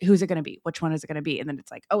Gaia's. Who's it going to be? Which one is it going to be? And then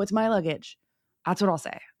it's like, oh, it's my luggage. That's what I'll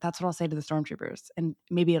say. That's what I'll say to the stormtroopers, and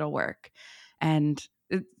maybe it'll work. And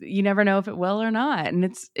you never know if it will or not. And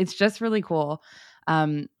it's just really cool.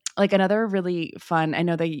 Like another really fun, I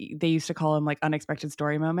know they used to call them like unexpected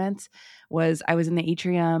story moments, was I was in the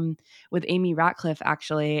atrium with Amy Ratcliffe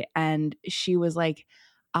actually, and she was like,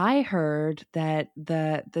 I heard that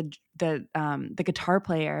the guitar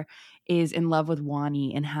player is in love with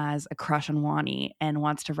Wani and has a crush on Wani and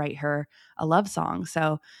wants to write her a love song.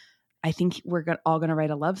 So I think we're all going to write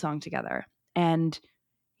a love song together. And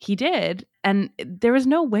he did. And there was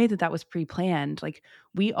no way that was pre-planned. Like,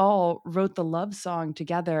 we all wrote the love song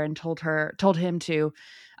together and told him to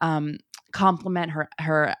compliment her,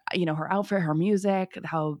 her outfit, her music,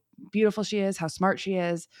 how beautiful she is, how smart she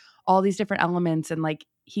is, all these different elements. And like,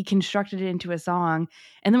 he constructed it into a song.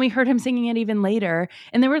 And then we heard him singing it even later.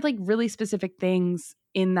 And there were like really specific things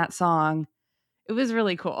in that song. It was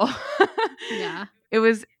really cool. Yeah.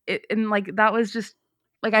 And like, that was just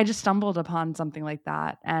like, I just stumbled upon something like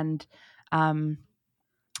that. And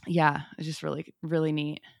yeah, it's just really, really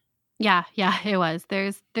neat. Yeah, it was.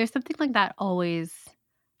 There's something like that always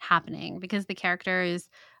happening because the characters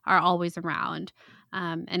are always around.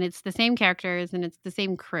 And it's the same characters and it's the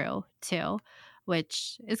same crew too,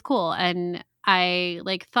 which is cool. And I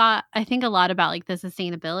think a lot about like the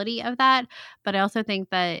sustainability of that, but I also think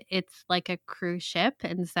that it's like a cruise ship.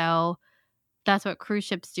 And so that's what cruise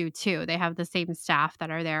ships do too. They have the same staff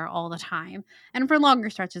that are there all the time and for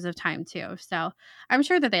longer stretches of time too. So I'm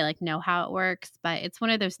sure that they like know how it works, but it's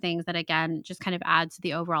one of those things that again just kind of adds to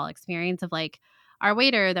the overall experience of like our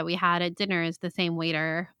waiter that we had at dinner is the same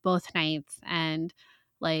waiter both nights, and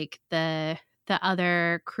like the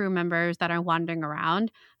other crew members that are wandering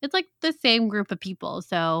around, it's like the same group of people.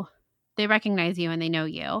 So they recognize you and they know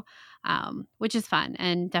you, which is fun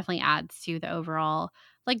and definitely adds to the overall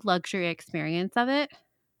like luxury experience of it.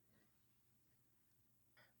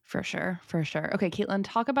 For sure. Okay, Caitlin,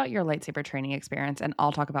 talk about your lightsaber training experience and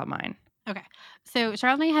I'll talk about mine. Okay. So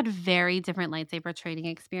Charlotte and I had very different lightsaber training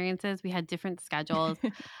experiences. We had different schedules.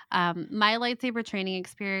 My lightsaber training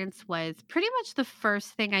experience was pretty much the first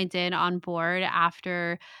thing I did on board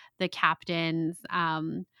after the captain's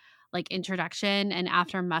like introduction and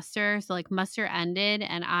after muster. So like muster ended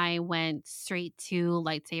and I went straight to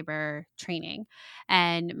lightsaber training.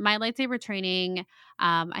 And my lightsaber training,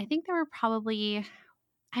 I think there were probably,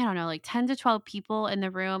 I don't know, like 10 to 12 people in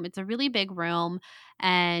the room. It's a really big room.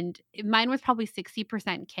 And mine was probably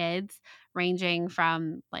 60% kids, ranging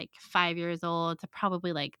from like 5 years old to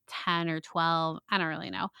probably like 10 or 12. I don't really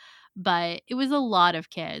know. But it was a lot of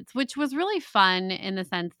kids, which was really fun in the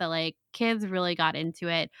sense that like kids really got into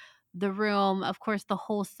it. The room, of course, the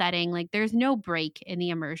whole setting, like there's no break in the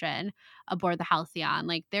immersion aboard the Halcyon.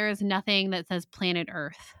 Like there is nothing that says planet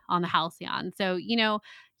Earth on the Halcyon. So,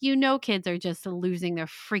 kids are just losing their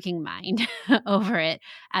freaking mind over it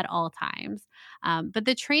at all times. But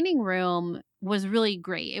the training room was really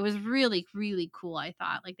great. It was really, really cool, I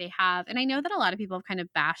thought. Like they have, and I know that a lot of people have kind of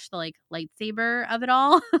bashed the like lightsaber of it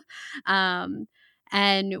all.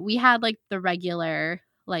 And we had like the regular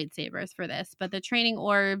lightsabers for this, but the training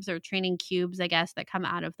orbs or training cubes, I guess, that come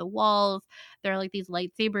out of the walls, they're like these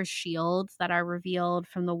lightsaber shields that are revealed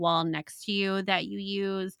from the wall next to you that you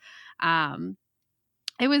use.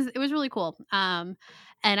 It was really cool.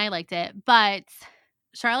 and I liked it. But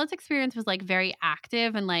Charlotte's experience was like very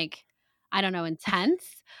active and like, I don't know, intense.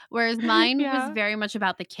 Whereas mine was Yeah. very much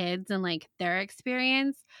about the kids and like their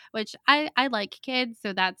experience, which I like kids.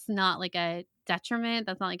 So that's not like a detriment.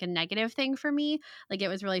 That's not like a negative thing for me. Like it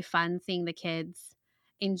was really fun seeing the kids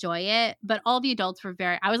enjoy it. But all the adults were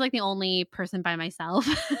I was like the only person by myself.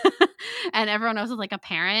 And everyone else was like a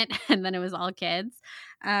parent. And then it was all kids.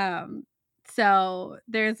 Um, so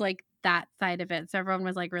there's like that side of it. So everyone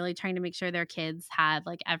was like really trying to make sure their kids had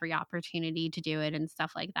like every opportunity to do it and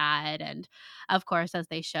stuff like that. And of course, as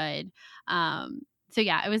they should. So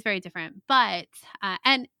yeah, it was very different. But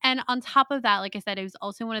and on top of that, like I said, it was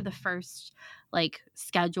also one of the first like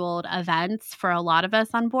scheduled events for a lot of us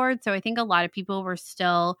on board. So I think a lot of people were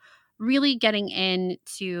still really getting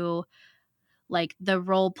into like the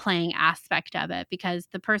role playing aspect of it, because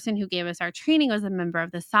the person who gave us our training was a member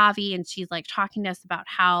of the Savi, and she's like talking to us about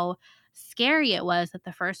how scary it was that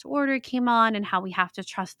the first order came on and how we have to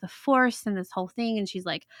trust the force and this whole thing. And she's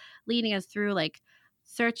like leading us through like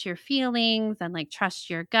search your feelings and like trust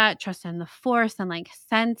your gut, trust in the force, and like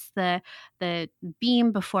sense the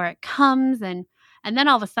beam before it comes. And then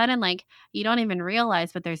all of a sudden, like you don't even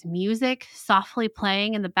realize, but there's music softly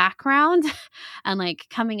playing in the background and like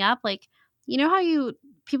coming up. Like, you know how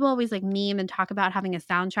people always like meme and talk about having a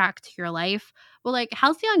soundtrack to your life? Well, like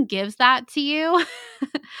Halcyon gives that to you.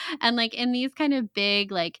 And like in these kind of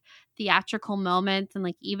big like theatrical moments and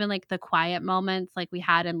like even like the quiet moments like we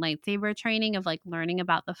had in lightsaber training of like learning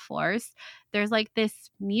about the force, there's like this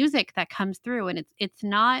music that comes through, and it's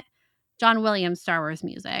not John Williams Star Wars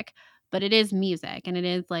music, but it is music, and it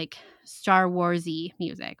is like Star Wars-y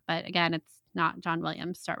music. But again, it's not John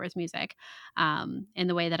Williams Star Wars music. In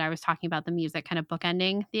the way that I was talking about the music kind of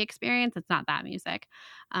bookending the experience, it's not that music.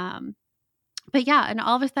 But yeah, and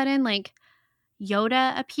all of a sudden, like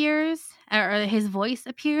Yoda appears, or his voice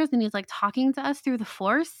appears, and he's like talking to us through the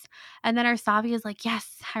force. And then our Savi is like,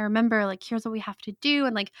 yes, I remember, like, here's what we have to do.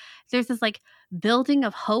 And like, there's this like building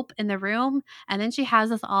of hope in the room. And then she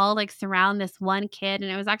has us all like surround this one kid.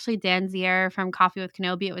 And it was actually Dan Zier from Coffee with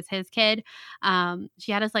Kenobi. It was his kid.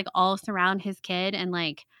 She had us like all surround his kid and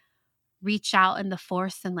like reach out in the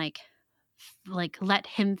force and like let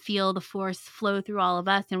him feel the force flow through all of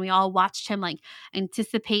us. And we all watched him like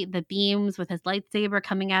anticipate the beams with his lightsaber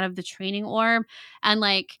coming out of the training orb. And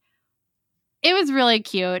like it was really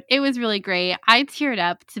cute. It was really great. I teared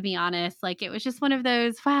up, to be honest. Like it was just one of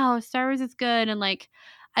those, wow, Star Wars is good. And like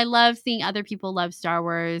I love seeing other people love Star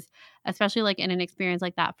Wars, especially like in an experience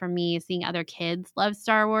like that. For me, seeing other kids love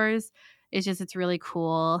Star Wars, it's really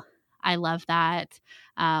cool. I love that.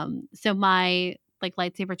 So my like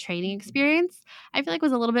lightsaber training experience, I feel like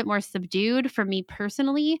was a little bit more subdued for me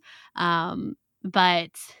personally.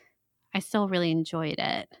 But I still really enjoyed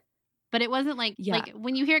it. But it wasn't like Yeah. like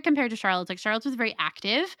when you hear it compared to Charlotte's, like Charlotte's was very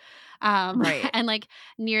active. Right. And like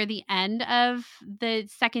near the end of the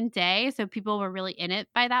second day, so people were really in it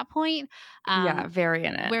by that point. Yeah, very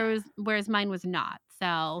in it. Whereas mine was not.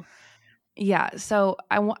 So Yeah, so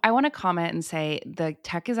I want to comment and say the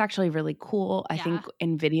tech is actually really cool. I yeah. think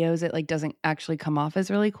in videos it like doesn't actually come off as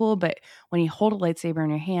really cool, but when you hold a lightsaber in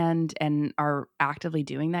your hand and are actively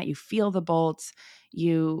doing that, you feel the bolts,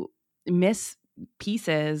 you miss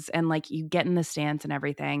pieces, and like you get in the stance and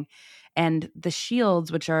everything. And the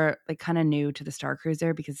shields, which are like kind of new to the Star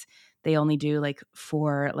Cruiser because they only do like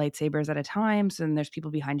 4 lightsabers at a time. So then there's people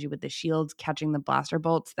behind you with the shields catching the blaster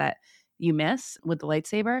bolts that you miss with the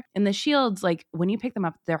lightsaber. And the shields, like when you pick them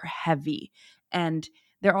up, they're heavy. And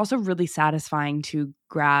they're also really satisfying to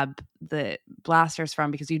grab the blasters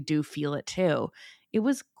from because you do feel it too. It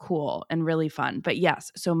was cool and really fun. But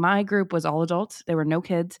yes, so my group was all adults. There were no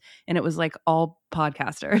kids, and it was like all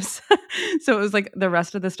podcasters. So it was like the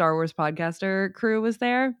rest of the Star Wars podcaster crew was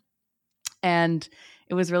there. And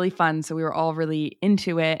it was really fun. So we were all really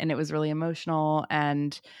into it, and it was really emotional.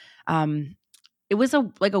 And it was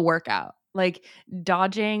like a workout, like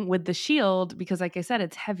dodging with the shield, because like I said,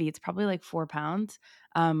 it's heavy. It's probably like 4 pounds.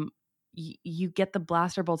 You get the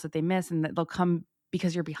blaster bolts that they miss, and they'll come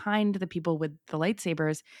because you're behind the people with the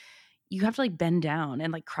lightsabers. You have to like bend down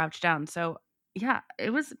and like crouch down. So yeah,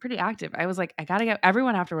 it was pretty active. I was like, I gotta get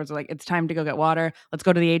everyone afterwards was like, it's time to go get water. Let's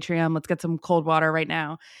go to the atrium. Let's get some cold water right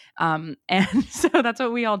now. And so that's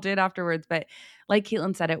what we all did afterwards. But like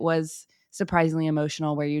Caitlin said, it was surprisingly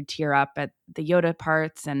emotional, where you tear up at the Yoda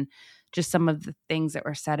parts and just some of the things that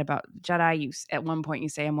were said about Jedi. You at one point you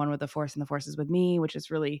say, I'm one with the Force and the Force is with me, which is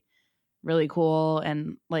really, really cool.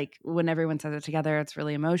 And like when everyone says it together, it's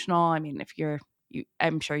really emotional. I mean, if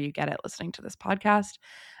I'm sure you get it listening to this podcast.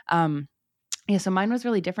 Yeah, so mine was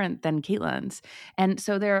really different than Caitlin's. And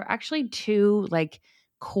so there are actually 2 like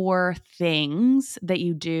core things that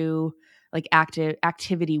you do, like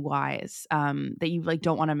activity wise, that you like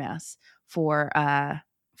don't want to miss for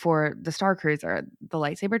the Star Cruiser, the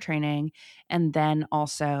lightsaber training, and then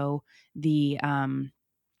also the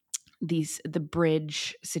the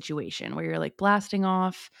bridge situation where you're like blasting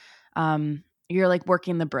off. You're like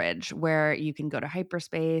working the bridge where you can go to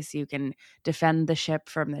hyperspace, you can defend the ship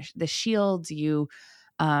from the shields, you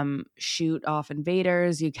shoot off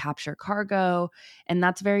invaders, you capture cargo, and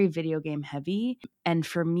that's very video game heavy. And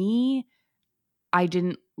for me, I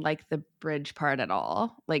didn't like the bridge part at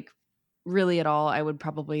all. Like really at all. I would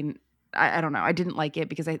probably I don't know. I didn't like it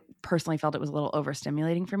because I personally felt it was a little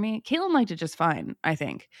overstimulating for me. Caitlin liked it just fine, I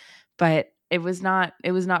think. But it was not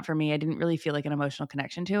for me. I didn't really feel like an emotional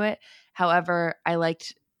connection to it. However, I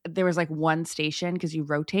liked there was like one station because you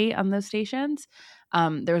rotate on those stations.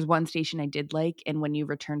 There was one station I did like, and when you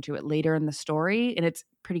return to it later in the story, and it's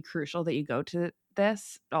pretty crucial that you go to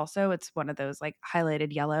this also, it's one of those like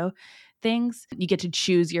highlighted yellow things. You get to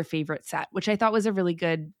choose your favorite set, which I thought was a really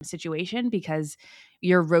good situation because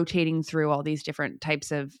you're rotating through all these different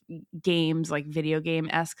types of games, like video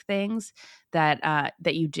game-esque things that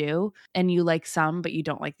you do, and you like some but you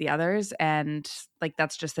don't like the others, and like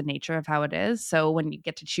that's just the nature of how it is. So when you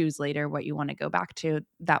get to choose later what you want to go back to,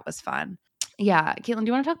 that was fun. Yeah, Caitlin, do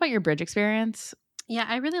you want to talk about your bridge experience? Yeah,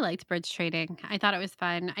 I really liked bridge training. I thought it was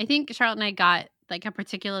fun. I think Charlotte and I got like a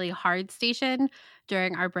particularly hard station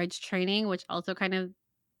during our bridge training, which also kind of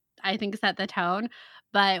I think set the tone.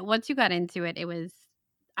 But once you got into it,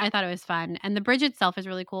 I thought it was fun. And the bridge itself is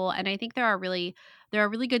really cool. And I think there are really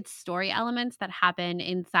good story elements that happen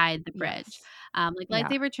inside the bridge. Yes. Like Yeah.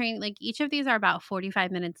 lightsaber training, like each of these are about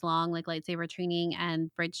 45 minutes long, like lightsaber training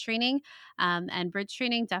and bridge training. And bridge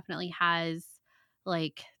training definitely has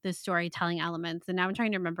like the storytelling elements. And now I'm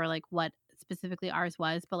trying to remember like what specifically ours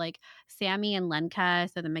was, but like Sammy and Lenka,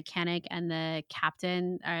 so the mechanic and the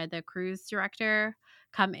captain, the cruise director,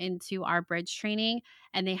 come into our bridge training,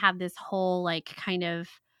 and they have this whole like kind of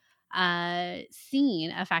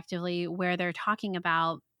scene effectively where they're talking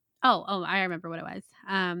about I remember what it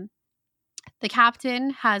was. The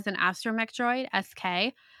captain has an astromech droid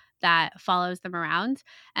SK that follows them around,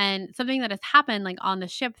 and something that has happened like on the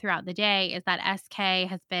ship throughout the day is that SK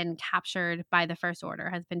has been captured by the First Order,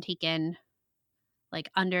 has been taken like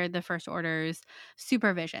under the First Order's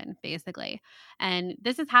supervision, basically. And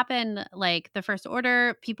this has happened like the First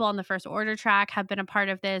Order, people on the First Order track have been a part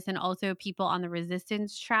of this, and also people on the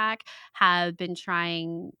Resistance track have been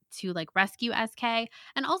trying to like rescue SK.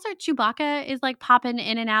 And also Chewbacca is like popping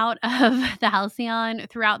in and out of the Halcyon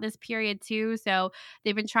throughout this period too. So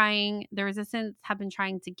the Resistance have been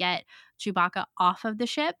trying to get Chewbacca off of the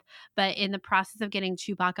ship, but in the process of getting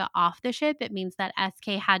Chewbacca off the ship, it means that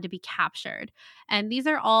SK had to be captured. And these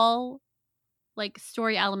are all like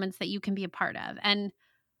story elements that you can be a part of. And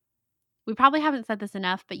we probably haven't said this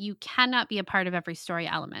enough, but you cannot be a part of every story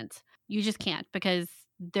element. You just can't, because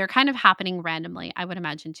they're kind of happening randomly, I would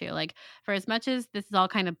imagine too. Like for as much as this is all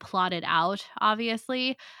kind of plotted out,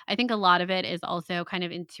 obviously, I think a lot of it is also kind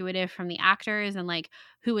of intuitive from the actors and like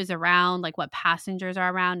who is around, like what passengers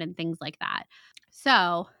are around and things like that.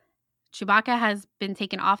 So Chewbacca has been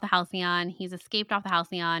taken off the Halcyon. He's escaped off the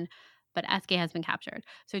Halcyon, but SK has been captured.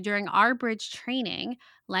 So during our bridge training,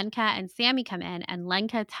 Lenka and Sammy come in, and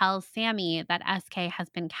Lenka tells Sammy that SK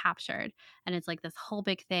has been captured. And it's like this whole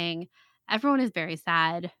big thing. Everyone is very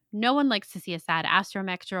sad. No one likes to see a sad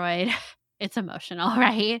astromech droid. It's emotional,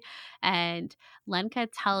 right? And Lenka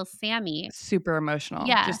tells Sammy, Super emotional.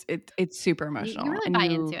 yeah, Just it's super you emotional. really And buy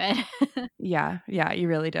into it. yeah, you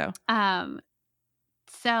really do.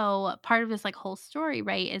 So part of this like whole story,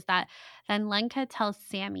 right, is that then Lenka tells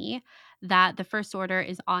Sammy that the First Order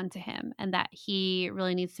is on to him and that he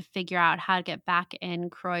really needs to figure out how to get back in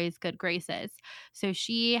Croy's good graces. So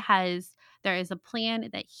there is a plan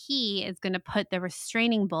that he is going to put the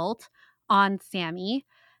restraining bolt on Sammy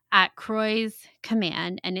at Croy's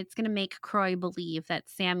command, and it's going to make Croy believe that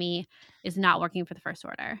Sammy is not working for the First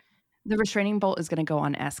Order. The restraining bolt is going to go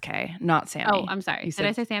on SK, not Sammy. Oh, I'm sorry. Did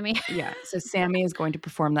I say Sammy? Yeah. So Sammy is going to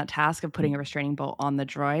perform that task of putting a restraining bolt on the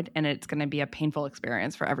droid, and it's going to be a painful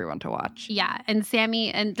experience for everyone to watch. Yeah. And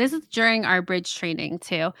Sammy, and this is during our bridge training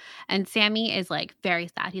too. And Sammy is like very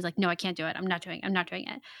sad. He's like, no, I can't do it. I'm not doing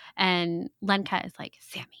it. And Lenka is like,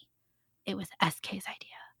 Sammy, it was SK's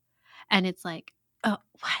idea. And it's like, oh,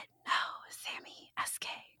 what? No, Sammy, SK,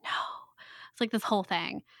 no. It's like this whole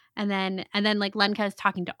thing. And then like Lenka is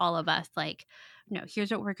talking to all of us like, no,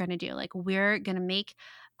 here's what we're going to do. Like, we're going to make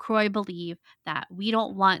Croy believe that we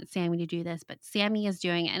don't want Sammy to do this, but Sammy is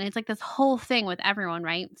doing it. And it's like this whole thing with everyone,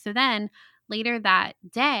 right? So then later that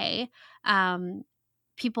day,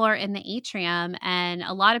 people are in the atrium, and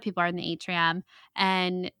a lot of people are in the atrium,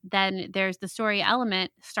 and then there's the story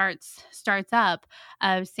element starts up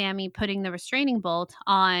of Sammy putting the restraining bolt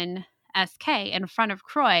on SK in front of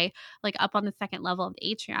Croy, like up on the second level of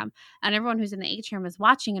the atrium, and everyone who's in the atrium is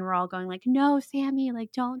watching, and we're all going like, no, Sammy,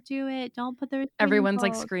 like, don't do it, don't put the restraining Everyone's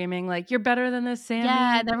like bolt. screaming like, you're better than this, Sammy.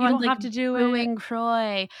 Yeah, and You everyone's don't like have to do it. booing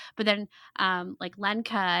Croy. But then like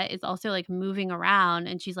Lenka is also like moving around,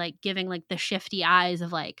 and she's like giving like the shifty eyes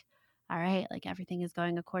of like, all right, like everything is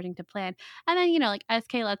going according to plan. And then, you know, like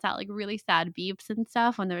SK lets out like really sad beeps and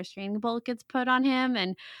stuff when the restraining bolt gets put on him,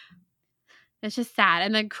 and it's just sad.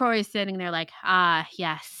 And then Croy's sitting there like,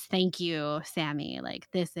 yes, thank you, Sammy. Like,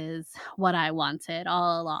 this is what I wanted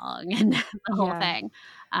all along, and the whole Yeah. thing.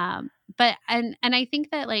 But I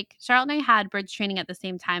think that like Charlotte and I had bridge training at the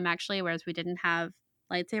same time, actually, whereas we didn't have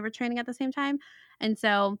lightsaber training at the same time. And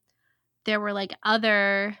so there were like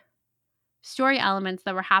other story elements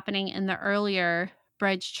that were happening in the earlier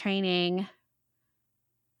bridge training,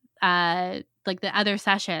 like the other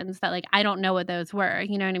sessions that like I don't know what those were,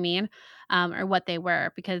 you know what I mean? Or what they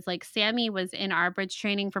were, because like Sammy was in our bridge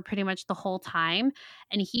training for pretty much the whole time,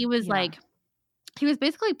 and he was Yeah. like, he was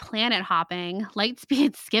basically planet hopping, light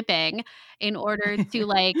speed skipping in order to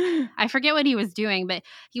like, I forget what he was doing, but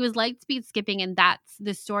he was light speed skipping, and that's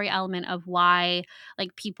the story element of why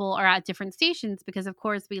like people are at different stations, because of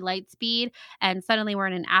course we light speed and suddenly we're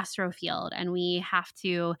in an astro field and we have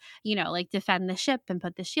to, you know, like defend the ship and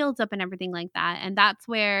put the shields up and everything like that. And that's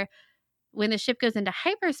where when the ship goes into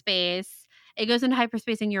hyperspace, it goes into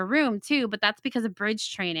hyperspace in your room too, but that's because of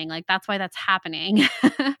bridge training. Like that's why that's happening.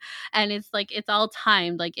 And it's like it's all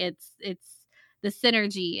timed. Like it's the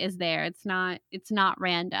synergy is there. It's not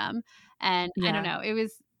random. And I don't Yeah. know. It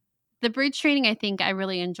was the bridge training, I think I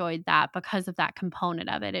really enjoyed that because of that component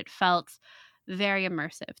of it. It felt very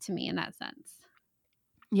immersive to me in that sense.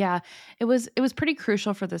 Yeah, it was pretty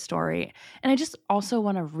crucial for the story. And I just also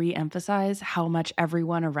want to re-emphasize how much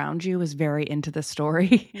everyone around you is very into the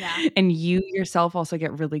story. Yeah. And you yourself also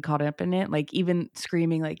get really caught up in it, like even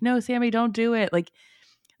screaming like, "No, Sammy, don't do it." Like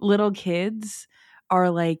little kids are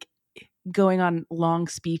like going on long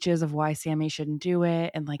speeches of why Sammy shouldn't do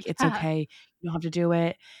it, and like it's okay, you don't have to do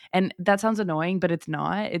it. And that sounds annoying, but it's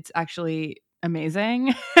not. It's actually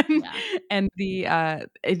amazing. Yeah. And the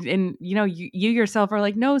and you know, you yourself are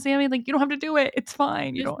like, "No, Sammy, like you don't have to do it. It's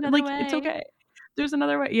fine. You There's don't another like it's way. okay. There's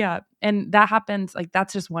another way." Yeah. And that happens, like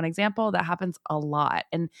that's just one example. That happens a lot.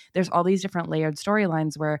 And there's all these different layered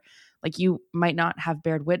storylines where like you might not have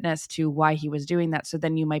bared witness to why he was doing that. So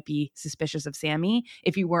then you might be suspicious of Sammy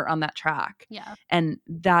if you weren't on that track. Yeah. And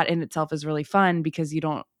that in itself is really fun because you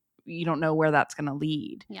don't know where that's going to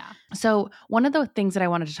lead. Yeah. So one of the things that I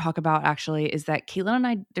wanted to talk about actually is that Caitlin and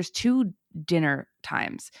I, there's two dinner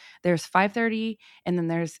times. There's 5:30 and then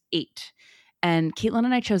there's 8. And Caitlin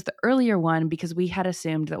and I chose the earlier one because we had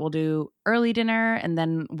assumed that we'll do early dinner and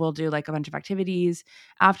then we'll do like a bunch of activities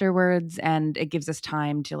afterwards. And it gives us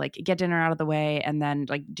time to like get dinner out of the way and then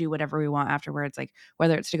like do whatever we want afterwards, like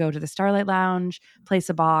whether it's to go to the Starlight Lounge, play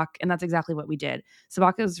Sabacc. And that's exactly what we did.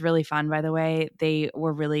 Sabacc was really fun, by the way. They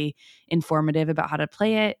were really informative about how to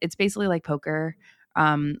play it. It's basically like poker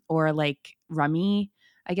or like rummy,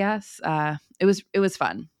 I guess. It was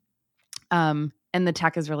fun. And the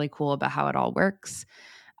tech is really cool about how it all works.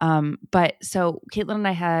 But so Caitlin and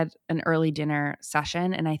I had an early dinner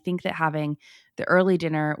session, and I think that having the early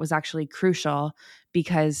dinner was actually crucial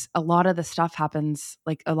because a lot of the stuff happens,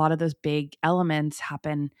 like a lot of those big elements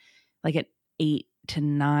happen like at 8 to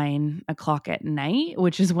 9 o'clock at night,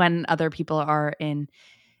 which is when other people are in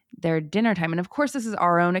their dinner time. And of course, this is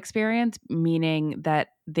our own experience, meaning that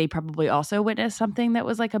they probably also witnessed something that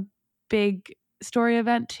was like a big story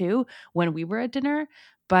event too when we were at dinner.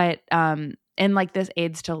 But and like this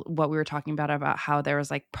aids to what we were talking about how there was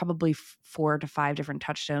like probably 4 to 5 different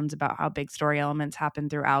touchstones about how big story elements happen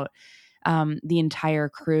throughout the entire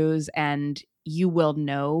cruise, and you will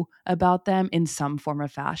know about them in some form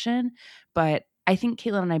of fashion. But I think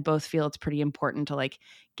Caitlin and I both feel it's pretty important to like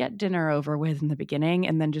get dinner over with in the beginning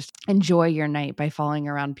and then just enjoy your night by following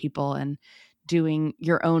around people and doing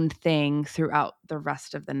your own thing throughout the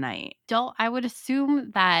rest of the night. I would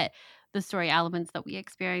assume that the story elements that we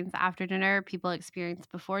experience after dinner, people experience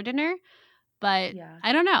before dinner, but Yeah.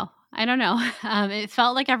 I don't know. It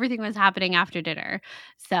felt like everything was happening after dinner.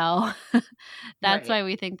 So that's Right. why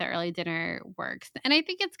we think the early dinner works. And I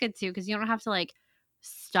think it's good too, because you don't have to like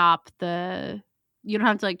you don't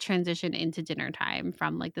have to like transition into dinner time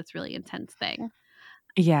from like this really intense thing.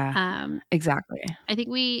 Yeah, exactly. I think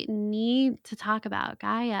we need to talk about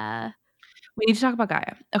Gaia. We need to talk about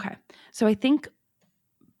Gaia. Okay. So I think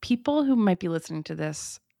people who might be listening to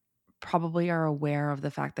this probably are aware of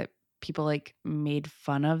the fact that people like made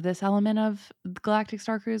fun of this element of the Galactic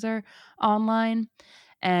Star Cruiser online.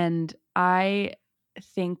 And I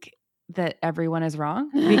think that everyone is wrong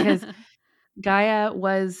because Gaia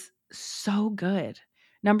was so good.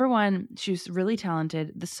 Number one, she was really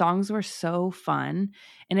talented. The songs were so fun.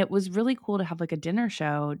 And it was really cool to have like a dinner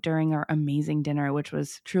show during our amazing dinner, which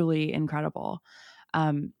was truly incredible.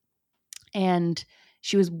 And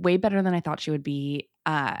she was way better than I thought she would be.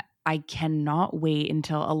 I cannot wait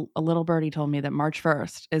until a little birdie told me that March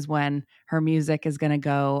 1st is when her music is going to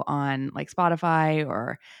go on like Spotify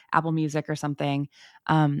or Apple Music or something.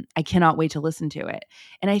 I cannot wait to listen to it.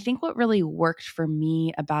 And I think what really worked for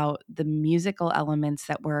me about the musical elements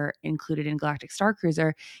that were included in Galactic Star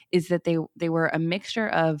Cruiser is that they were a mixture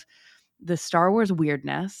of the Star Wars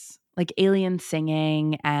weirdness, like alien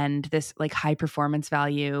singing and this like high performance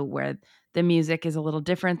value where the music is a little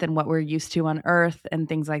different than what we're used to on Earth and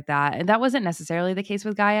things like that. And that wasn't necessarily the case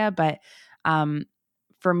with Gaia, but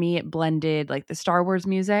for me, it blended like the Star Wars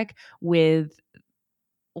music with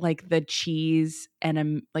like the cheese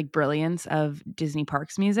and like brilliance of Disney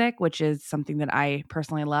Parks music, which is something that I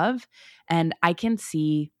personally love. And I can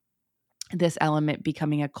see this element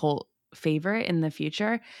becoming a cult favorite in the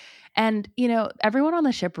future. And, you know, everyone on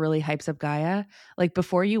the ship really hypes up Gaia. Like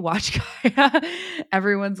before you watch Gaia,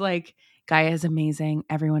 everyone's like, Gaia is amazing.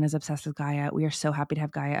 Everyone is obsessed with Gaia. We are so happy to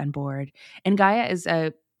have Gaia on board. And Gaia is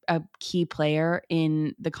a key player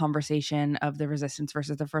in the conversation of the Resistance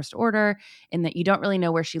versus the First Order, in that you don't really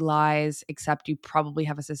know where she lies, except you probably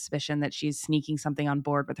have a suspicion that she's sneaking something on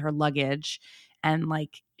board with her luggage. And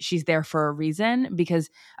like she's there for a reason, because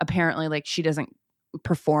apparently like she doesn't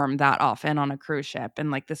perform that often on a cruise ship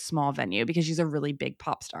in like this small venue because she's a really big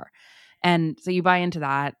pop star. And so you buy into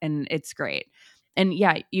that and it's great. And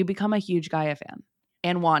yeah, you become a huge Gaia fan,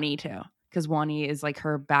 and Wani too, because Wani is like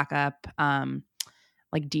her backup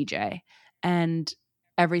like DJ, and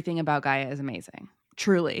everything about Gaia is amazing.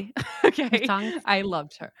 Truly. Okay. I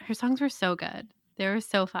loved her. Her songs were so good. They were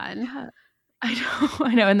so fun. Yeah.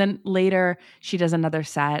 I know. And then later she does another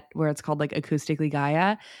set where it's called like Acoustically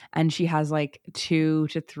Gaia, and she has like 2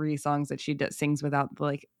 to 3 songs that she sings without the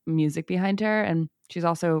like music behind her, and she's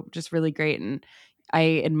also just really great. And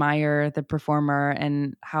I admire the performer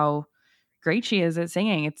and how great she is at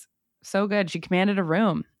singing. It's so good. She commanded a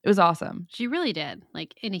room. It was awesome. She really did,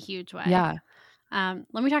 like in a huge way. Yeah.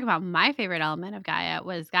 Let me talk about my favorite element of Gaia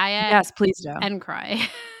was Gaia. Yes, please do. And Croy.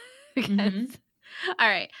 Because, all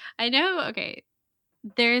right, I know, okay,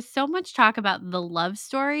 there's so much talk about the love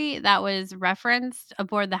story that was referenced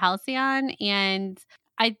aboard the Halcyon, and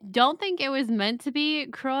I don't think it was meant to be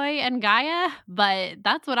Croy and Gaia, but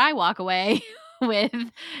that's what I walk away with.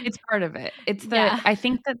 It's part of it. It's I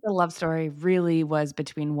think that the love story really was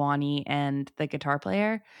between Wani and the guitar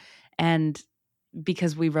player, and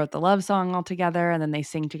because we wrote the love song all together, and then they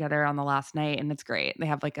sing together on the last night, and it's great. They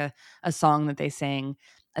have like a song that they sing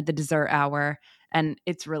at the dessert hour, and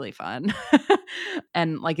it's really fun.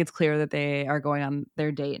 And like it's clear that they are going on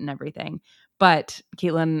their date and everything. But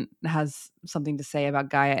Caitlin has something to say about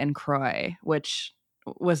Gaia and Croy, which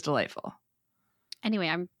was delightful. Anyway,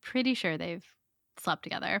 I'm pretty sure they've slept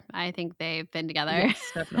together. I think they've been together.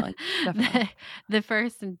 Yes, definitely. The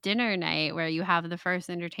first dinner night where you have the first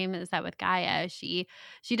entertainment set with Gaia, she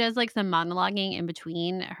does like some monologuing in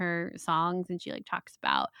between her songs, and she like talks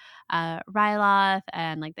about Ryloth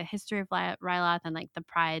and like the history of Ryloth and like the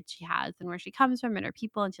pride she has and where she comes from and her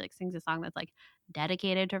people, and she like sings a song that's like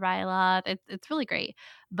dedicated to Ryloth. It's really great.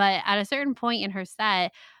 But at a certain point in her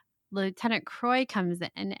set, Lieutenant Croy comes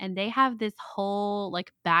in, and they have this whole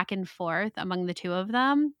like back and forth among the two of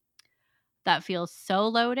them that feels so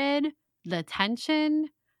loaded. The tension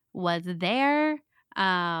was there.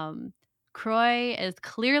 Croy is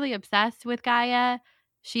clearly obsessed with Gaia.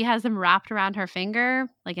 She has him wrapped around her finger,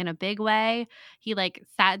 like in a big way. He like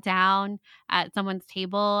sat down at someone's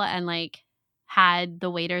table and like had the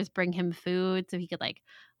waiters bring him food so he could like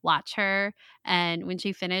watch her. And when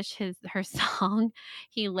she finished her song,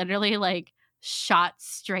 he literally like shot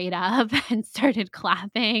straight up and started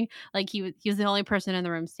clapping. Like he was the only person in the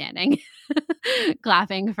room standing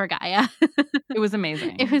clapping for Gaia. It was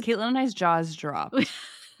amazing. Caitlin and I's jaws dropped.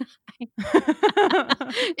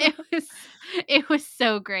 It was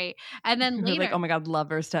so great. And then later, like, oh my God,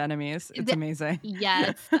 lovers to enemies. It's amazing.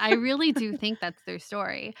 Yes, I really do think that's their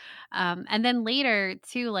story. And then later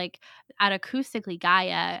too, like at Acoustically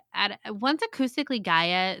Gaia, once Acoustically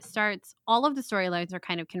Gaia starts, all of the storylines are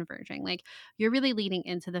kind of converging. Like, you're really leading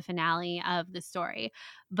into the finale of the story.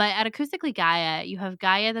 But at Acoustically Gaia, you have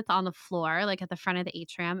Gaia that's on the floor, like at the front of the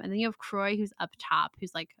atrium, and then you have Croy who's up top,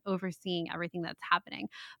 who's like overseeing everything that's happening.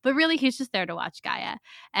 But really, he's just there to watch Gaia.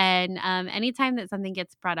 And anytime that something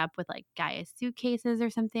gets brought up with like Gaia's suitcases or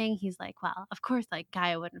something, he's like, well, of course, like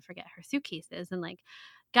Gaia wouldn't forget her suitcases, and like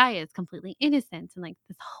Gaia is completely innocent and like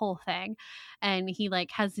this whole thing. And he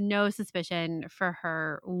like has no suspicion for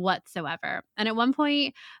her whatsoever. And at one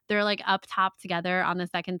point, they're like up top together on the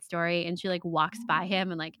second story, and she like walks by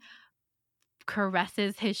him and like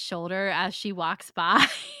caresses his shoulder as she walks by.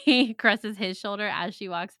 Caresses his shoulder as she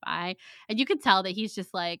walks by. And you could tell that he's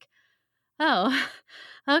just like, oh,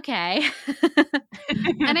 okay.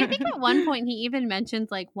 And I think at one point he even mentions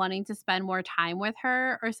like wanting to spend more time with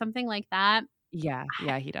her or something like that. Yeah,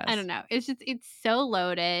 he does. I don't know. It's so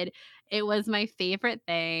loaded. It was my favorite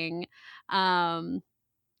thing.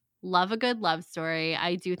 Love a good love story.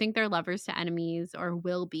 I do think they're lovers to enemies, or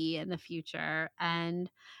will be in the future. And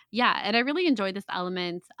yeah, and I really enjoyed this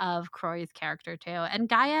element of Croy's character too. And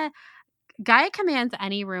Gaia commands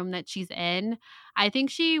any room that she's in. I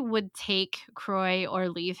think she would take Croy or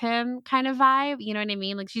leave him kind of vibe. You know what I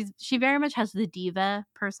mean? Like, she very much has the diva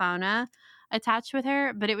persona attached with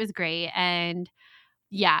her, but it was great. And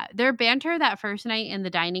yeah, their banter that first night in the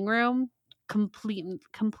dining room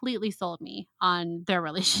completely sold me on their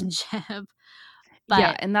relationship. But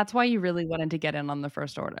yeah, and that's why you really wanted to get in on the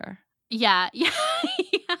First Order. Yeah.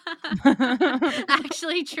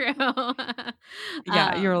 Actually true.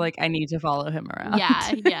 Yeah, you're like, I need to follow him around.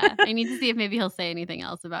 Yeah. I need to see if maybe he'll say anything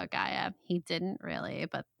else about Gaia. He didn't really,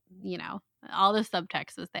 but you know, all the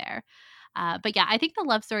subtext was there. But yeah, I think the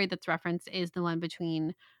love story that's referenced is the one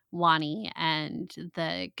between Wani and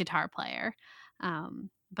the guitar player.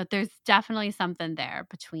 But there's definitely something there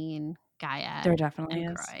between Gaia. There definitely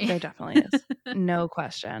and is. Croy. There definitely is. No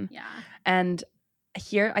question. Yeah. And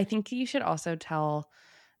here, I think you should also tell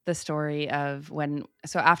the story of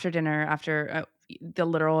so after dinner, after the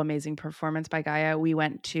literal amazing performance by Gaia, we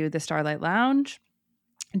went to the Starlight Lounge.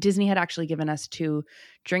 Disney had actually given us 2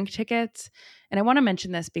 drink tickets. And I want to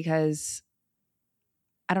mention this because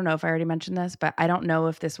I don't know if I already mentioned this, but I don't know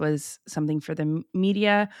if this was something for the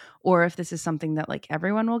media or if this is something that like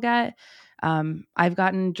everyone will get. I've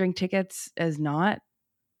gotten drink tickets as not,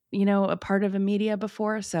 a part of a media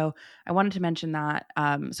before. So I wanted to mention that.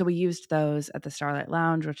 So we used those at the Starlight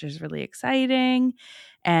Lounge, which is really exciting.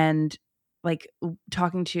 And like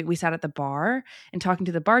we sat at the bar and talking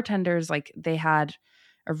to the bartenders, like they had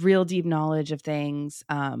a real deep knowledge of things.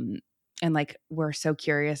 And like we're so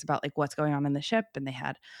curious about like what's going on in the ship, and they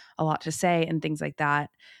had a lot to say and things like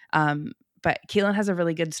that. But Caitlin has a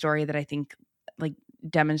really good story that I think like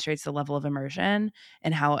demonstrates the level of immersion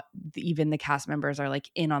and how even the cast members are like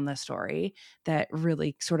in on the story, that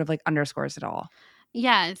really sort of like underscores it all.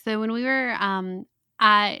 Yeah. So when we were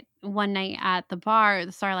at one night at the bar,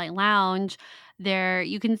 the Starlight Lounge, there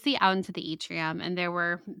you can see out into the atrium, and there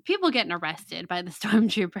were people getting arrested by the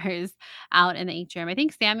stormtroopers out in the atrium. I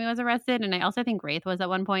think Sammy was arrested, and I also think Wraith was at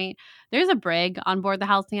one point. There's a brig on board the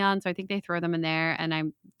Halcyon, so I think they throw them in there,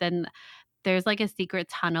 and then there's like a secret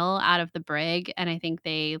tunnel out of the brig, and I think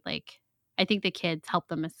the kids help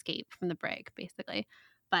them escape from the brig, basically.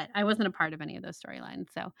 But I wasn't a part of any of those storylines,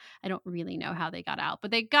 so I don't really know how they got out.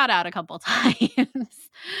 But they got out a couple times.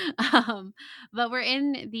 But we're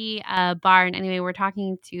in the bar, and anyway, we're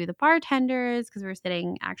talking to the bartenders because we're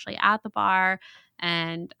sitting actually at the bar,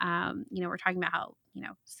 and we're talking about how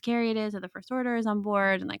scary it is that the First Order is on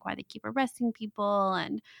board, and like why they keep arresting people.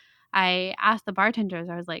 And I asked the bartenders,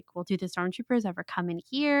 I was like, well, do the stormtroopers ever come in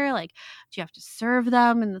here? Like, do you have to serve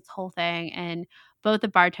them and this whole thing? And both the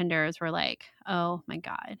bartenders were like, oh my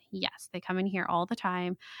God, yes, they come in here all the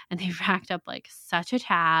time, and they racked up like such a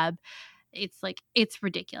tab. It's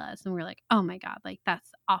ridiculous. And we're like, oh my God, like that's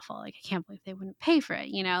awful. Like, I can't believe they wouldn't pay for it.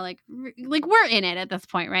 Like we're in it at this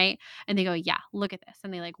point, right? And they go, yeah, look at this.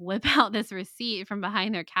 And they like whip out this receipt from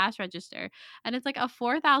behind their cash register. And it's like a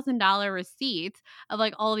 $4,000 receipt of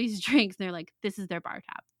like all these drinks. And they're like, this is their bar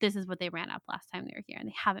tab. This is what they ran up last time they were here, and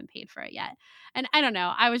they haven't paid for it yet. And I don't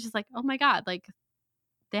know. I was just like, oh my God, like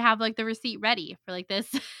they have like the receipt ready for like this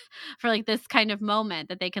for like this kind of moment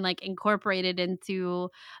that they can like incorporate it into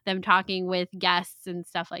them talking with guests and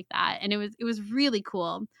stuff like that. And it was really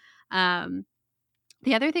cool. The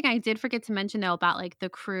other thing I did forget to mention though about like the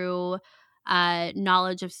crew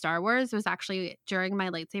knowledge of Star Wars was actually during my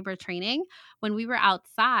lightsaber training. When we were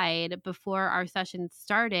outside before our session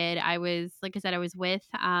started, I was, like I said, I was with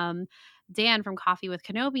Dan from Coffee with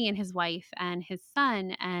Kenobi and his wife and his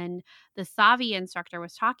son, and the Savi instructor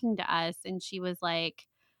was talking to us, and she was like,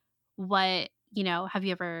 what, have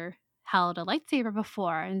you ever held a lightsaber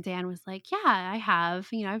before? And Dan was like, yeah, I have,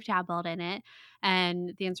 I've dabbled in it.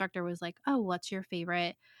 And the instructor was like, oh, what's your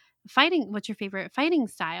favorite fighting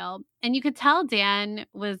style? And you could tell Dan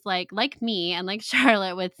was like me and like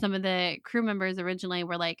Charlotte with some of the crew members originally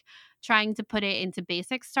were like trying to put it into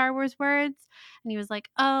basic Star Wars words. And he was like,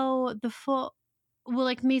 oh,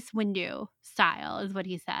 like Mace Windu style is what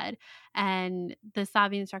he said. And the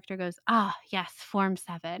Savi instructor goes, yes, Form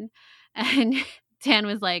 7. And Dan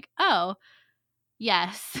was like, oh,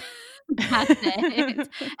 yes, that's it.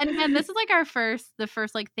 And again, this is like the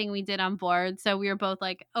first like thing we did on board. So we were both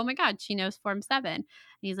like, oh my God, she knows Form 7. And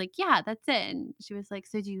he's like, yeah, that's it. And she was like,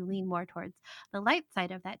 so do you lean more towards the light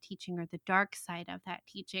side of that teaching or the dark side of that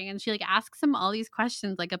teaching? And she like asks him all these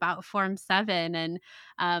questions like about Form 7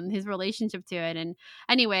 and his relationship to it. And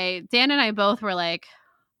anyway, Dan and I both were like,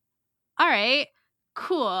 all right,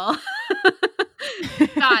 cool.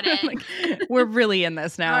 Got it. Like, we're really in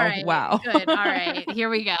this now. All right, wow. Good. All right. Here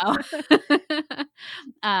we go.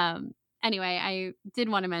 Anyway, I did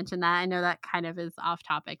want to mention that. I know that kind of is off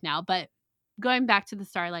topic now, but going back to the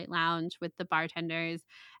Starlight Lounge with the bartenders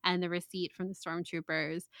and the receipt from the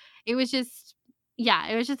stormtroopers, it was just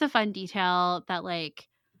a fun detail that like,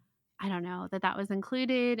 I don't know, that was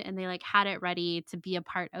included and they like had it ready to be a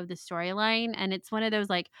part of the storyline. And it's one of those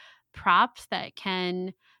like props that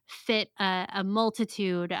can fit a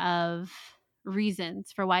multitude of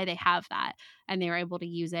reasons for why they have that. And they were able to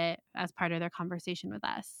use it as part of their conversation with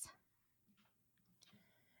us.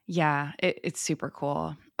 Yeah, it's super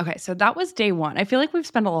cool. Okay, so that was day one. I feel like we've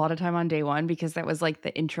spent a lot of time on day one because that was like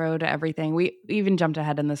the intro to everything. We even jumped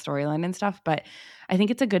ahead in the storyline and stuff, but I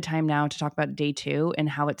think it's a good time now to talk about day two and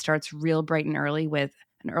how it starts real bright and early with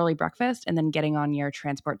an early breakfast and then getting on your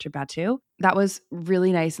transport to Batuu. That was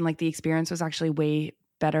really nice and like the experience was actually way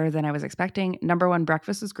better than I was expecting. Number one,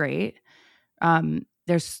 breakfast was great.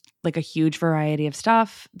 There's like a huge variety of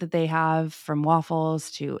stuff that they have from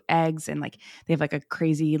waffles to eggs and like they have like a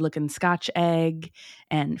crazy looking Scotch egg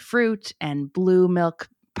and fruit and blue milk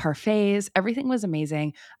parfaits. Everything was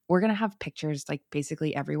amazing. We're going to have pictures like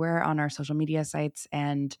basically everywhere on our social media sites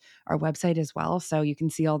and our website as well. So you can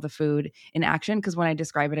see all the food in action because when I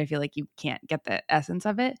describe it, I feel like you can't get the essence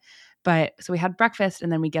of it. But so we had breakfast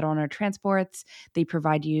and then we get on our transports. They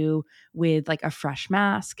provide you with like a fresh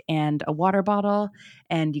mask and a water bottle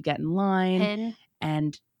and you get in line Pin.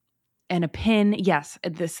 and a pin. Yes,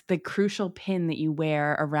 the crucial pin that you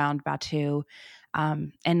wear around Batuu.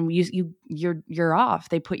 And you're off.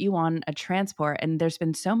 They put you on a transport and there's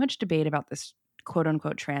been so much debate about this quote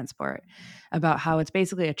unquote transport about how it's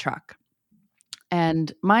basically a truck.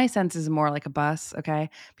 And my sense is more like a bus, okay?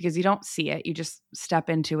 Because you don't see it. You just step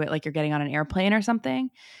into it like you're getting on an airplane or something.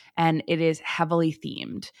 And it is heavily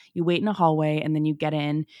themed. You wait in a hallway and then you get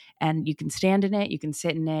in and you can stand in it, you can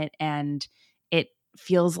sit in it, and it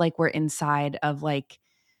feels like we're inside of like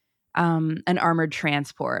an armored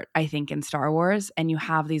transport, I think, in Star Wars. And you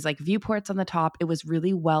have these like viewports on the top. It was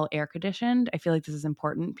really well air conditioned. I feel like this is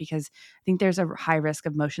important because I think there's a high risk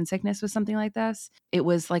of motion sickness with something like this. It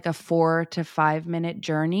was like a 4 to 5 minute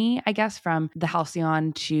journey, I guess, from the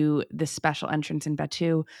Halcyon to the special entrance in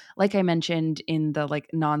Batuu. Like I mentioned in the like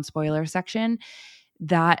non-spoiler section,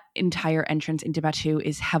 that entire entrance into Batuu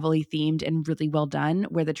is heavily themed and really well done,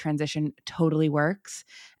 where the transition totally works.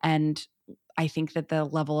 And I think that the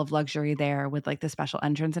level of luxury there with like the special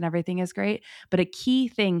entrance and everything is great. But a key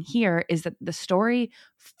thing here is that the story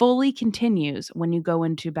fully continues when you go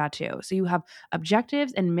into Batuu. So you have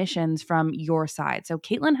objectives and missions from your side. So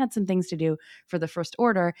Caitlin had some things to do for the First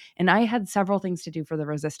Order, and I had several things to do for the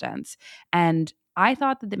Resistance. And I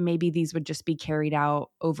thought that maybe these would just be carried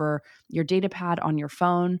out over your data pad on your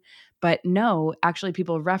phone. But no, actually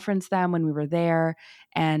people referenced them when we were there.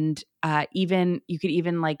 And even you could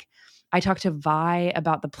even like, I talked to Vi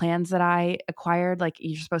about the plans that I acquired. Like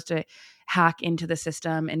you're supposed to hack into the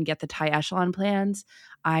system and get the TIE Echelon plans.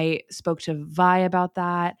 I spoke to Vi about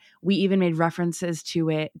that. We even made references to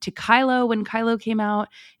it to Kylo when Kylo came out,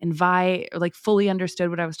 and Vi like fully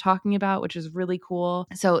understood what I was talking about, which is really cool.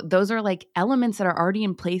 So those are like elements that are already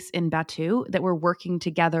in place in Batuu that we're working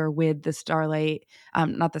together with the Starlight,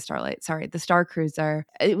 the Star Cruiser.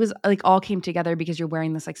 It was like all came together because you're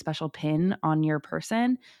wearing this like special pin on your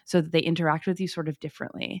person so that they interact with you sort of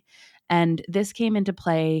differently. And this came into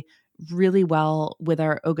play really well with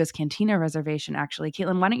our Oga's Cantina reservation, actually.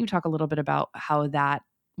 Caitlin, why don't you talk a little bit about how that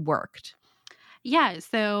worked? Yeah,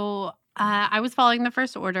 so I was following the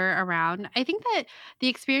First Order around. I think that the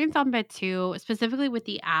experience on Bit2, specifically with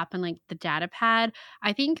the app and like the data pad,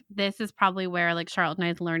 I think this is probably where like Charlotte and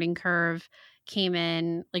I's learning curve came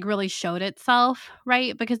in, like really showed itself,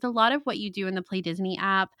 right? Because a lot of what you do in the Play Disney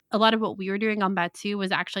app, a lot of what we were doing on Bit2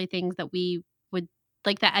 was actually things that we would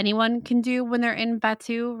like that anyone can do when they're in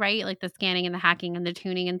Bit2, right? Like the scanning and the hacking and the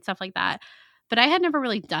tuning and stuff like that. But I had never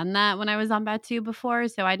really done that when I was on Bit2 before,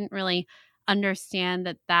 so I didn't really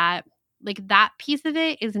understand that like that piece of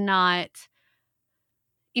it is not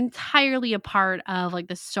entirely a part of like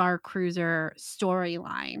the Star Cruiser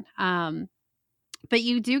storyline. But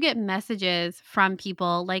you do get messages from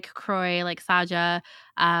people like Croy, like Saja,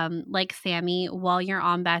 like Sammy while you're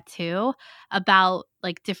on Batu about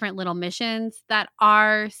like different little missions that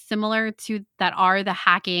are similar to that are the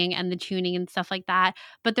hacking and the tuning and stuff like that,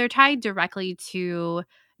 but they're tied directly to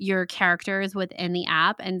your characters within the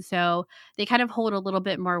app. And so they kind of hold a little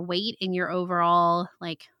bit more weight in your overall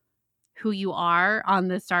like who you are on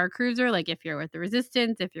the Star Cruiser, like if you're with the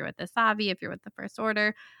Resistance, if you're with the Savi, if you're with the First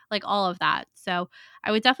Order, like all of that. So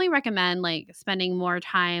I would definitely recommend like spending more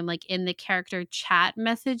time like in the character chat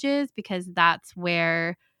messages, because that's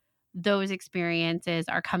where those experiences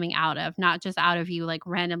are coming out of, not just out of you like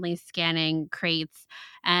randomly scanning crates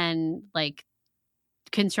and like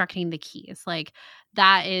constructing the keys. Like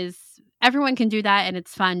that is everyone can do that and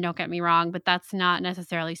it's fun, don't get me wrong, but that's not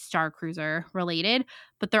necessarily Star Cruiser related,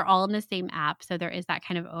 but they're all in the same app, so there is that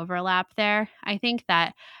kind of overlap there. I think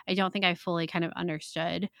that I don't think I fully kind of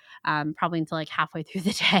understood probably until like halfway through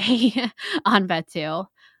the day on Vet2.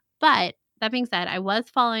 But that being said, I was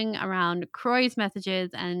following around Croy's messages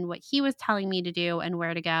and what he was telling me to do and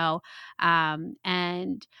where to go.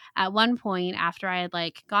 And at one point, after I had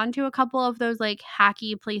like gone to a couple of those like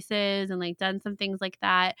hacky places and like done some things like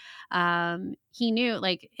that, he knew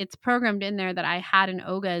like it's programmed in there that I had an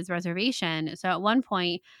Oga's reservation. So at one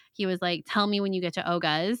point, he was like, "Tell me when you get to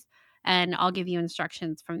Oga's and I'll give you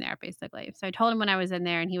instructions from there," basically. So I told him when I was in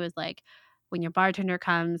there, and he was like, "When your bartender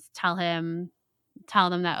comes, tell them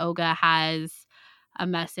that Oga has a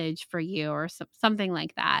message for you," or something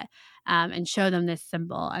like that, and show them this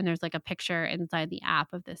symbol. And there's like a picture inside the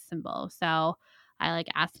app of this symbol. So I like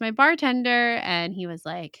asked my bartender, and he was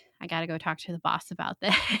like, "I got to go talk to the boss about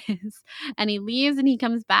this." And he leaves and he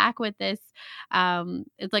comes back with this.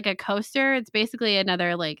 It's like a coaster. It's basically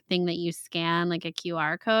another like thing that you scan, like a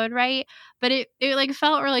QR code, right? But it like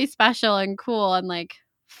felt really special and cool and like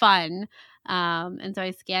fun. And so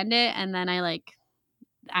I scanned it, and then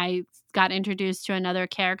I got introduced to another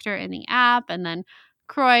character in the app, and then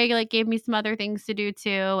Croy like gave me some other things to do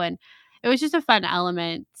too, and it was just a fun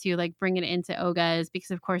element to like bring it into Oga's,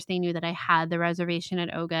 because of course they knew that I had the reservation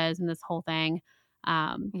at Oga's and this whole thing.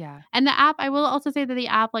 Yeah. And the app, I will also say that the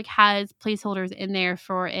app like has placeholders in there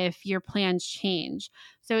for if your plans change.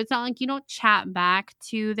 So it's not like you don't chat back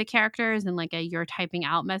to the characters and like you're typing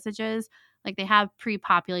out messages. Like they have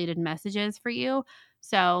pre-populated messages for you.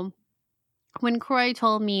 So when Croy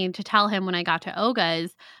told me to tell him when I got to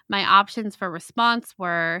Oga's, my options for response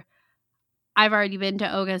were, "I've already been to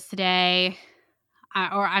Oga's today,"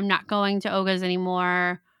 or "I'm not going to Oga's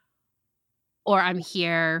anymore," or "I'm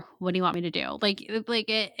here. What do you want me to do?" Like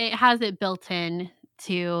it has it built in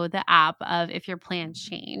to the app of if your plans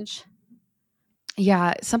change.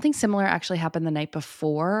 Yeah, something similar actually happened the night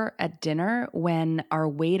before at dinner when our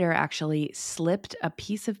waiter actually slipped a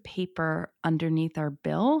piece of paper underneath our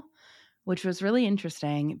bill, which was really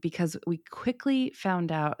interesting because we quickly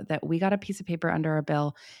found out that we got a piece of paper under our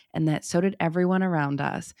bill and that so did everyone around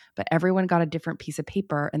us, but everyone got a different piece of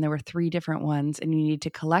paper and there were 3 different ones and you need to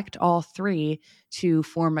collect all 3 to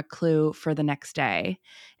form a clue for the next day.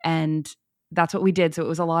 And that's what we did. So it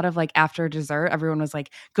was a lot of like after dessert, everyone was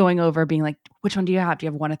like going over being like, "Which one do you have? Do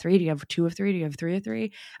you have 1 of 3? Do you have 2 of 3? Do you have 3 of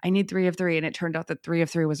 3? I need 3 of 3." And it turned out that 3 of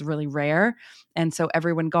 3 was really rare. And so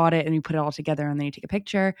everyone got it and you put it all together and then you take a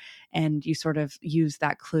picture and you sort of use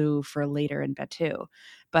that clue for later in Bit2.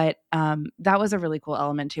 But that was a really cool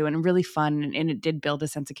element too, and really fun. And it did build a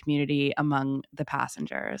sense of community among the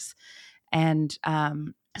passengers. And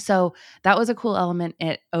so that was a cool element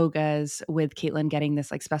at Oga's with Caitlin getting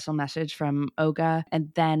this like special message from Oga. And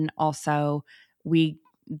then also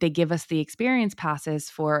they give us the experience passes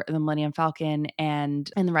for the Millennium Falcon and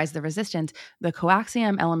the Rise of the Resistance. The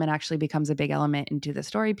coaxium element actually becomes a big element into the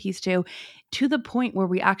story piece too, to the point where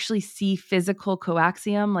we actually see physical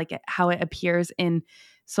coaxium, like how it appears in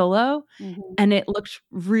Solo. Mm-hmm. And it looked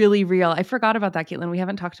really real. I forgot about that, Caitlin. We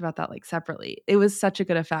haven't talked about that like separately. It was such a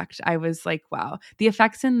good effect. I was like, wow. The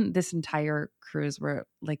effects in this entire crews were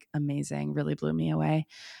like amazing, really blew me away.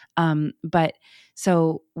 But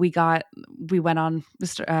so we went on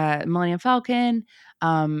Millennium Falcon.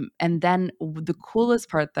 And then the coolest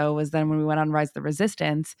part though was then when we went on Rise of the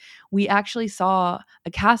Resistance, we actually saw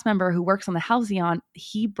a cast member who works on the Halcyon.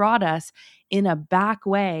 He brought us in a back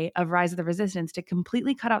way of Rise of the Resistance to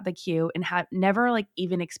completely cut out the queue and have never like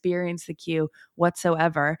even experienced the queue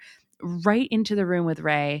whatsoever, right into the room with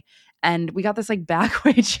Rey. And we got this like back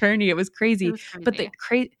way journey. It was crazy. It was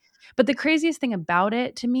crazy. But the craziest thing about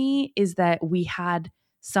it to me is that we had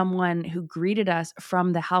someone who greeted us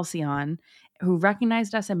from the Halcyon who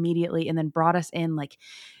recognized us immediately and then brought us in like,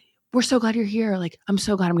 we're so glad you're here. Like, I'm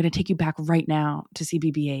so glad. I'm going to take you back right now to see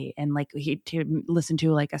BB-8 and like to listen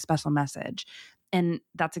to like a special message. And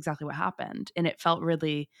that's exactly what happened. And it felt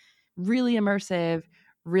really, really immersive,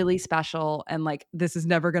 really special. And like, this is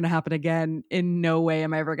never going to happen again. In no way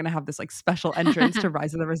am I ever going to have this like special entrance to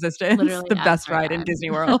Rise of the Resistance. Literally the best ever ride in again.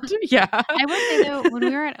 Disney World. Yeah. I will say though, when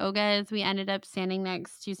we were at Oga's, we ended up standing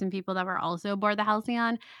next to some people that were also aboard the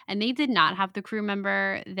Halcyon, and they did not have the crew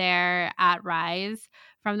member there at Rise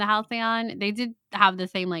from the Halcyon. They did have the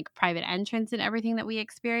same like private entrance and everything that we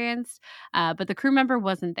experienced, but the crew member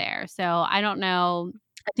wasn't there. So I don't know.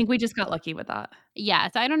 I think we just got lucky with that. Yeah,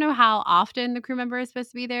 so I don't know how often the crew member is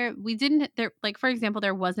supposed to be there. We didn't there like for example,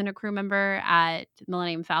 there wasn't a crew member at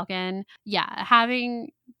Millennium Falcon. Yeah,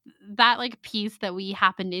 having that like piece that we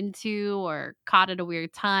happened into or caught at a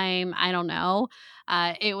weird time, I don't know.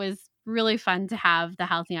 It was really fun to have the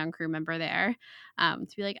Halcyon crew member there.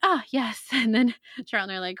 To be like, oh yes. And then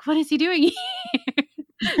Charlotte and I are like, what is he doing here?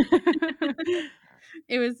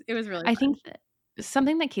 It was really I fun. think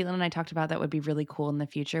something that Caitlin and I talked about that would be really cool in the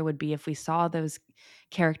future would be if we saw those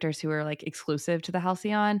characters who are like exclusive to the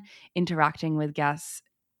Halcyon interacting with guests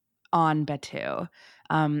on Batuu.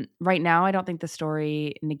 Right now, I don't think the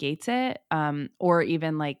story negates it, or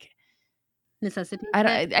even like necessity.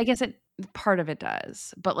 I guess part of it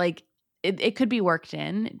does, but like it could be worked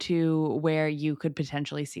in to where you could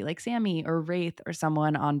potentially see like Sammy or Wraith or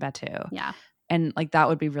someone on Batuu. Yeah. And like that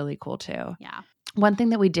would be really cool too. Yeah. One thing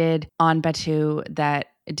that we did on Batuu that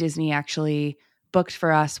Disney actually booked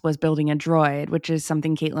for us was building a droid, which is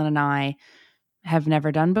something Caitlin and I have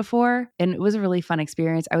never done before. And it was a really fun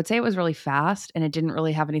experience. I would say it was really fast and it didn't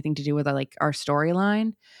really have anything to do with like our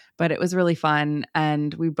storyline, but it was really fun.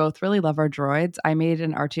 And we both really love our droids. I made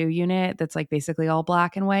an R2 unit that's like basically all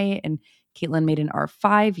black and white, and Caitlin made an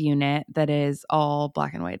R5 unit that is all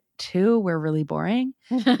black and white too. We're really boring.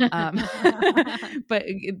 But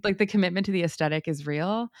like the commitment to the aesthetic is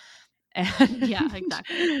real. And Yeah,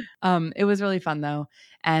 exactly. It was really fun though.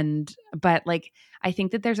 But like, I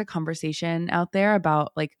think that there's a conversation out there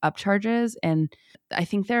about like upcharges. And I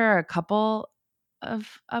think there are a couple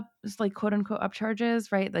of like quote unquote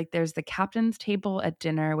upcharges, right? Like there's the captain's table at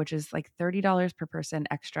dinner, which is like $30 per person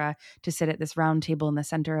extra to sit at this round table in the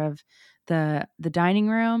center of the dining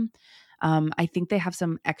room. I think they have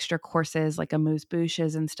some extra courses like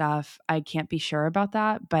amuse-bouches and stuff. I can't be sure about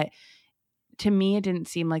that, but to me, it didn't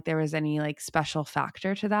seem like there was any like special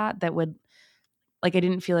factor to that would like, I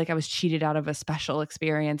didn't feel like I was cheated out of a special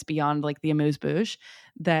experience beyond like the amuse-bouche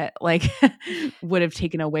that like would have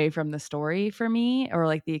taken away from the story for me or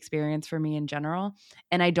like the experience for me in general.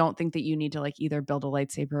 And I don't think that you need to like either build a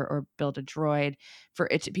lightsaber or build a droid for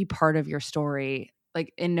it to be part of your story.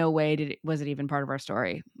 Like in no way was it even part of our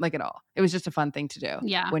story, like at all. It was just a fun thing to do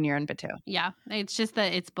when you're in Batuu. Yeah. It's just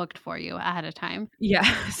that it's booked for you ahead of time. Yeah.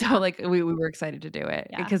 So like we were excited to do it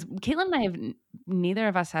because Caitlin and I neither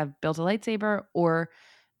of us have built a lightsaber or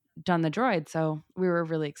done the droid. So we were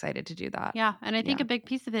really excited to do that. Yeah. And I think a big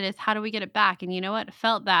piece of it is how do we get it back? And you know what?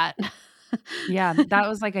 Felt that. Yeah. That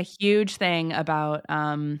was like a huge thing about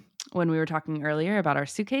when we were talking earlier about our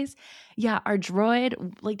suitcase. Yeah. Our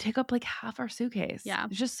droid like took up like half our suitcase. Yeah.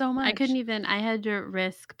 It's just so much. I had to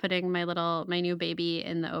risk putting my new baby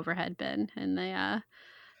in the overhead bin in the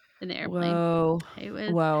airplane.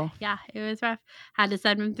 Whoa. Yeah, it was rough. Had to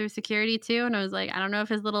send him through security too. And I was like, I don't know if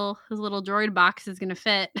his little droid box is going to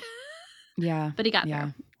fit. Yeah. But he got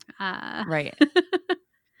there. Right.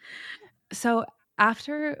 So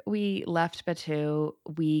after we left Batuu,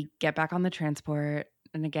 we get back on the transport.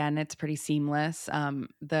 And again, it's pretty seamless.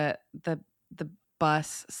 The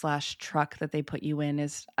bus/truck that they put you in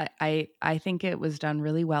is, I think it was done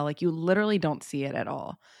really well. Like you literally don't see it at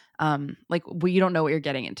all. You don't know what you're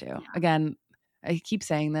getting into. Yeah. Again, I keep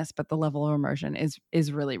saying this, but the level of immersion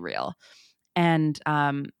is really real. And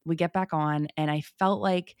we get back on, and I felt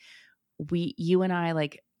like you and I,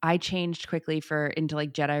 like, I changed quickly into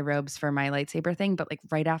like Jedi robes for my lightsaber thing, but like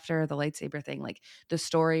right after the lightsaber thing, like the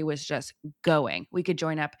story was just going. We could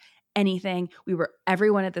join up anything.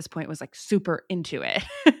 Everyone at this point was like super into it.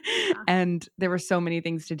 And there were so many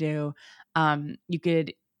things to do.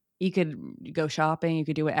 You could go shopping, you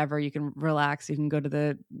could do whatever, you can relax, you can go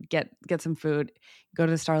to get some food, go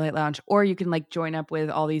to the Starlight Lounge, or you can like join up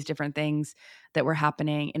with all these different things that were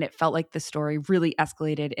happening. And it felt like the story really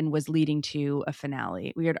escalated and was leading to a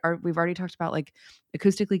finale. We've already talked about like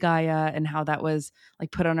Acoustically Gaia and how that was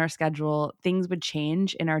like put on our schedule. Things would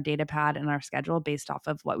change in our data pad and our schedule based off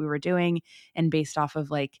of what we were doing and based off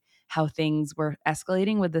of like how things were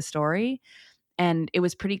escalating with the story. And it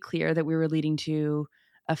was pretty clear that we were leading to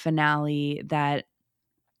a finale that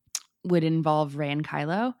would involve Ray and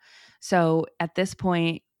Kylo. So at this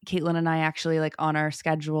point, Caitlin and I actually, like, on our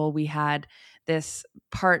schedule, we had this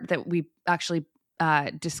part that we actually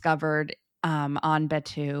discovered on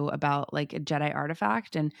Betu about like a Jedi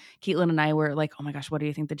artifact. And Caitlin and I were like, oh my gosh, what do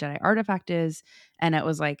you think the Jedi artifact is? And I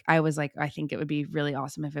was like, I think it would be really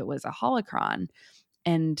awesome if it was a holocron.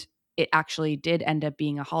 And it actually did end up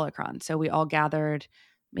being a holocron. So we all gathered,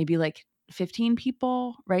 maybe like 15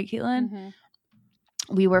 people, right, Caitlin?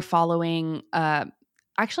 Mm-hmm. We were following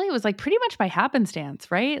actually it was like pretty much by happenstance,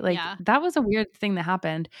 right? Like that was a weird thing that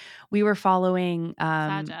happened. We were following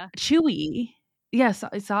Saja. Chewie. Yes,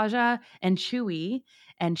 Saja and Chewie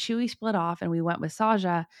split off and we went with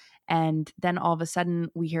Saja. And then all of a sudden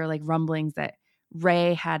we hear like rumblings that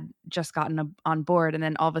Ray had just gotten on board, and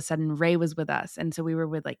then all of a sudden Ray was with us. And so we were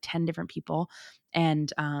with like 10 different people,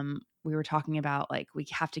 and we were talking about like, we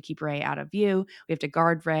have to keep Ray out of view. We have to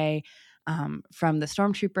guard Ray from the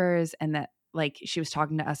stormtroopers, and that like she was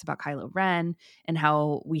talking to us about Kylo Ren and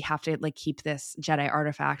how we have to like keep this Jedi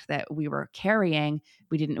artifact that we were carrying.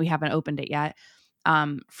 We haven't opened it yet,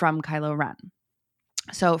 from Kylo Ren.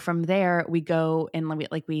 So from there we go and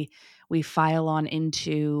we file on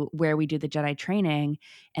into where we do the Jedi training,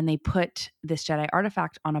 and they put this Jedi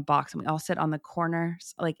artifact on a box, and we all sit on the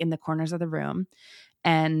corners, like in the corners of the room,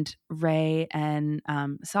 and Ray and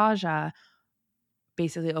Saja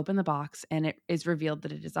basically open the box, and it is revealed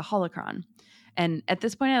that it is a holocron. And at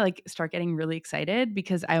this point I like start getting really excited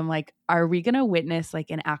because I'm like, are we going to witness like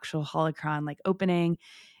an actual holocron like opening?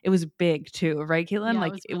 It was big too, right, Caitlin? Yeah,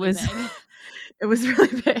 like it was it was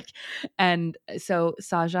really big. And so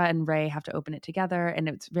Saja and Ray have to open it together, and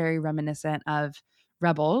it's very reminiscent of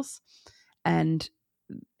Rebels. And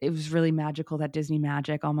it was really magical, that Disney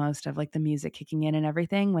magic almost of like the music kicking in and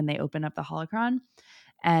everything when they open up the holocron.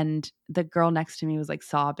 And the girl next to me was like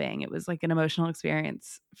sobbing. It was like an emotional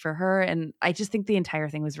experience for her. And I just think the entire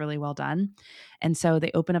thing was really well done. And so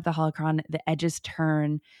they open up the holocron, the edges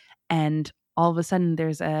turn, and all of a sudden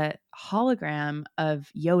there's a hologram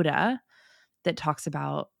of Yoda that talks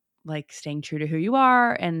about like staying true to who you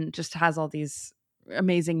are, and just has all these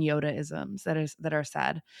amazing Yoda-isms that are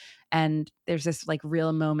said. And there's this like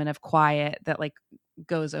real moment of quiet that like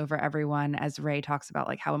goes over everyone as Ray talks about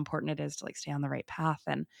like how important it is to like stay on the right path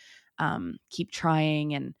and keep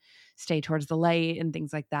trying and stay towards the light and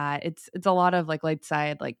things like that. It's a lot of like light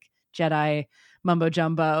side, like Jedi mumbo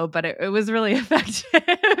jumbo, but it was really effective.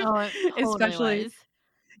 Oh, it totally was.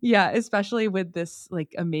 Yeah, especially with this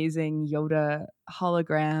like amazing Yoda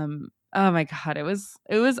hologram. Oh my God, it was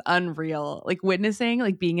unreal. Like witnessing,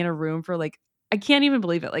 like being in a room for like, I can't even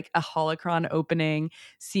believe it, like a holocron opening,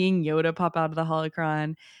 seeing Yoda pop out of the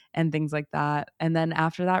holocron and things like that. And then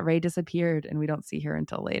after that, Rey disappeared and we don't see her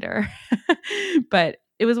until later. But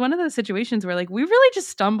it was one of those situations where like we really just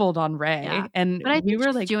stumbled on Rey. Yeah. And But I think we were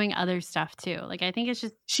she's like doing other stuff too. Like I think it's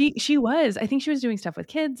just she was. I think she was doing stuff with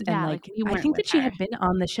kids. Yeah, And like, like we I weren't think with that she her. had been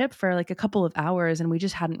on the ship for like a couple of hours and we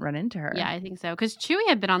just hadn't run into her. Yeah, I think so. Because Chewie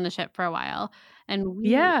had been on the ship for a while, and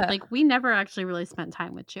Yeah. we never actually really spent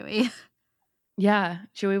time with Chewie. Yeah.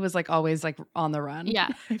 Chewie was like always like on the run. Yeah.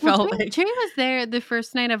 I Well, felt Chewie, like Chewie was there the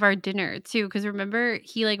first night of our dinner too, because remember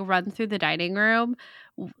he like runs through the dining room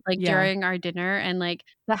like Yeah. during our dinner, and like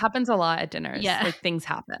that happens a lot at dinners. Yeah. Like things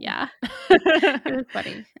happen. yeah, it was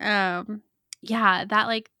funny. Yeah, that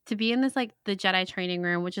like to be in this like the Jedi training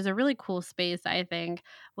room, which is a really cool space, I think,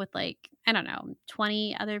 with like, I don't know,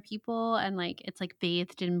 20 other people, and like it's like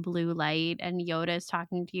bathed in blue light, and Yoda is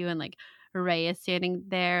talking to you, and like Rey is standing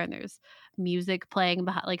there, and there's music playing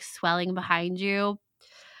behind, like swelling behind you.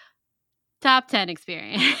 Top 10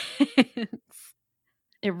 experience.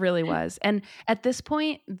 It really was. And at this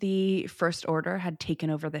point, the First Order had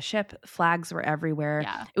taken over the ship. Flags were everywhere.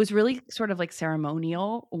 Yeah. It was really sort of like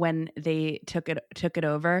ceremonial when they took it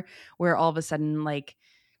over, where all of a sudden, like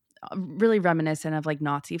really reminiscent of like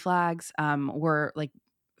Nazi flags, were like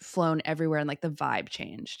flown everywhere, and like the vibe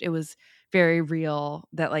changed. It was very real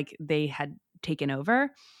that like they had taken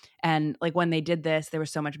over. And like when they did this, there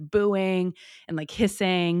was so much booing and like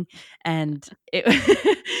hissing, and it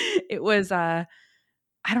it was I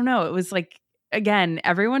don't know, it was like, again,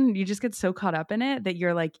 everyone, you just get so caught up in it that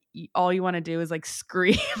you're like, all you want to do is like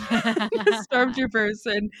scream at the stormtroopers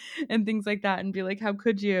and things like that, and be like, how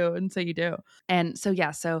could you? And so you do. And so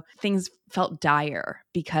yeah, so things felt dire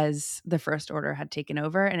because the First Order had taken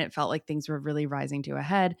over, and it felt like things were really rising to a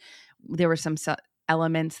head. There were some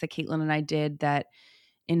elements that Caitlin and I did that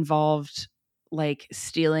involved like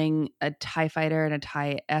stealing a TIE fighter and a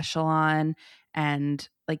TIE Echelon, and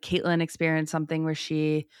like Caitlin experienced something where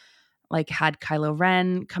she like had Kylo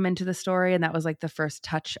Ren come into the story, and that was like the first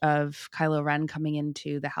touch of Kylo Ren coming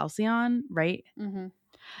into the Halcyon, right? Mm-hmm.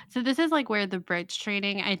 So this is like where the bridge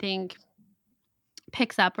training, I think,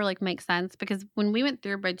 picks up or like makes sense, because when we went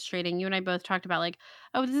through bridge training, you and I both talked about like,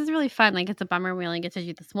 oh, this is really fun. Like it's a bummer we only get to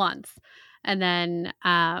do this once. And then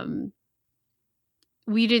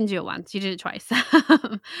we didn't do it once. You did it twice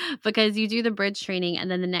because you do the bridge training,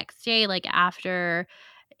 and then the next day, like after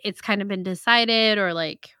it's kind of been decided, or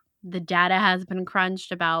like the data has been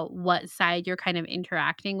crunched about what side you're kind of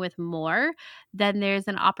interacting with more, then there's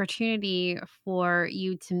an opportunity for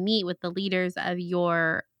you to meet with the leaders of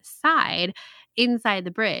your side inside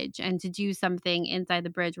the bridge and to do something inside the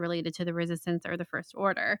bridge related to the Resistance or the First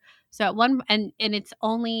Order. So at one and it's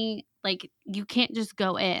only like you can't just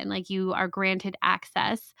go in, like you are granted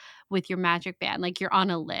access with your magic band, like you're on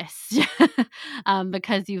a list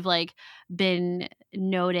because you've like been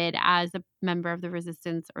noted as a member of the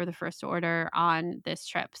Resistance or the First Order on this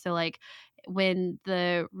trip. So like when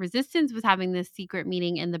the Resistance was having this secret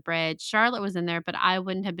meeting in the bridge, Charlotte was in there, but I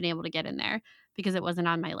wouldn't have been able to get in there because it wasn't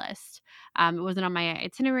on my list. It wasn't on my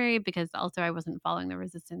itinerary because also I wasn't following the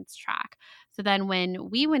Resistance track. So then when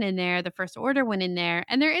we went in there, the First Order went in there,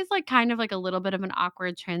 and there is like kind of like a little bit of an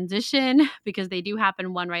awkward transition because they do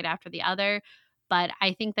happen one right after the other. But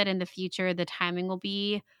I think that in the future, the timing will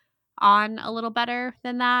be on a little better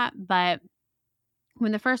than that. But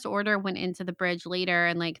when the First Order went into the bridge later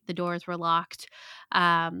and like the doors were locked,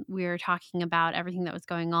 we were talking about everything that was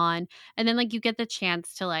going on. And then like you get the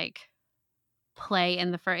chance to like play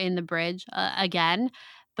in the bridge again.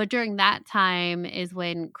 But during that time is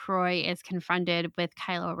when Croy is confronted with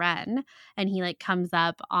Kylo Ren, and he like comes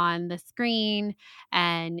up on the screen,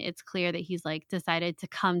 and it's clear that he's like decided to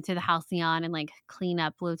come to the Halcyon and like clean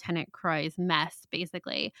up Lieutenant Croy's mess,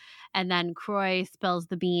 basically. And then Croy spills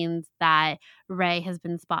the beans that Rey has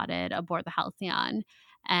been spotted aboard the Halcyon,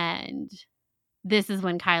 and this is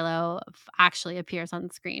when Kylo actually appears on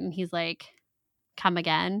the screen. He's like, come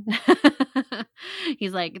again.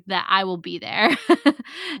 He's like, that I will be there.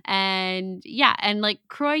 And yeah, and like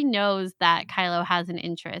Croy knows that Kylo has an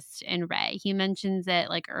interest in Rey. He mentions it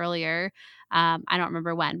like earlier. I don't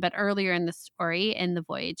remember when, but earlier in the story, in the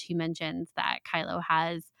voyage, he mentions that Kylo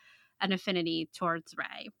has an affinity towards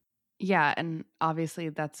Rey. Yeah, and obviously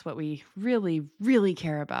that's what we really, really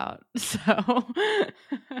care about. So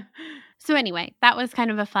anyway, that was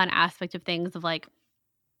kind of a fun aspect of things, of like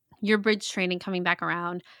your bridge training coming back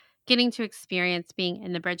around, getting to experience being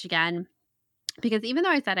in the bridge again. Because even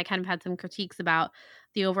though I said I kind of had some critiques about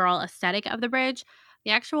the overall aesthetic of the bridge,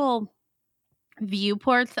 the actual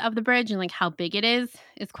viewports of the bridge and like how big it is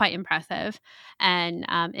quite impressive. And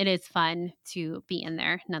it is fun to be in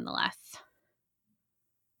there nonetheless.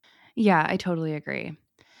 Yeah, I totally agree.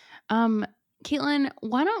 Caitlin,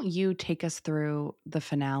 why don't you take us through the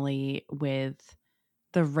finale with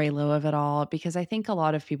the Reylo of it all? Because I think a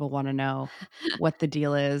lot of people want to know what the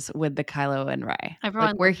deal is with the Kylo and Rey. Everyone,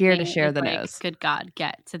 like, we're here to listening share is the like, news. good God,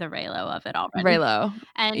 get to the Reylo of it already. Reylo.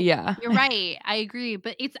 And yeah, you're right. I agree.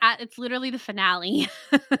 But it's literally the finale.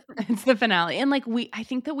 It's the finale. And like I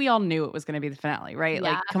think that we all knew it was going to be the finale, right?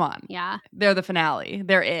 Yeah. Like, come on. Yeah. They're the finale.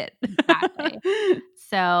 They're it. Exactly.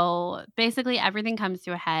 So basically everything comes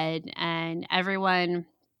to a head, and everyone,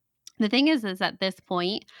 the thing is at this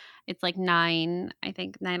point, it's like 9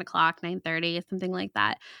 o'clock, 9:30, something like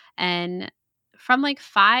that. And from like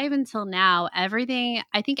 5 until now, I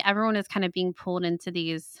think everyone is kind of being pulled into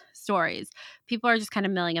these stories. People are just kind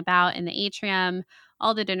of milling about in the atrium.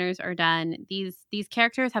 All the dinners are done. These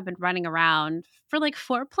characters have been running around for like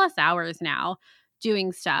 4+ hours now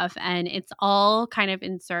doing stuff, and it's all kind of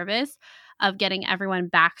in service of getting everyone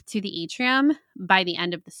back to the atrium by the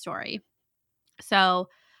end of the story. So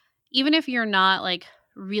even if you're not like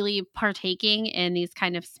really partaking in these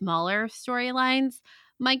kind of smaller storylines,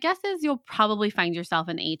 my guess is you'll probably find yourself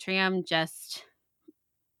in atrium just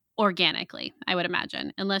organically, I would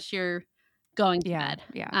imagine, unless you're going to bed.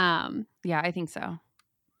 Yeah. I think so.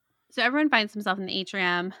 So everyone finds himself in the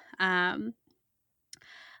atrium.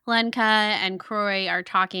 Lenka and Croy are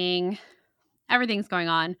talking. Everything's going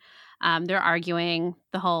on. They're arguing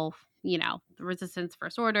the whole, the resistance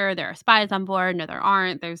first order. There are spies on board. No, there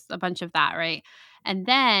aren't. There's a bunch of that, right? And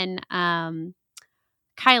then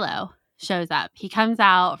Kylo shows up. He comes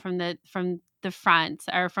out from the front,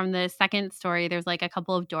 or from the second story. There's like a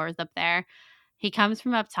couple of doors up there. He comes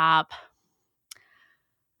from up top.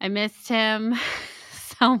 I missed him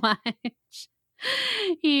so much.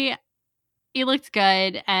 He looked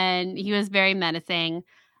good and he was very menacing.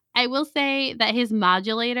 I will say that his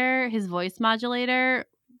voice modulator,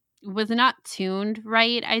 was not tuned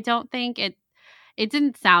right. I don't think it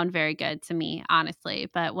didn't sound very good to me, honestly.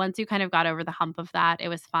 But once you kind of got over the hump of that, it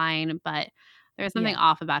was fine. But there was something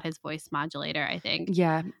off about his voice modulator, I think.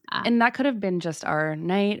 Yeah. And that could have been just our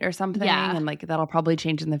night or something. Yeah. And like that'll probably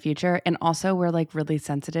change in the future. And also we're like really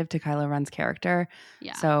sensitive to Kylo Ren's character.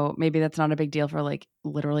 Yeah. So maybe that's not a big deal for like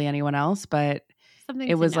literally anyone else, but something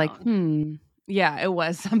it to was note. like, yeah, it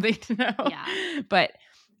was something to know. Yeah. But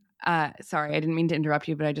sorry, I didn't mean to interrupt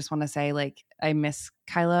you, but I just want to say like I miss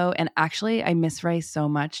Kylo, and actually I miss Rey so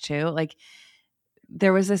much too. Like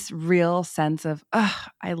there was this real sense of,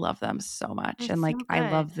 I love them so much. It's and like so I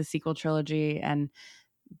good. love the sequel trilogy and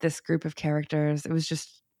this group of characters. It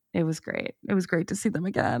was great. It was great to see them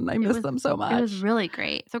again. I miss them so much. It was really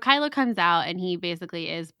great. So Kylo comes out and he basically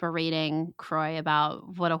is berating Croy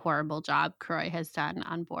about what a horrible job Croy has done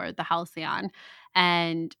on board the Halcyon.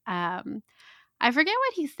 And I forget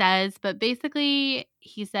what he says, but basically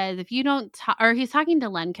he says, if you don't talk, or he's talking to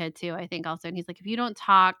Lenka too, I think also. And he's like, if you don't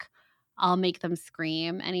talk, I'll make them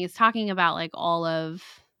scream. And he's talking about like all of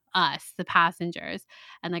us, the passengers,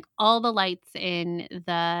 and like all the lights in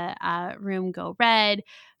the room go red.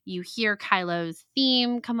 You hear Kylo's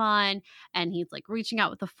theme come on, and he's like reaching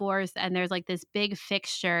out with the Force, and there's like this big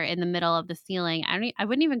fixture in the middle of the ceiling. I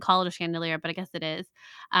wouldn't even call it a chandelier, but I guess it is,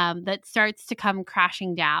 that starts to come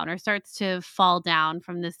crashing down, or starts to fall down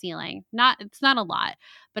from the ceiling. It's not a lot,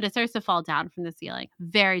 but it starts to fall down from the ceiling.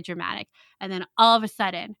 Very dramatic. And then all of a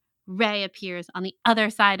sudden, Rey appears on the other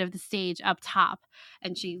side of the stage up top,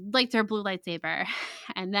 and she lights her blue lightsaber,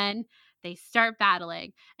 and then they start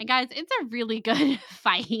battling. And guys, it's a really good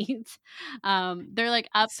fight. They're like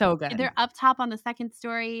up, so good. They're up top on the second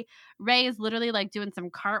story. Rey is literally like doing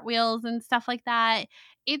some cartwheels and stuff like that.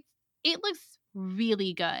 It looks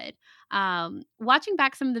really good. Watching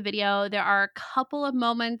back some of the video, there are a couple of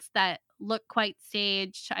moments that look quite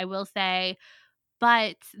staged, I will say.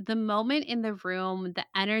 But the moment in the room, the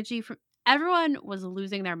energy from everyone was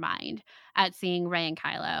losing their mind at seeing Rey and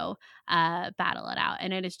Kylo battle it out.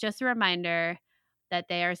 And it is just a reminder that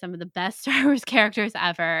they are some of the best Star Wars characters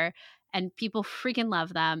ever. And people freaking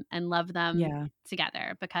love them and love them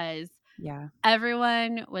together, because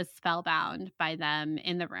everyone was spellbound by them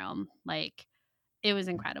in the room. Like, it was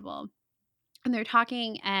incredible. And they're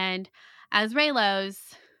talking, and as Reylos,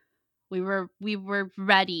 we were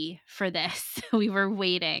ready for this. We were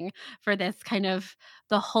waiting for this. Kind of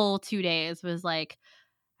the whole 2 days was like,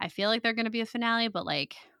 I feel like they're going to be a finale, but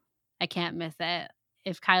like, I can't miss it.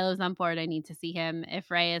 If Kylo's on board, I need to see him.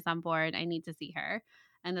 If Rey is on board, I need to see her.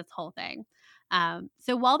 And this whole thing.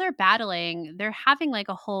 So while they're battling, they're having like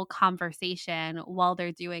a whole conversation while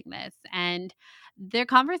they're doing this. And their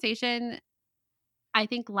conversation, I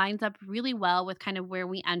think, lines up really well with kind of where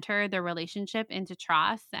we enter their relationship into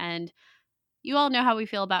TROS. And you all know how we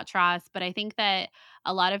feel about TROS, but I think that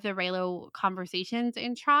a lot of the Reylo conversations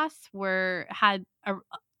in TROS had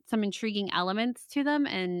some intriguing elements to them,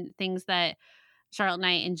 and things that Charlotte and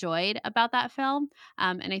I enjoyed about that film.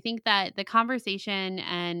 And I think that the conversation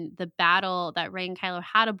and the battle that Rey and Kylo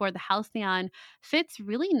had aboard the Halcyon fits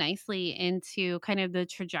really nicely into kind of the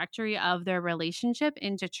trajectory of their relationship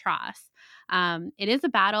into TROS. It is a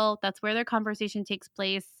battle. That's where their conversation takes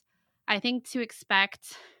place. I think to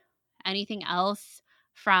expect anything else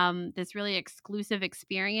from this really exclusive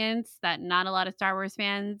experience that not a lot of Star Wars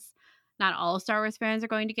fans, not all Star Wars fans are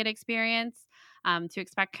going to get experience, to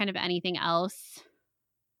expect kind of anything else,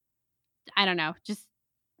 I don't know, just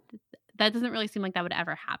that doesn't really seem like that would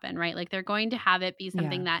ever happen, right? Like, they're going to have it be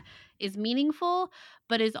something that is meaningful,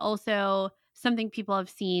 but is also something people have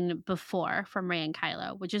seen before from Rey and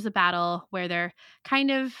Kylo, which is a battle where they're kind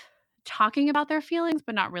of talking about their feelings,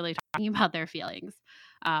 but not really talking about their feelings.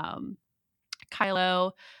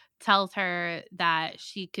 Kylo tells her that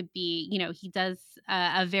she could be, he does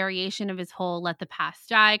a variation of his whole let the past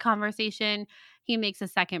die conversation. He makes a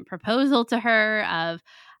second proposal to her of,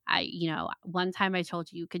 one time I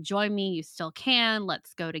told you could join me, you still can,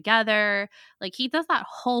 let's go together. Like, he does that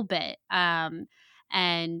whole bit. And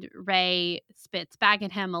And Rey spits back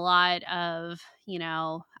at him a lot of,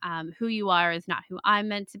 who you are is not who I'm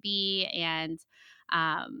meant to be. And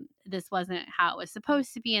this wasn't how it was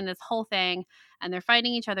supposed to be, and this whole thing. And they're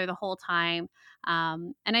fighting each other the whole time.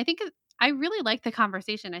 And I think I really liked the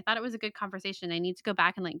conversation. I thought it was a good conversation. I need to go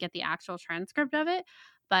back and get the actual transcript of it.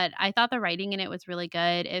 But I thought the writing in it was really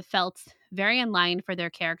good. It felt very in line for their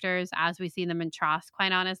characters as we see them in TROS,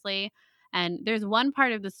 quite honestly. And there's one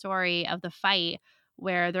part of the story of the fight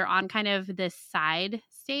where they're on kind of this side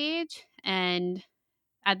stage. And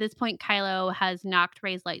at this point, Kylo has knocked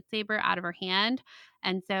Rey's lightsaber out of her hand.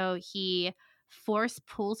 And so he force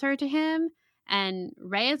pulls her to him. And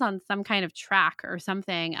Rey is on some kind of track or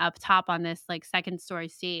something up top on this second story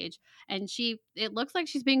stage. And it looks like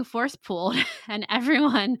she's being force pulled, and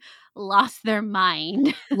everyone lost their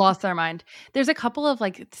mind. Lost their mind. There's a couple of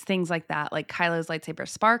things like that. Like Kylo's lightsaber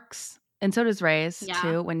sparks, and so does Rey's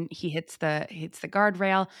too. When he hits the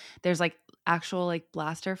guardrail, there's actual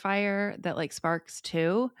blaster fire that sparks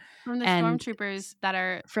too from the stormtroopers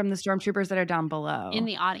that are down below in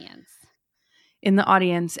the audience. And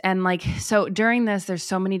so during this, there's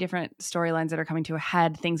so many different storylines that are coming to a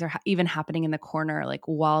head. Things are even happening in the corner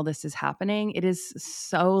while this is happening. It is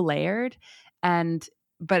so layered,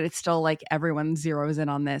 but it's still everyone zeroes in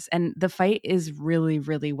on this. And the fight is really,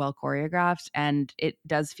 really well choreographed, and it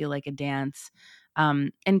does feel like a dance.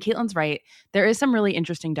 And Caitlin's right. There is some really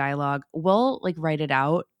interesting dialogue. We'll write it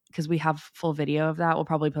out because we have full video of that. We'll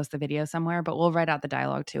probably post the video somewhere, but we'll write out the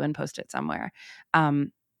dialogue too and post it somewhere.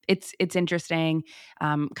 It's interesting.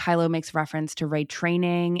 Kylo makes reference to Rey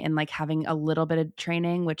training and having a little bit of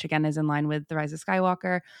training, which again is in line with The Rise of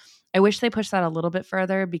Skywalker. I wish they pushed that a little bit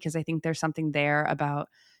further because I think there's something there about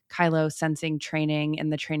Kylo sensing training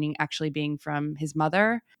and the training actually being from his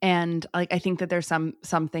mother. And I think that there's some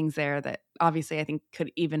things there that obviously I think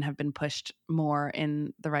could even have been pushed more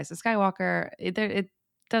in The Rise of Skywalker. It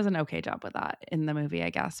does an okay job with that in the movie, I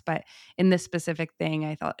guess. But in this specific thing,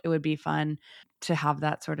 I thought it would be fun to have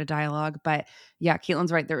that sort of dialogue. But yeah,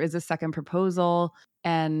 Caitlin's right. There is a second proposal,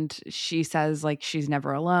 and she says she's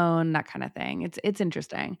never alone, that kind of thing. It's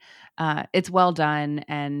interesting. It's well done.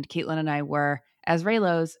 And Caitlin and I were, as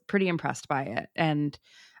Reylos, pretty impressed by it. And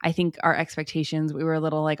I think our expectations, we were a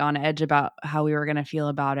little on edge about how we were going to feel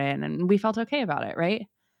about it. And we felt okay about it, right?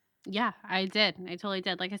 Yeah, I did. I totally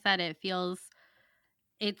did. Like I said,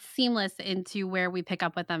 it's seamless into where we pick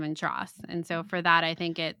up with them in TROS. And so for that, I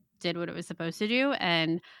think it did what it was supposed to do.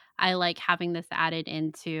 And I like having this added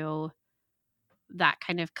into that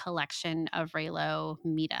kind of collection of Reylo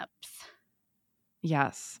meetups.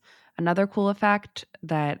 Yes. Another cool effect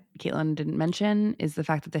that Caitlin didn't mention is the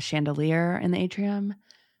fact that the chandelier in the atrium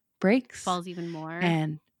breaks. Falls even more.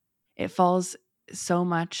 And it falls so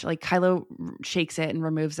much. Kylo shakes it and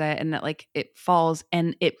removes it, and it falls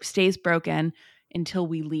and it stays broken until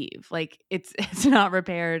we leave. It's not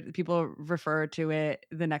repaired. People refer to it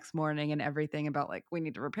the next morning and everything about we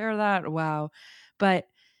need to repair that. Wow. But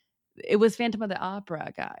it was Phantom of the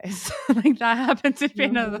Opera, guys. That happens in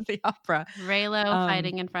Phantom of the Opera. Reylo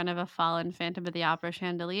fighting in front of a fallen Phantom of the Opera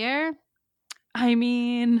chandelier. I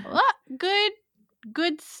mean, good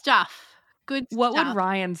stuff. Good stuff. What would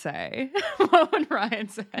Ryan say? What would Ryan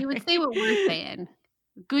say? He would say what we're saying.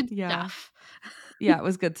 Good stuff. Yeah, it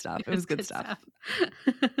was good stuff. It was good stuff.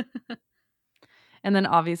 And then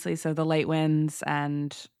obviously, so the light wins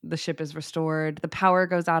and the ship is restored. The power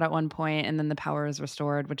goes out at one point, and then the power is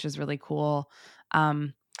restored, which is really cool.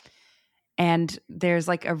 And there's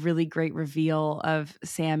a really great reveal of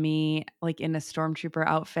Sammy in a stormtrooper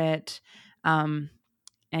outfit.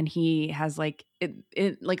 And he has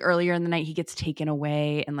earlier in the night, he gets taken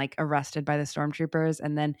away and arrested by the stormtroopers.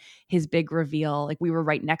 And then his big reveal, we were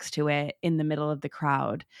right next to it in the middle of the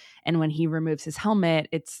crowd. And when he removes his helmet,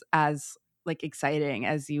 it's as exciting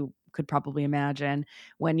as you could probably imagine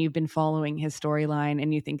when you've been following his storyline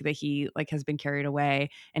and you think that he has been carried away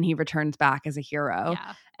and he returns back as a hero.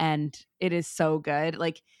 Yeah. And it is so good.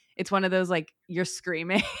 It's one of those you're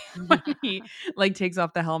screaming when he takes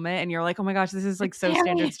off the helmet and you're oh my gosh, this is so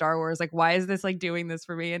standard Star Wars. Why is this doing this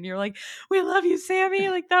for me? And you're we love you, Sammy.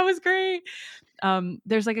 That was great.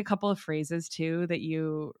 There's a couple of phrases too that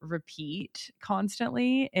you repeat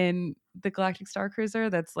constantly in the Galactic Star Cruiser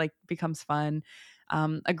that's becomes fun.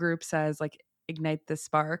 A group says ignite the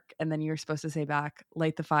spark, and then you're supposed to say back,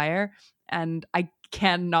 light the fire. And I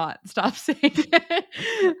cannot stop saying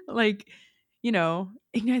it.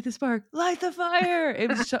 Ignite the spark, light the fire.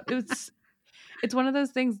 It's one of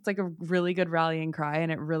those things. It's a really good rallying cry,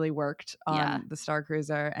 and it really worked on the Star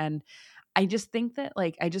Cruiser. And I just think that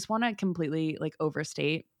I just want to completely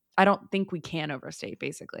overstate I don't think we can overstate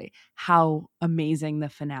basically how amazing the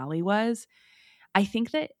finale was. I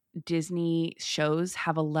think that Disney shows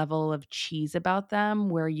have a level of cheese about them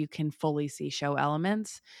where you can fully see show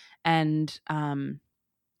elements. And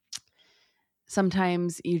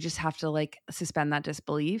sometimes you just have to like suspend that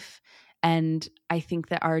disbelief. And I think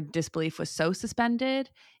that our disbelief was so suspended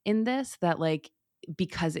in this that like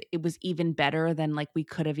because it was even better than like we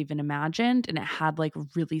could have even imagined, and it had like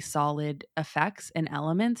really solid effects and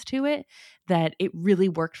elements to it, that it really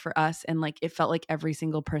worked for us. And like it felt like every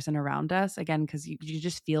single person around us, again, because you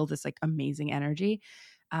just feel this like amazing energy.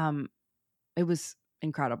 It was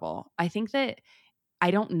incredible. I think that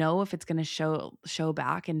I don't know if it's going to show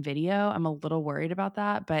back in video. I'm a little worried about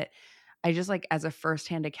that, but I just like as a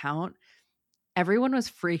firsthand account, everyone was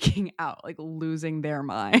freaking out, like losing their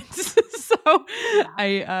minds. So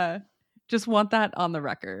I just want that on the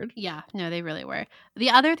record. Yeah, no, they really were. The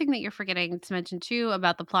other thing that you're forgetting to mention too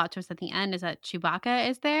about the plot twist at the end is that Chewbacca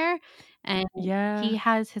is there, and Yeah. he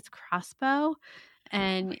has his crossbow,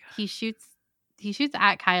 and he shoots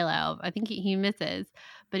at Kylo. I think he misses,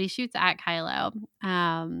 but he shoots at Kylo.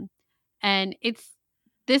 And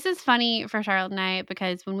this is funny for Charlotte and I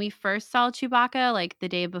because when we first saw Chewbacca, like the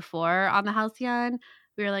day before on the Halcyon,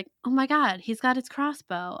 we were like, "Oh my god, he's got his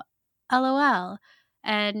crossbow, LOL!"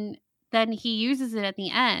 And then he uses it at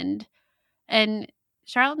the end, and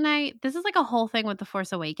Charlotte and I, this is like a whole thing with The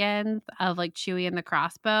Force Awakens of like Chewie and the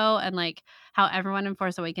crossbow, and like how everyone in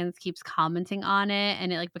Force Awakens keeps commenting on it,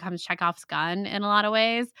 and it like becomes Chekhov's gun in a lot of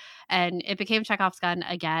ways. And it became Chekhov's gun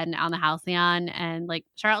again on the Halcyon. And like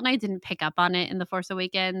Charlotte and I didn't pick up on it in The Force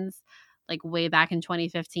Awakens, like way back in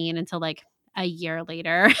 2015 until like a year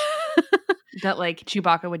later. That like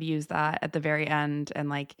Chewbacca would use that at the very end and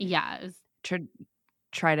like Yeah, it was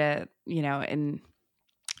try to, you know, and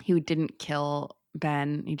he didn't kill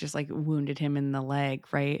Ben. He just like wounded him in the leg,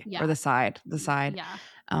 right? Yeah. Or the side.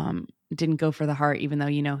 Yeah. Didn't go for the heart, even though,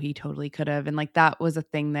 you know, he totally could have. And like that was a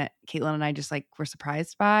thing that Caitlin and I just like were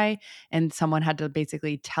surprised by. And someone had to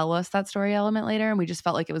basically tell us that story element later. And we just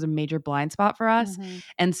felt like it was a major blind spot for us. Mm-hmm.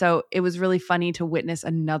 And so it was really funny to witness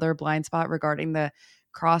another blind spot regarding the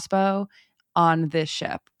crossbow on this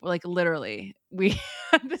ship. Like literally, we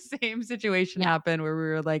had the same situation happen where we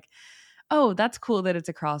were like, oh, that's cool that it's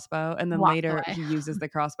a crossbow. And then later he uses the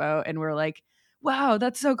crossbow and we're like, wow,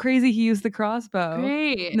 that's so crazy he used the crossbow.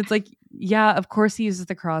 Great. And it's like, yeah, of course he uses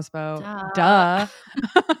the crossbow. Duh.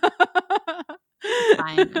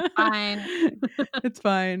 Fine. It's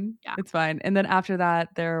fine. Yeah. It's fine. And then after that,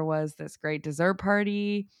 there was this great dessert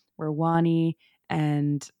party where Wani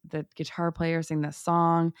and the guitar player sing this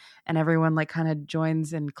song and everyone like kind of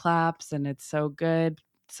joins and claps and it's so good.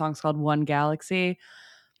 The song's called One Galaxy.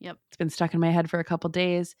 Yep. It's been stuck in my head for a couple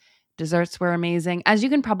days. Desserts were amazing. As you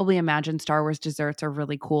can probably imagine, Star Wars desserts are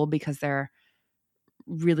really cool because they're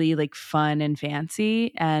really like fun and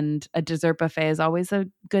fancy, and a dessert buffet is always a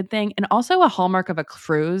good thing and also a hallmark of a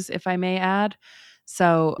cruise, if I may add.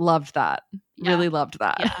 So loved that. Really loved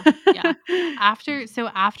that. Yeah. After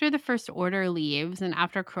the First Order leaves and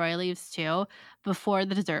after Croy leaves too, before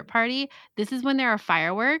the dessert party, this is when there are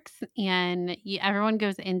fireworks and everyone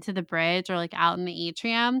goes into the bridge or like out in the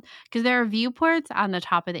atrium because there are viewports on the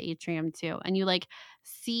top of the atrium too. And you like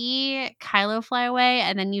see Kylo fly away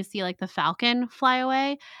and then you see like the Falcon fly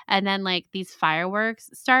away and then like these fireworks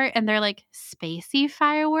start and they're like spacey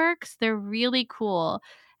fireworks. They're really cool.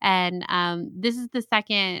 And this is the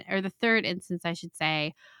second or the third instance, I should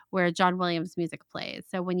say, where John Williams music plays.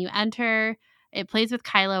 So when you enter, it plays with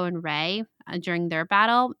Kylo and Rey during their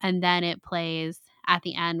battle, and then it plays at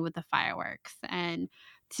the end with the fireworks. And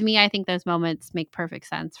to me, I think those moments make perfect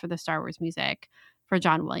sense for the Star Wars music, for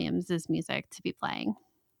John Williams' music to be playing.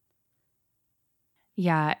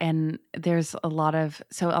 Yeah, and there's a lot of,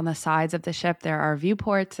 so on the sides of the ship, there are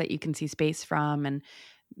viewports that you can see space from, and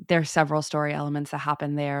there's several story elements that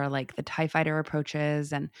happen there, like the TIE fighter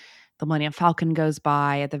approaches and the Millennium Falcon goes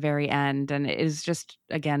by at the very end. And it is just,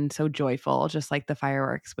 again, so joyful, just like the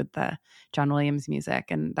fireworks with the John Williams music.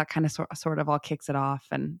 And that kind of sort of all kicks it off.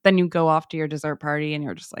 And then you go off to your dessert party and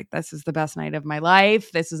you're just like, this is the best night of my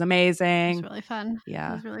life. This is amazing. It was really fun.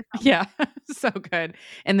 Yeah. It was really fun. Yeah. So good.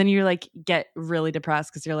 And then you like get really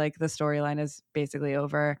depressed because you're like, the storyline is basically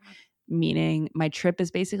over. Meaning my trip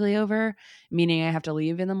is basically over, meaning I have to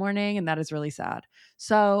leave in the morning, and that is really sad.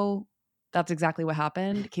 So that's exactly what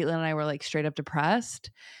happened. Caitlin and I were like straight up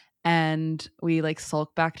depressed, and we like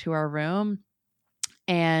sulked back to our room.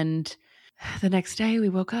 And the next day we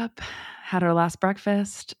woke up, had our last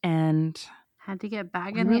breakfast, and had to get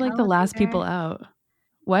back we were like the last people out.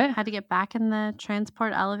 What? Had to get back in the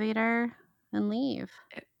transport elevator and leave.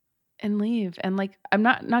 and leave. And like, I'm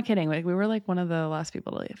not kidding. Like, we were like one of the last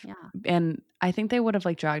people to leave. Yeah. And I think they would have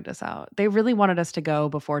like dragged us out. They really wanted us to go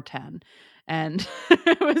before 10. And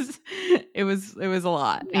it was a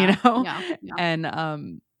lot, you Yeah. know? Yeah. And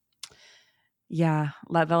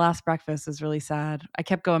the last breakfast is really sad. I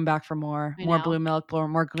kept going back for more I know. blue milk,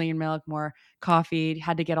 more green milk, more coffee.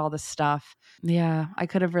 Had to get all this stuff. Yeah, I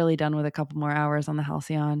could have really done with a couple more hours on the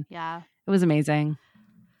Halcyon. Yeah. It was amazing.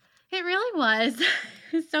 It really was.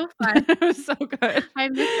 It was so fun. It was so good. I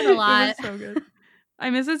miss it a lot. It was so good. I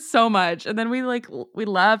miss it so much. And then we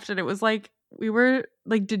left, and it was like we were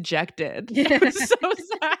like dejected. It was so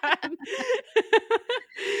sad.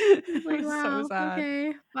 It was so sad.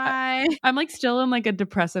 Okay, bye. I'm like still in like a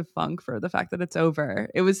depressive funk for the fact that it's over.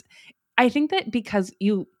 I think that because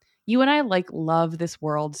you and I like love this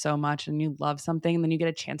world so much, and you love something, and then you get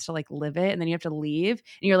a chance to like live it, and then you have to leave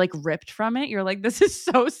and you're like ripped from it. You're like, this is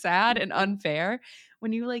so sad and unfair.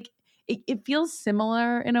 When you like, it feels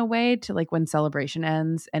similar in a way to like when Celebration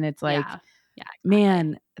ends, and it's like, Yeah, exactly.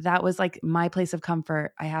 Man, that was like my place of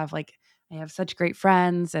comfort. I have such great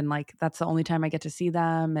friends, and like that's the only time I get to see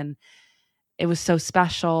them, and it was so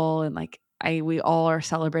special, and like we all are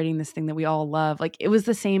celebrating this thing that we all love. Like it was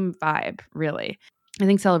the same vibe, really. I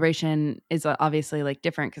think Celebration is obviously like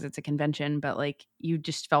different because it's a convention, but like you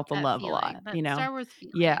just felt the That love feeling, a lot, that you know? Star Wars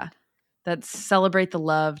feeling. Yeah. That celebrate the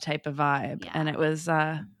love type of vibe. Yeah. And it was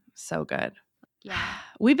so good. Yeah.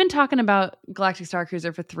 We've been talking about Galactic Star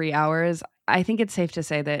Cruiser for 3 hours. I think it's safe to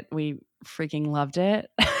say that we freaking loved it.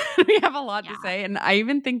 We have a lot to say. And I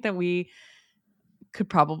even think that we could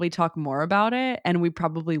probably talk more about it, and we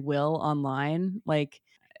probably will online. Like,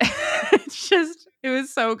 it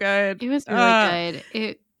was so good. It was really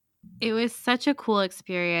good. It was such a cool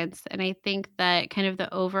experience. And I think that kind of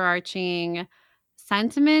the overarching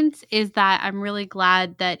sentiment is that I'm really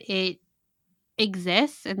glad that it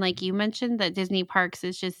exists. And like you mentioned, that Disney Parks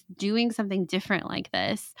is just doing something different like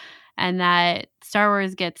this, and that Star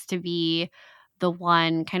Wars gets to be the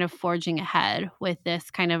one kind of forging ahead with this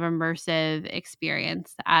kind of immersive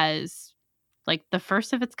experience as like the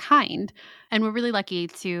first of its kind. And we're really lucky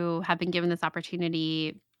to have been given this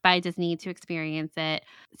opportunity by Disney to experience it.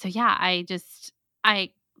 So yeah,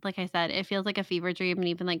 like I said, it feels like a fever dream. And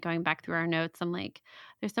even like going back through our notes, I'm like,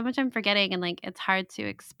 there's so much I'm forgetting, and like it's hard to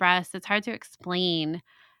express, it's hard to explain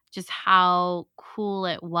just how cool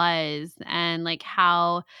it was, and like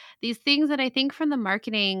how these things that I think from the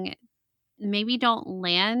marketing maybe don't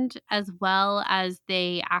land as well as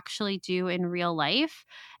they actually do in real life.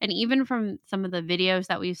 And even from some of the videos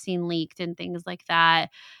that we've seen leaked and things like that,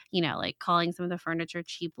 you know, like calling some of the furniture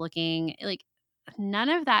cheap looking, like none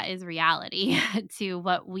of that is reality to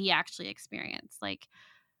what we actually experience. Like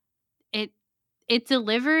it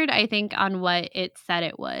delivered, I think, on what it said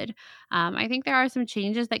it would. I think there are some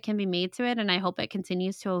changes that can be made to it, and I hope it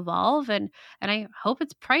continues to evolve, and I hope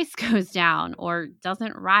its price goes down or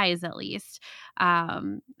doesn't rise, at least at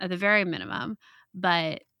the very minimum.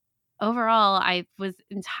 But overall, I was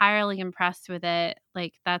entirely impressed with it.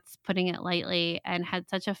 Like, that's putting it lightly, and had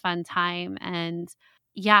such a fun time. And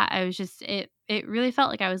yeah, I was just it really felt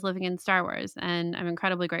like I was living in Star Wars, and I'm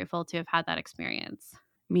incredibly grateful to have had that experience.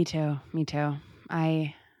 Me too.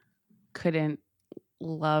 I couldn't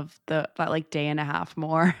love that like day and a half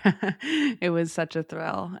more. It was such a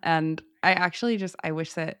thrill. And I actually I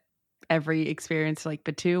wish that every experience like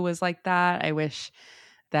Batuu was like that. I wish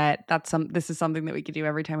that this is something that we could do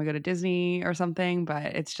every time we go to Disney or something, but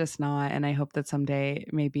it's just not. And I hope that someday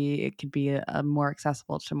maybe it could be a more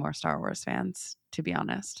accessible to more Star Wars fans, to be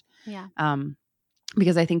honest. Yeah.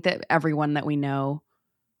 Because I think that everyone that we know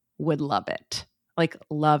would love it. Like,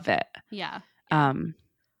 love it. Yeah.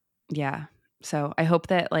 Yeah. So I hope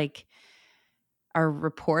that like our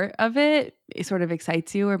report of it sort of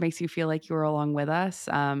excites you or makes you feel like you were along with us,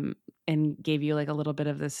 and gave you like a little bit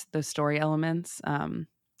of those story elements.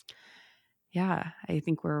 Yeah, I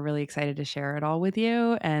think we're really excited to share it all with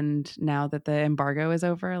you. And now that the embargo is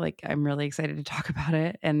over, like I'm really excited to talk about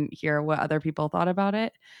it and hear what other people thought about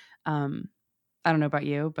it. I don't know about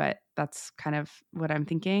you, but that's kind of what I'm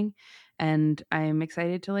thinking. And I'm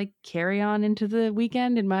excited to like carry on into the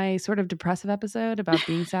weekend in my sort of depressive episode about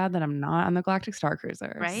being sad that I'm not on the Galactic Star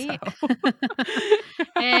Cruiser. Right? So.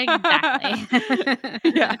 Exactly.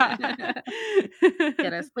 Yeah.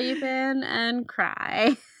 Gonna sleep in and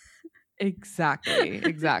cry. Exactly.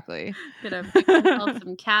 Gonna pick myself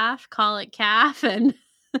some calf, call it calf, and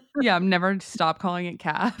yeah, I'm never stop calling it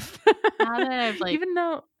calf. now that I've like, even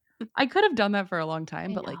though I could have done that for a long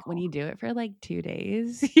time, I but like when know. you do it for like 2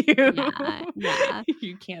 days, Yeah.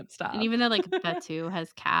 you can't stop. And even though like Batuu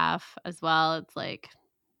has calf as well, it's like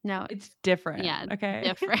No, It's different. yeah, Okay.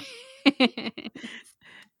 different.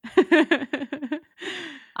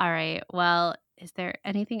 All right. Well, is there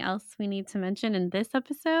anything else we need to mention in this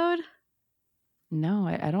episode? No,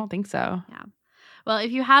 I don't think so. Yeah. Well,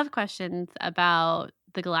 if you have questions about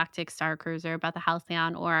the Galactic Star Cruiser, about the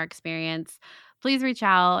Halcyon or our experience, please reach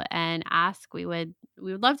out and ask. We would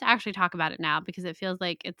love to actually talk about it now because it feels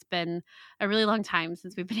like it's been a really long time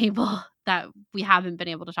since we haven't been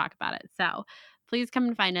able to talk about it. So please come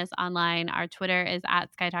and find us online. Our Twitter is at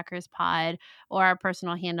SkyTalkersPod, or our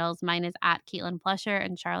personal handles. Mine is at Caitlin Plusher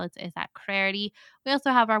and Charlotte's is at Clarity. We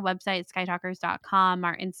also have our website, skytalkers.com,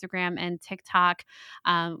 our Instagram and TikTok.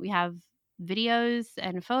 We have videos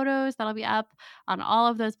and photos that'll be up on all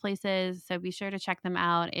of those places. So be sure to check them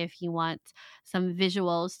out if you want some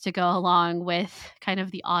visuals to go along with kind of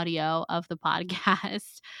the audio of the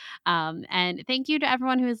podcast. And thank you to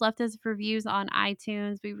everyone who has left us reviews on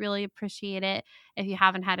iTunes. We really appreciate it. If you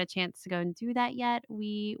haven't had a chance to go and do that yet,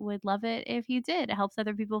 we would love it if you did. It helps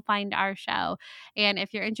other people find our show. And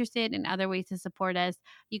if you're interested in other ways to support us,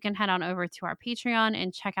 you can head on over to our Patreon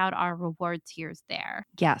and check out our reward tiers there.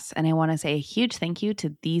 Yes. And I want to say a huge thank you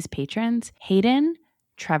to these patrons: Hayden,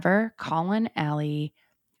 Trevor, Colin, Allie,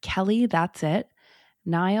 Kelly, that's it,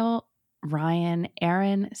 Niall, Ryan,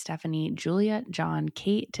 Aaron, Stephanie, Julia, John,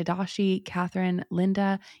 Kate, Tadashi, Catherine,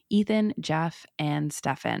 Linda, Ethan, Jeff, and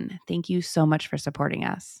Stefan. Thank you so much for supporting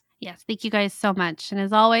us. Yes, thank you guys so much. And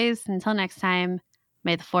as always, until next time,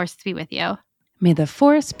 may the force be with you. May the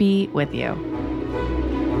force be with you.